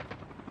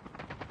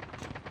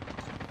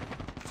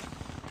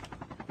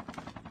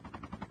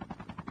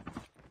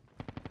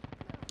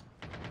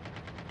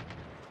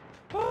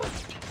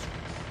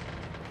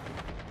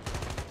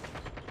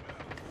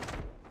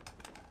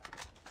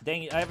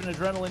 Dang it, I have an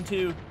adrenaline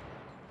too.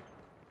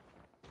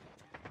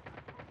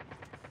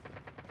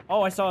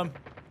 Oh, I saw him.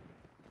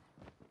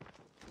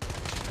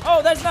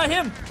 Oh, that's not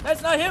him!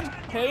 That's not him!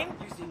 Kane?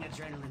 Using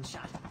adrenaline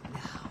shot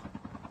now.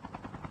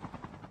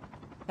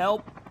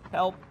 Help,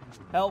 help,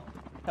 help,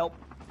 help,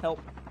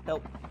 help,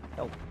 help,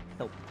 help,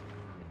 help.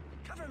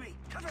 Cover me!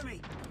 Cover me!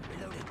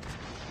 Reloading.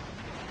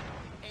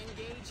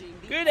 Engaging.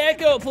 the- Good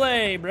echo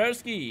play,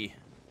 broski.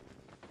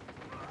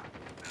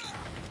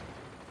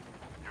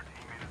 Your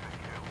teammate has been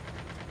killed.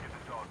 Get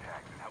the dog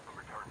tags and help them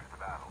return to the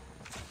battle.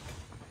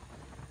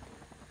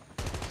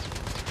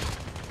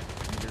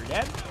 You're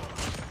dead?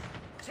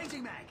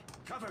 Changing mag.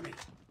 Cover me.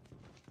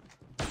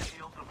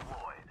 Shield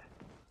deployed.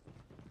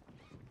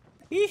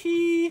 Hee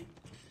hee.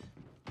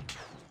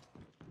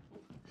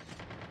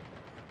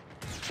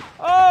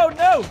 Oh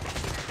no!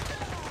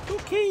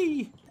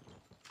 Okay.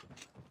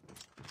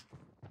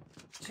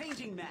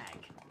 Changing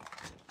mag.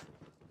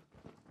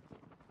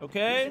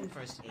 Okay. Using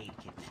first aid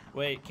kit now.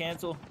 Wait,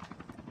 cancel.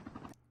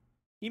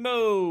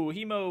 Hemo,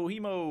 hemo,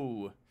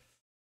 hemo.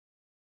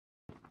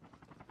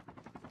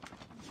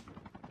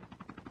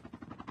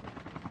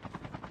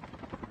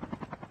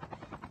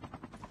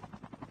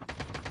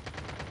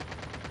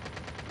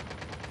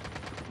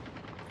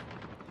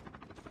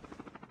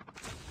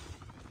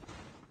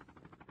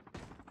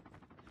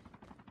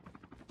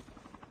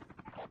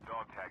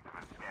 Dog tags have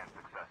been scanned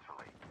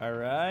successfully. All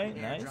right,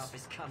 Airdrop nice.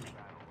 is coming.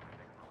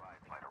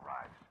 Revived flight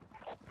arrives.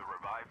 The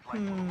revived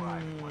flight will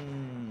arrive in 1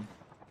 minute.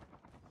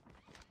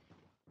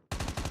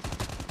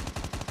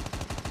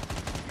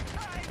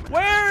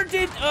 Where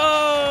did?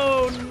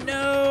 Oh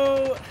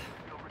no!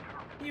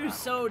 was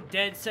so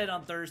dead set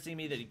on thirsting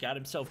me that he got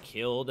himself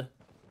killed.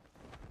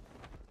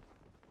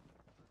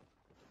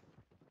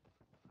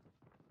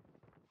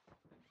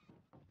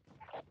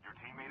 Your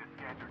teammate has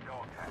scanned your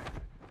dog tags.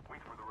 Wait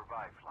for the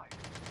revive flight.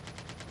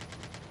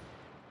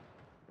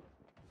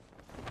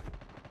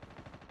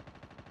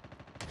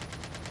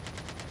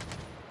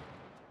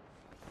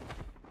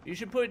 You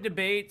should put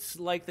debates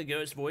like the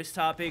Ghost voice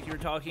topic you were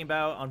talking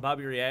about on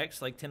Bobby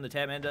Reacts, like Tim the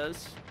Tatman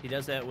does. He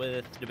does that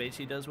with debates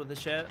he does with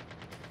his chat.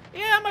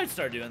 Yeah, I might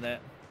start doing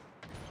that.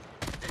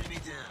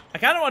 I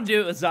kind of want to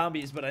do it with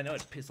zombies, but I know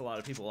it'd piss a lot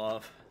of people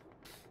off.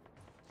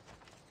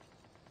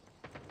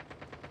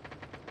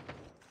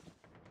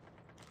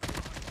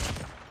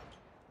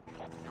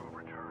 You'll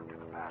return to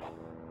the battle.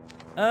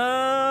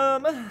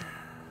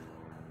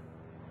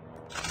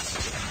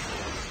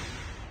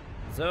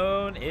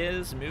 Zone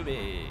is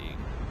moving.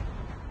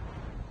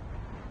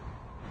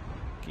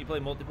 Can you play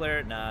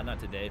multiplayer? Nah, not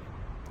today.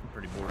 I'm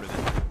pretty bored of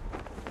it.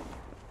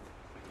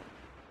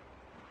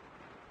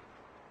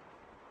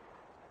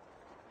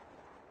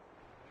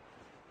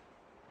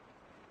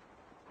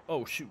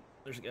 Oh shoot,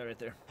 there's a guy right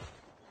there.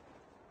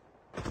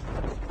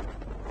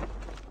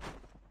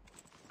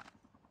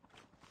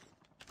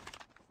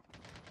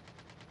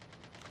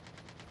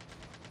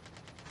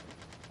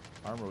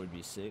 Armor would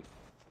be sick.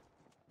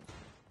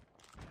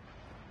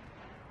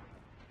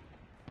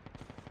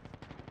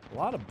 A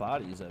lot of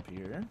bodies up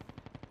here.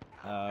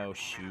 Oh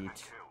shoot.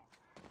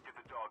 Get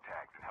the dog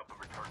tags and help them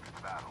return to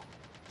the battle.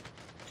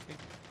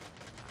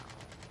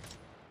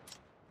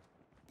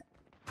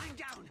 I'm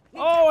down.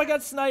 Oh, I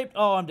got sniped.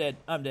 Oh, I'm dead.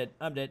 I'm dead.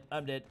 I'm dead.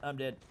 I'm dead. I'm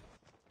dead.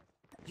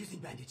 Using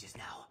bandages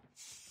now.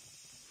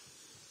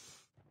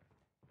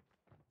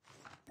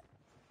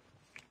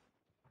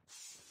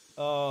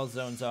 Oh,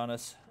 zone's on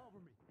us.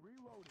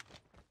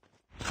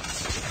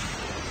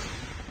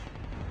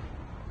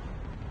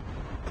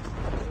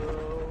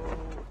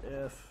 Oh,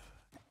 F.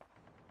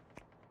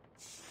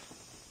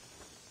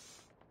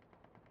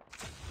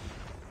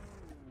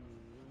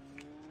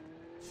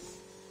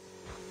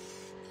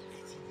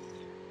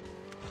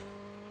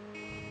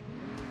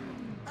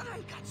 I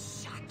got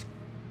shot.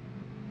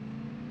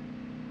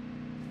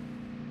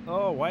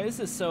 Oh, why is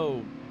this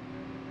so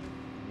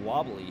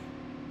wobbly?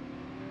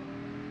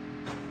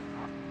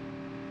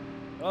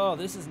 Oh,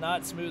 this is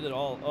not smooth at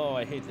all. Oh,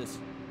 I hate this.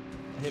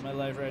 I hate my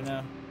life right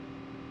now.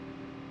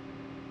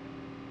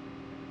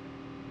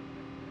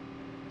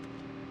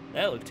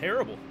 That looked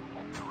terrible.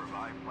 The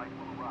revive flight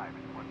will arrive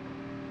in 1 minute.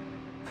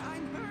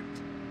 I'm hurt.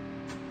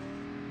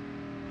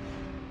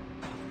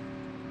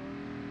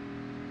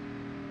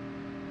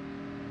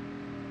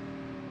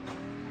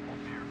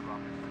 The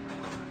airdrop has been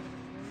delivered.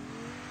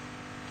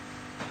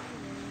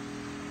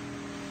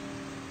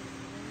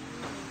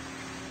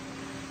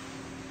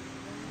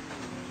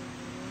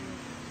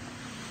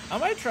 I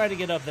might try to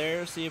get up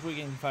there, see if we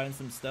can find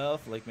some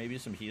stuff, like maybe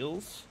some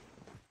heals.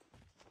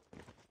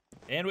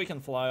 And we can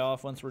fly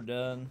off once we're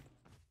done.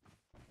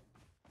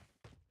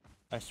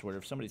 I swear,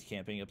 if somebody's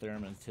camping up there,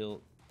 I'm gonna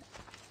tilt.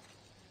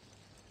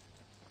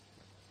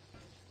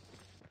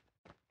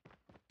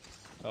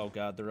 Oh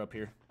god, they're up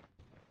here.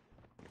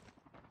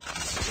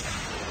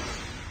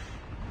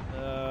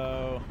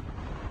 Oh.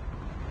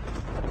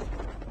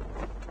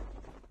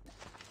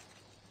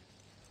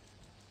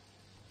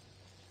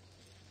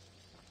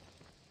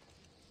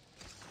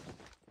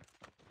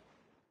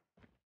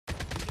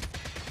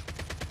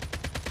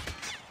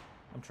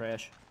 I'm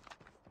trash.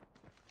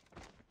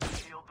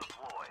 Shield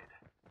deployed.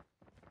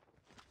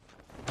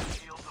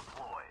 Shield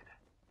deployed.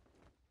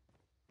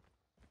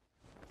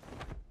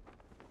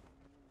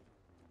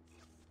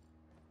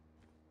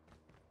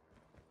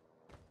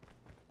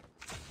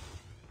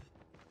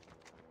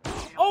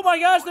 Oh my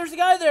gosh, there's a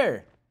guy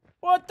there!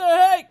 What the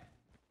heck?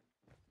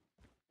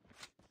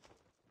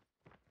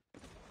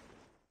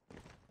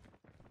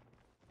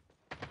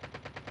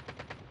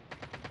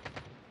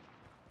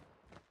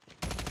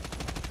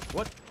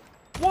 What?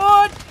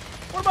 What?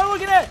 What am I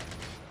looking at?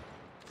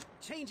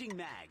 Changing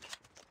mag.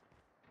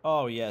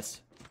 Oh,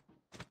 yes.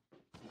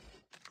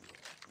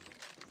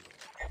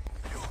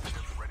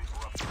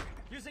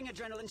 Using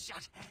adrenaline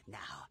shot now.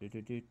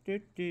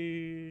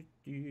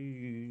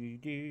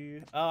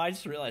 Oh, I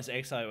just realized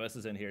XiOS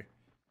is in here.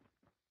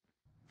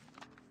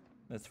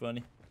 That's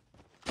funny.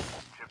 Chip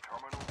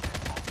terminal.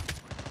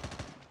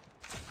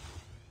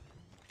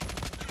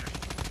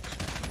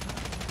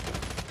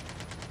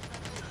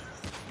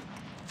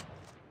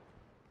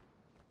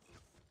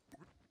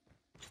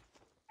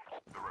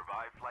 The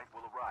revive flight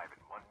will arrive in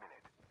 1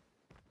 minute.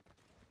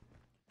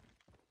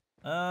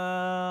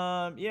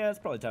 Yeah, it's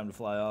probably time to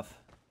fly off.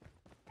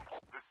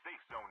 The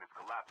safe zone is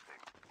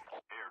collapsing.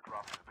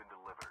 Airdrop has been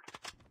delivered.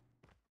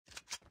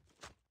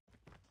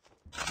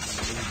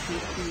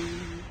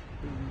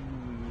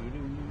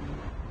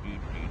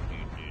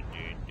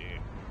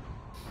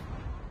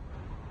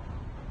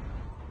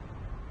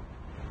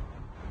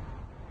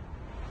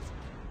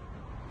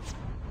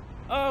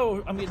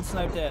 Oh, I'm getting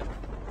sniped at.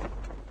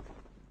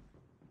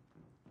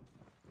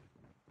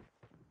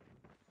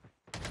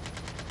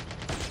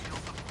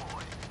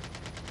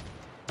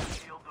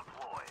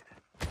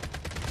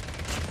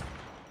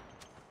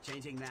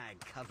 Changing mag,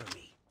 cover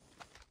me.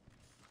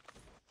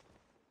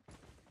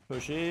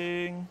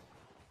 Pushing.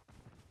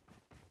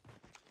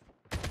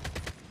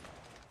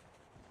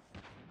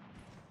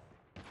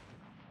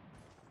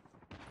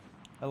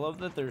 I love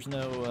that there's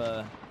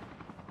no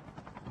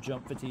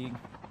jump fatigue.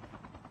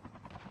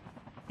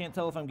 Can't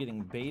tell if I'm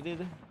getting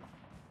baited.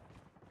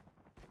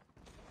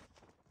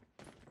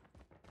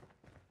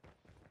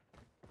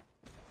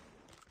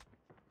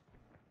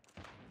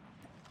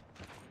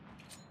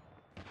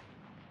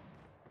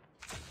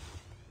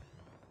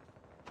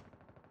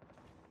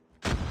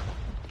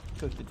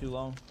 Cooked it too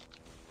long.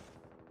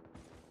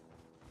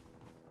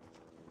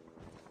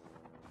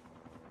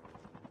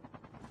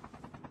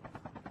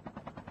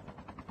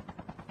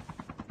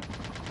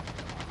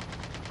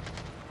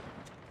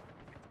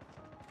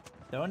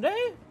 Don't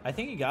they? I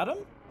think he got him.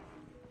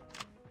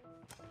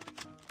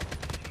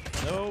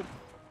 Nope.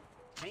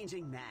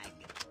 Changing mag.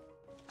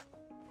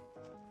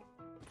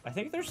 I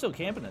think they're still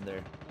camping in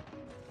there.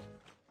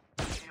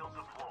 Shield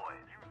deployed.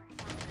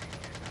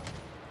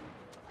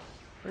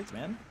 Freak,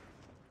 man.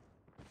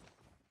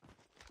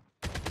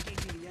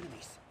 Engaging the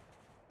enemies.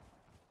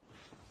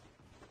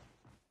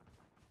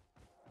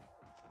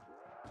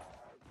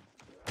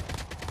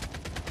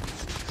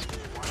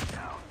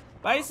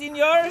 Bye, senor.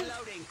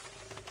 Reloading.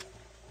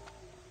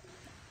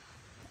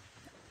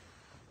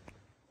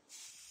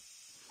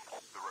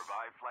 The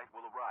revived flight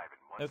will arrive in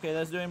 1 Okay,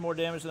 that's doing more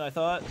damage than I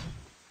thought.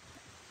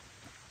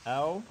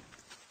 Ow.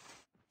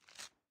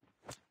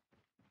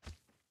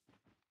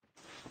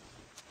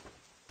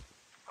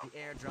 The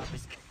airdrop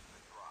is.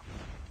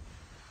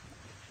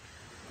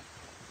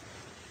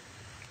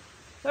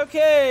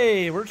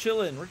 Okay, we're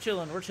chilling. We're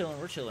chilling. We're chilling.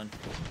 We're chilling.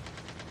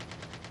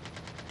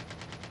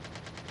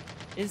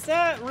 Is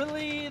that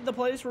really the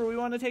place where we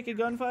want to take a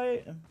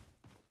gunfight?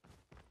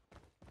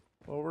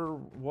 Well,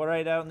 we're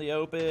right out in the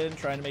open,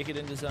 trying to make it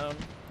into zone.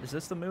 Is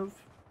this the move?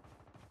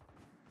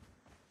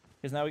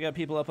 Because now we got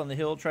people up on the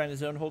hill trying to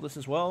zone hold us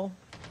as well.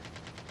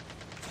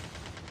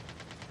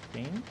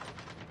 Game.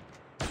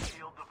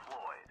 shield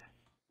deployed.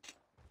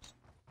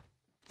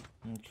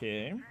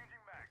 Okay.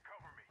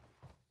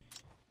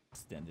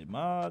 Extended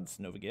mods,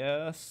 Nova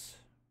Gas.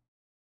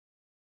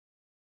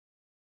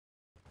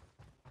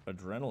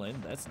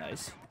 Adrenaline, that's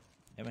nice.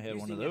 Haven't had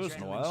one of Using those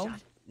in a adrenaline while.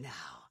 shot. Now.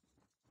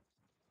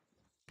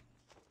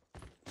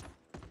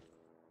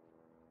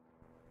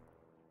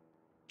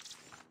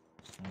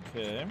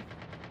 Okay.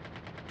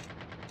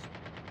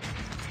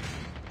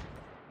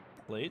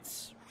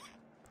 Plates.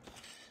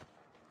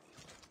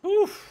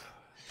 Oof.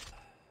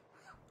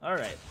 All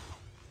right.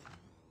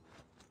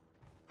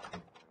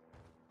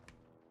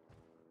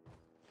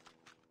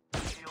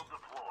 Shield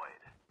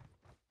deployed.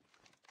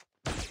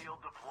 Shield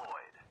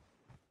deployed.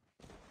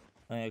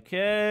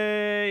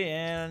 Okay,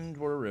 and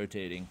we're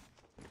rotating.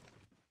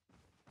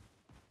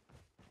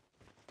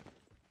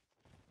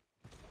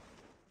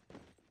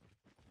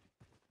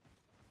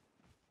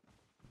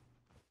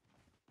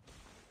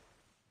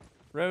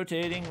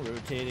 Rotating,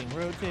 rotating,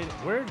 rotating.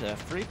 Where the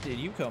freak did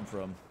you come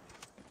from?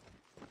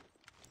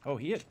 Oh,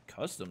 he had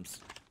customs.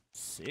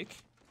 Sick.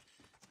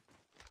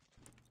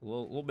 A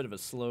little bit of a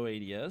slow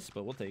ADS,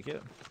 but we'll take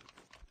it.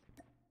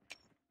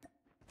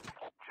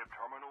 Chip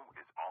terminal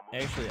is almost.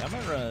 Actually, I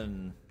might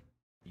run...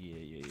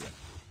 Yeah.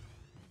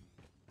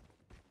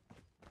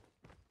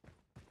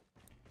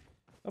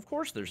 Of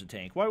course there's a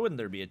tank. Why wouldn't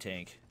there be a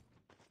tank?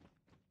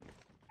 The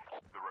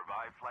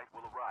revived flight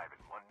will arrive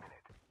in 1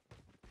 minute.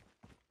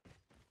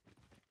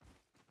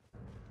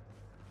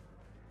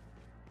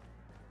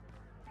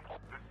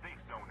 The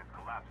safe zone is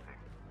collapsing.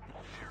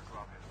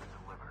 Airdrop has been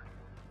delivered.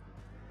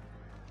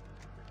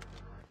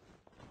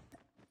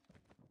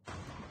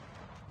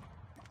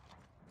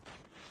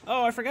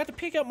 Oh, I forgot to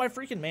pick up my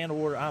freaking man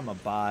order. I'm a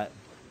bot.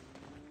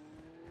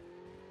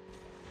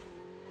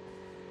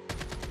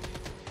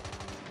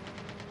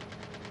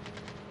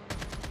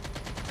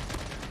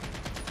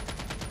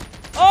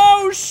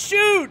 Oh,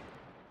 shoot!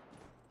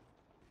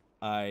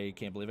 I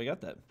can't believe I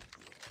got that.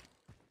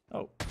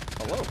 Oh,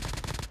 hello.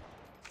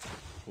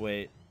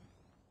 Wait.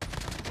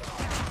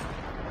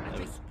 That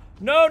was...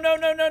 No.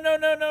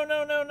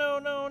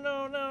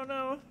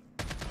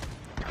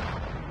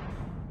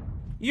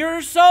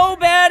 You're so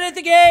bad at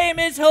the game,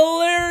 it's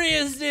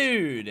hilarious,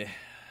 dude.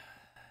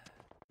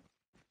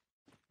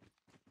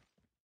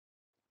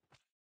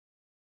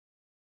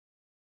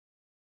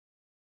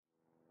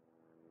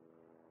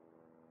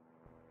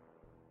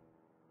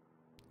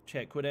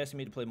 Chat, quit asking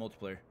me to play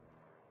multiplayer.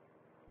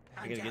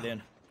 I gotta get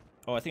in.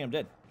 Oh, I think I'm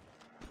dead.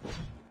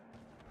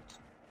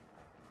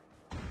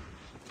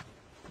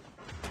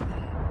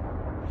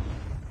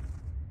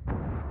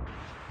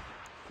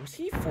 Was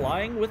he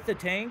flying with the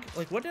tank?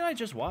 Like, what did I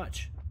just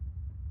watch?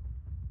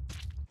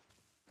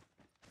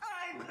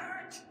 I'm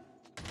hurt.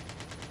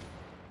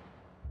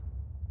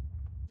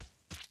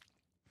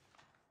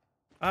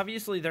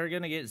 Obviously, they're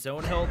gonna get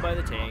zone held by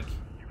the tank.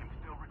 You can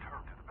still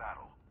return to the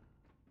battle.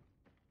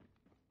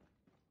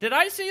 Did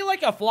I see,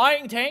 like, a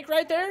flying tank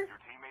right there? Your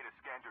teammate has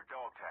scanned your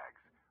dog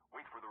tags.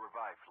 Wait for the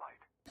revived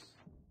flight.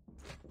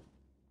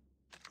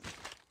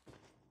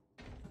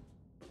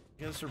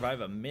 Gotta survive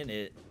a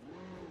minute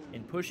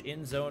and push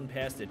in zone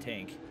past a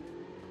tank.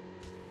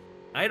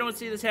 I don't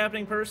see this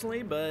happening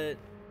personally, but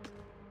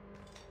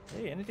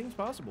hey, anything's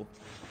possible.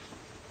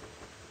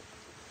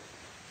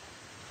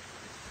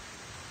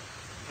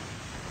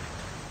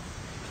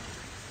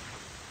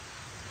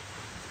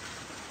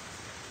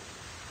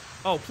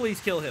 Oh,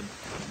 please kill him.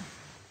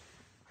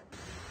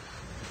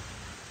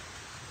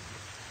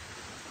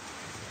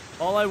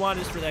 All I want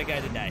is for that guy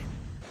to die.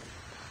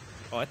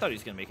 Oh, I thought he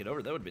was gonna make it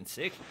over. That would have been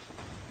sick.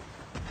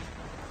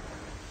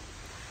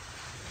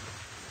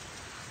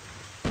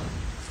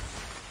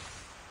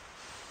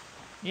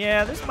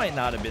 Yeah, this might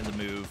not have been the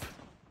move.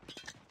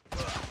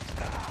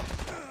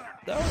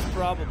 That was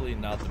probably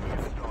not the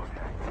move. Dog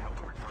tag to help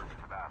them return to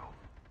the battle.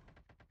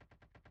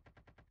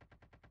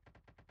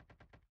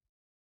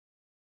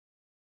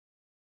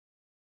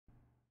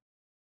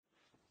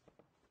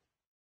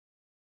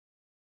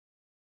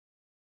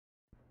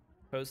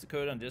 Post the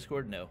code on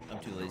Discord? No, I'm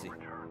too lazy.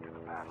 Return to the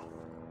battle.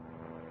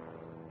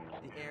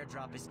 The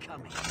airdrop is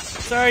coming.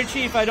 Sorry,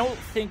 Chief, I don't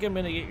think I'm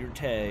gonna get your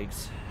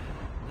tags.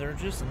 They're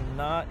just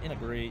not in a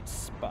great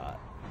spot.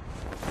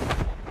 Chip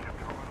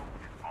terminal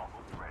is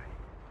almost ready.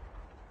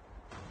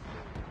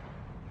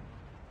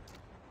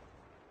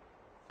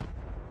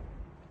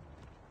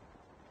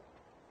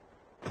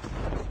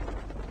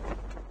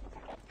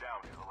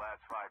 Down to the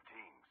last 5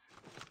 teams.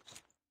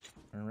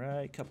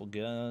 Alright, couple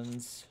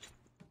guns.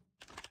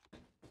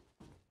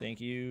 Thank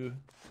you.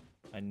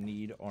 I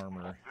need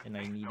armor, and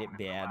I need it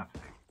bad.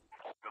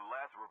 The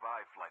last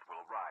revive flight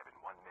will arrive in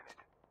 1 minute.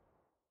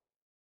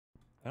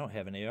 I don't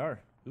have an AR.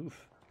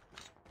 Oof.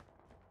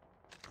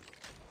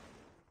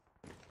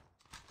 I'm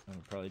gonna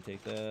probably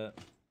take that.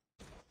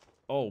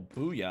 Oh,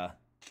 booyah.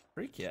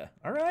 Freak yeah.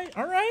 Alright,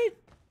 alright.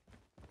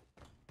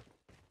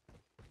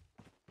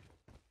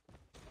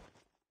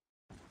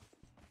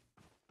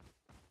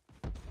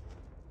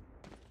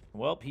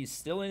 Well, he's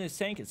still in his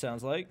tank, it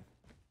sounds like.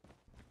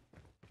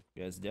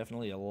 You guys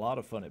definitely a lot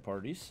of fun at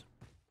parties.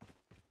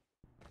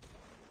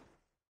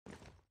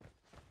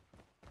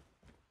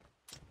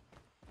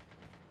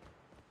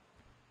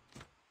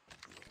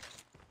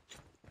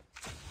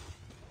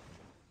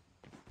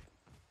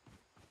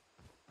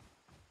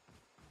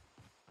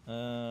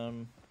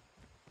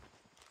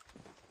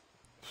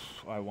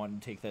 I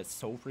wanted to take that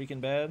so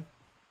freaking bad.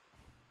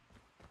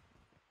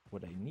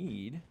 What I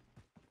need...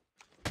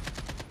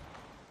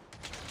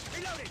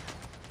 Reloading.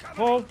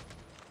 Oh!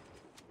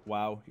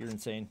 Wow, you're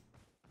insane.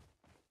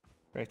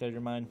 Cracked out of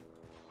your mind.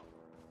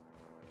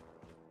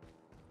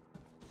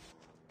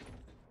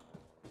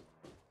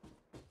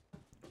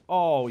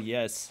 Oh,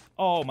 yes.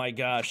 Oh my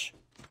gosh.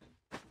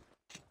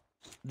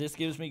 This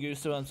gives me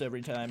goosebumps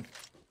every time.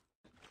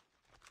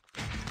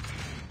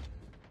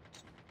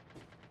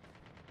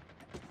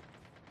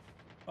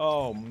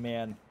 Oh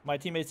man, my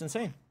teammate's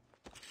insane.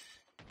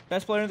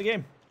 Best player in the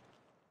game.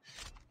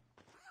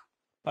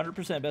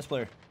 100% best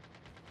player.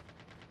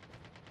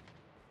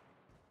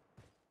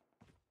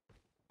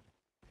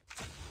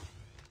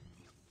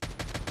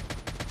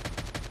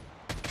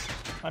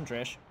 I'm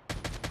trash.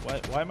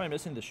 Why am I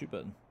missing the shoot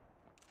button?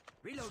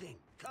 Reloading.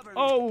 Cover me.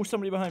 Oh,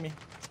 somebody behind me.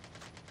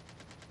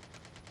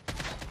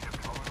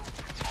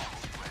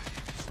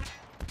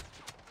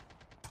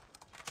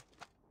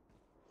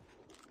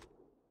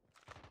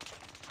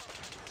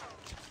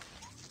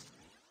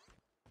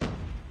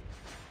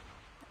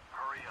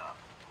 Hurry up.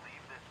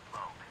 Leave this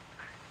smoke.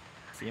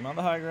 See him on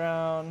the high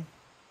ground.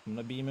 I'm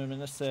gonna beam him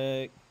in a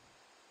sec.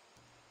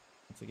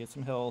 Once I get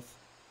some health.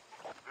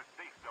 The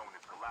safe zone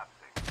is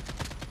collapsing.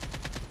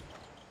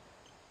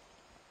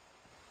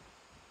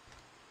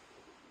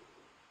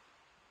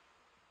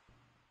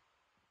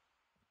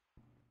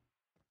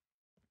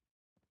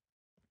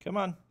 Come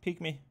on,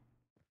 peek me.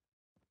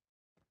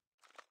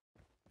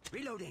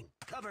 Reloading.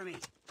 Cover me.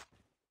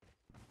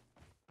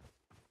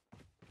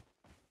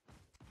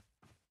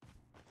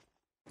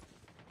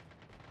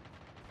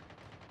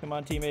 Come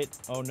on, teammate.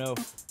 Oh no.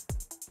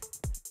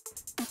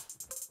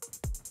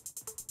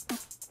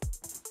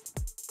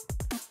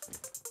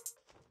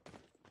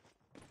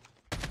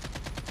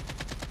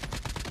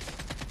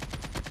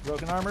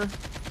 Broken armor.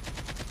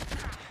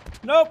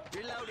 Nope.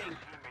 Reloading.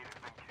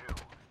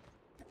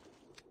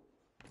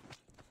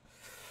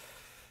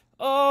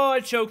 Oh, I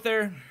choked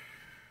there.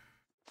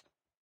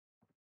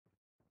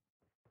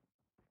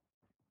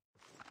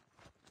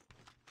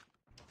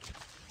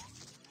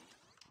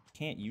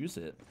 Can't use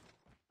it.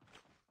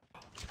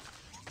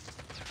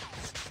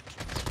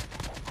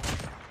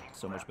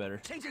 So much better.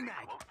 Changing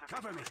mag.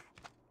 Cover me.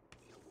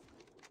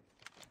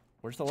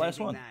 Where's the last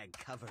Changing one? mag.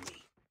 Cover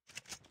me.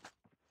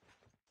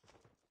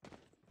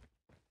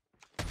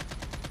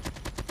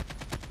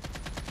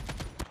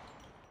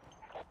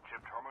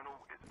 Chip terminal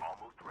is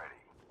almost ready.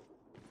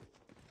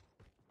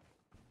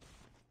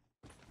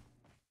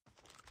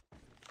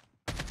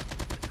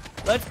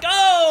 Let's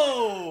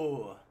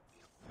go!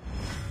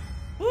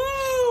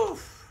 Woo!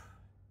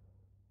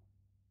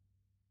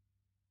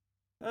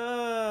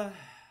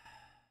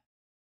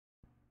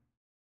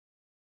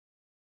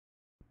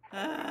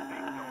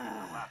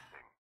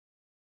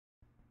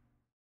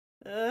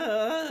 How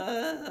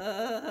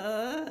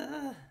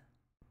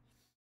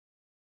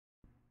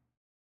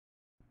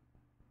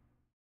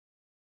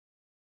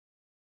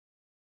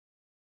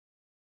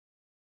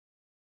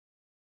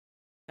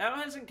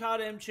hasn't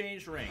COD M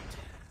changed ranked?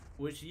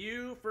 Which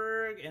you,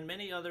 Ferg, and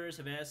many others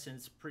have asked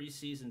since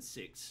pre-season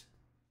 6.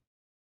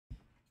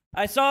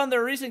 I saw in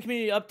their recent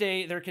community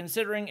update they're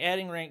considering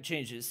adding rank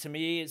changes. To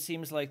me, it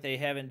seems like they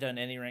haven't done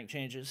any rank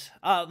changes.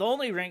 The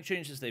only rank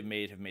changes they've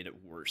made have made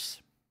it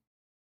worse.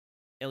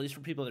 At least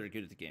for people that are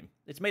good at the game.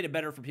 It's made it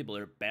better for people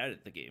that are bad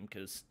at the game,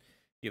 because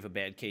you have a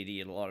bad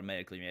KD, it'll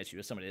automatically match you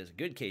with somebody that has a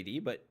good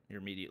KD, but you're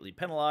immediately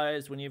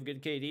penalized when you have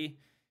good KD,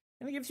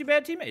 and it gives you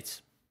bad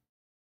teammates.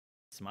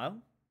 Smile.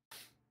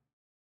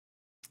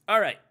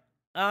 Alright.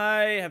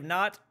 I have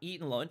not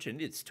eaten lunch,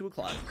 and it's 2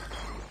 o'clock.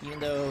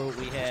 Even though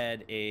we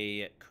had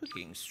a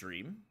cooking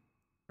stream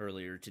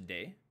earlier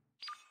today,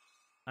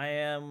 I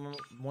am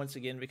once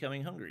again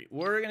becoming hungry.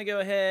 We're going to go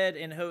ahead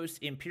and host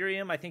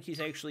Imperium. I think he's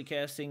actually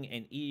casting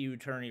an EU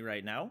tourney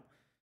right now.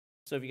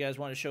 So if you guys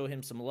want to show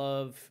him some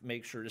love,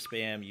 make sure to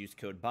spam use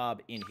code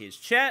Bob in his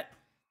chat.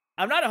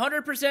 I'm not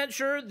 100%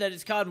 sure that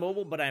it's COD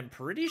Mobile, but I'm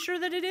pretty sure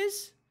that it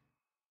is.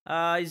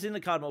 He's in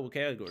the COD Mobile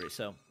category,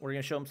 so we're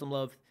going to show him some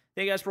love.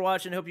 Thank you guys for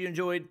watching. Hope you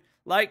enjoyed.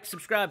 Like,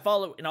 subscribe,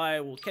 follow, and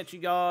I will catch you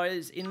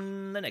guys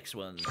in the next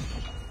one.